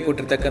ಭೂಮಿಗೆ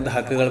ಕೊಟ್ಟಿರ್ತಕ್ಕಂಥ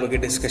ಹಕ್ಕುಗಳ ಬಗ್ಗೆ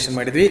ಡಿಸ್ಕಷನ್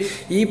ಮಾಡಿದ್ವಿ.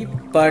 ಈ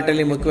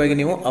ಪಾರ್ಟಲ್ಲಿ ಮುಖ್ಯವಾಗಿ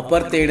ನೀವು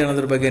ಅಪರ್ಟೈಡ್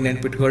ಅನ್ನೋದ್ರ ಬಗ್ಗೆ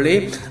ನೆನ್ಪಿಟ್ಕೊಳ್ಳಿ,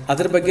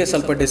 ಅದ್ರ ಬಗ್ಗೆ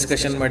ಸ್ವಲ್ಪ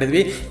ಡಿಸ್ಕಷನ್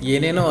ಮಾಡಿದ್ವಿ.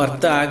 ಏನೇನೋ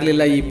ಅರ್ಥ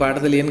ಆಗಲಿಲ್ಲ, ಈ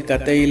ಪಾಠದಲ್ಲಿ ಏನು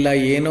ಕತೆ ಇಲ್ಲ,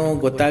 ಏನೋ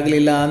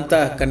ಗೊತ್ತಾಗಲಿಲ್ಲ ಅಂತ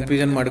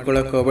ಕನ್ಫ್ಯೂಷನ್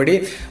ಮಾಡ್ಕೊಳ್ಳೋಕೆ ಹೋಗಬೇಡಿ.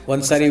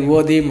 ಒಂದ್ಸಾರಿ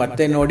ಓದಿ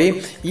ಮತ್ತೆ ನೋಡಿ.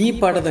 ಈ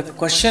ಪಾಠದ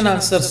ಕ್ವಶನ್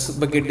ಆನ್ಸರ್ಸ್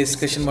ಬಗ್ಗೆ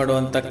ಡಿಸ್ಕಷನ್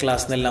ಮಾಡುವಂಥ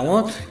ಕ್ಲಾಸ್ನಲ್ಲಿ ನಾವು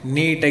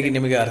ನೀಟಾಗಿ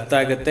ನಿಮಗೆ ಅರ್ಥ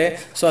ಆಗುತ್ತೆ.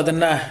 ಸೊ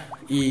ಅದನ್ನು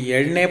ಈ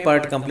 2ನೇ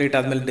ಪಾರ್ಟ್ ಕಂಪ್ಲೀಟ್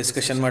ಆದಮೇಲೆ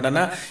ಡಿಸ್ಕಷನ್ ಮಾಡೋಣ.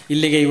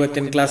 ಇಲ್ಲಿಗೆ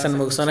ಇವತ್ತಿನ ಕ್ಲಾಸನ್ನು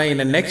ಮುಗಿಸೋಣ.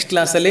 ಇನ್ನು ನೆಕ್ಸ್ಟ್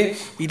ಕ್ಲಾಸಲ್ಲಿ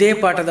ಇದೇ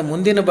ಪಾಠದ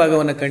ಮುಂದಿನ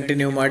ಭಾಗವನ್ನು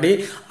ಕಂಟಿನ್ಯೂ ಮಾಡಿ,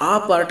 ಆ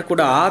ಪಾರ್ಟ್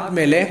ಕೂಡ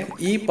ಆದಮೇಲೆ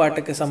ಈ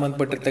ಪಾಠಕ್ಕೆ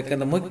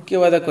ಸಂಬಂಧಪಟ್ಟಿರ್ತಕ್ಕಂಥ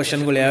ಮುಖ್ಯವಾದ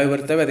ಕ್ವಶನ್ಗಳು ಯಾವ್ಯಾವ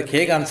ಬರ್ತವೆ, ಅದಕ್ಕೆ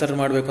ಹೇಗೆ ಆನ್ಸರ್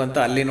ಮಾಡಬೇಕು ಅಂತ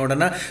ಅಲ್ಲಿ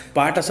ನೋಡೋಣ.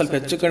 ಪಾಠ ಸ್ವಲ್ಪ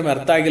ಹೆಚ್ಚು ಕಡಿಮೆ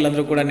ಅರ್ಥ ಆಗಿಲ್ಲ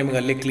ಅಂದರೂ ಕೂಡ ನಿಮ್ಗೆ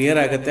ಅಲ್ಲಿ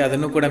ಕ್ಲಿಯರ್ ಆಗುತ್ತೆ,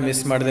 ಅದನ್ನು ಕೂಡ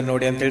ಮಿಸ್ ಮಾಡದೆ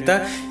ನೋಡಿ ಅಂತ ಹೇಳ್ತಾ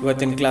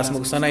ಇವತ್ತಿನ ಕ್ಲಾಸ್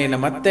ಮುಗಿಸೋಣ.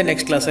 ಇನ್ನು ಮತ್ತೆ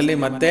ನೆಕ್ಸ್ಟ್ ಕ್ಲಾಸಲ್ಲಿ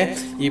ಮತ್ತೆ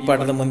ಈ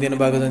ಪಾಠದ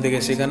ಮುಂದಿನ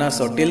ಭಾಗದೊಂದಿಗೆ ಸಿಗೋಣ.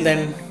 So till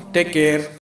then take care.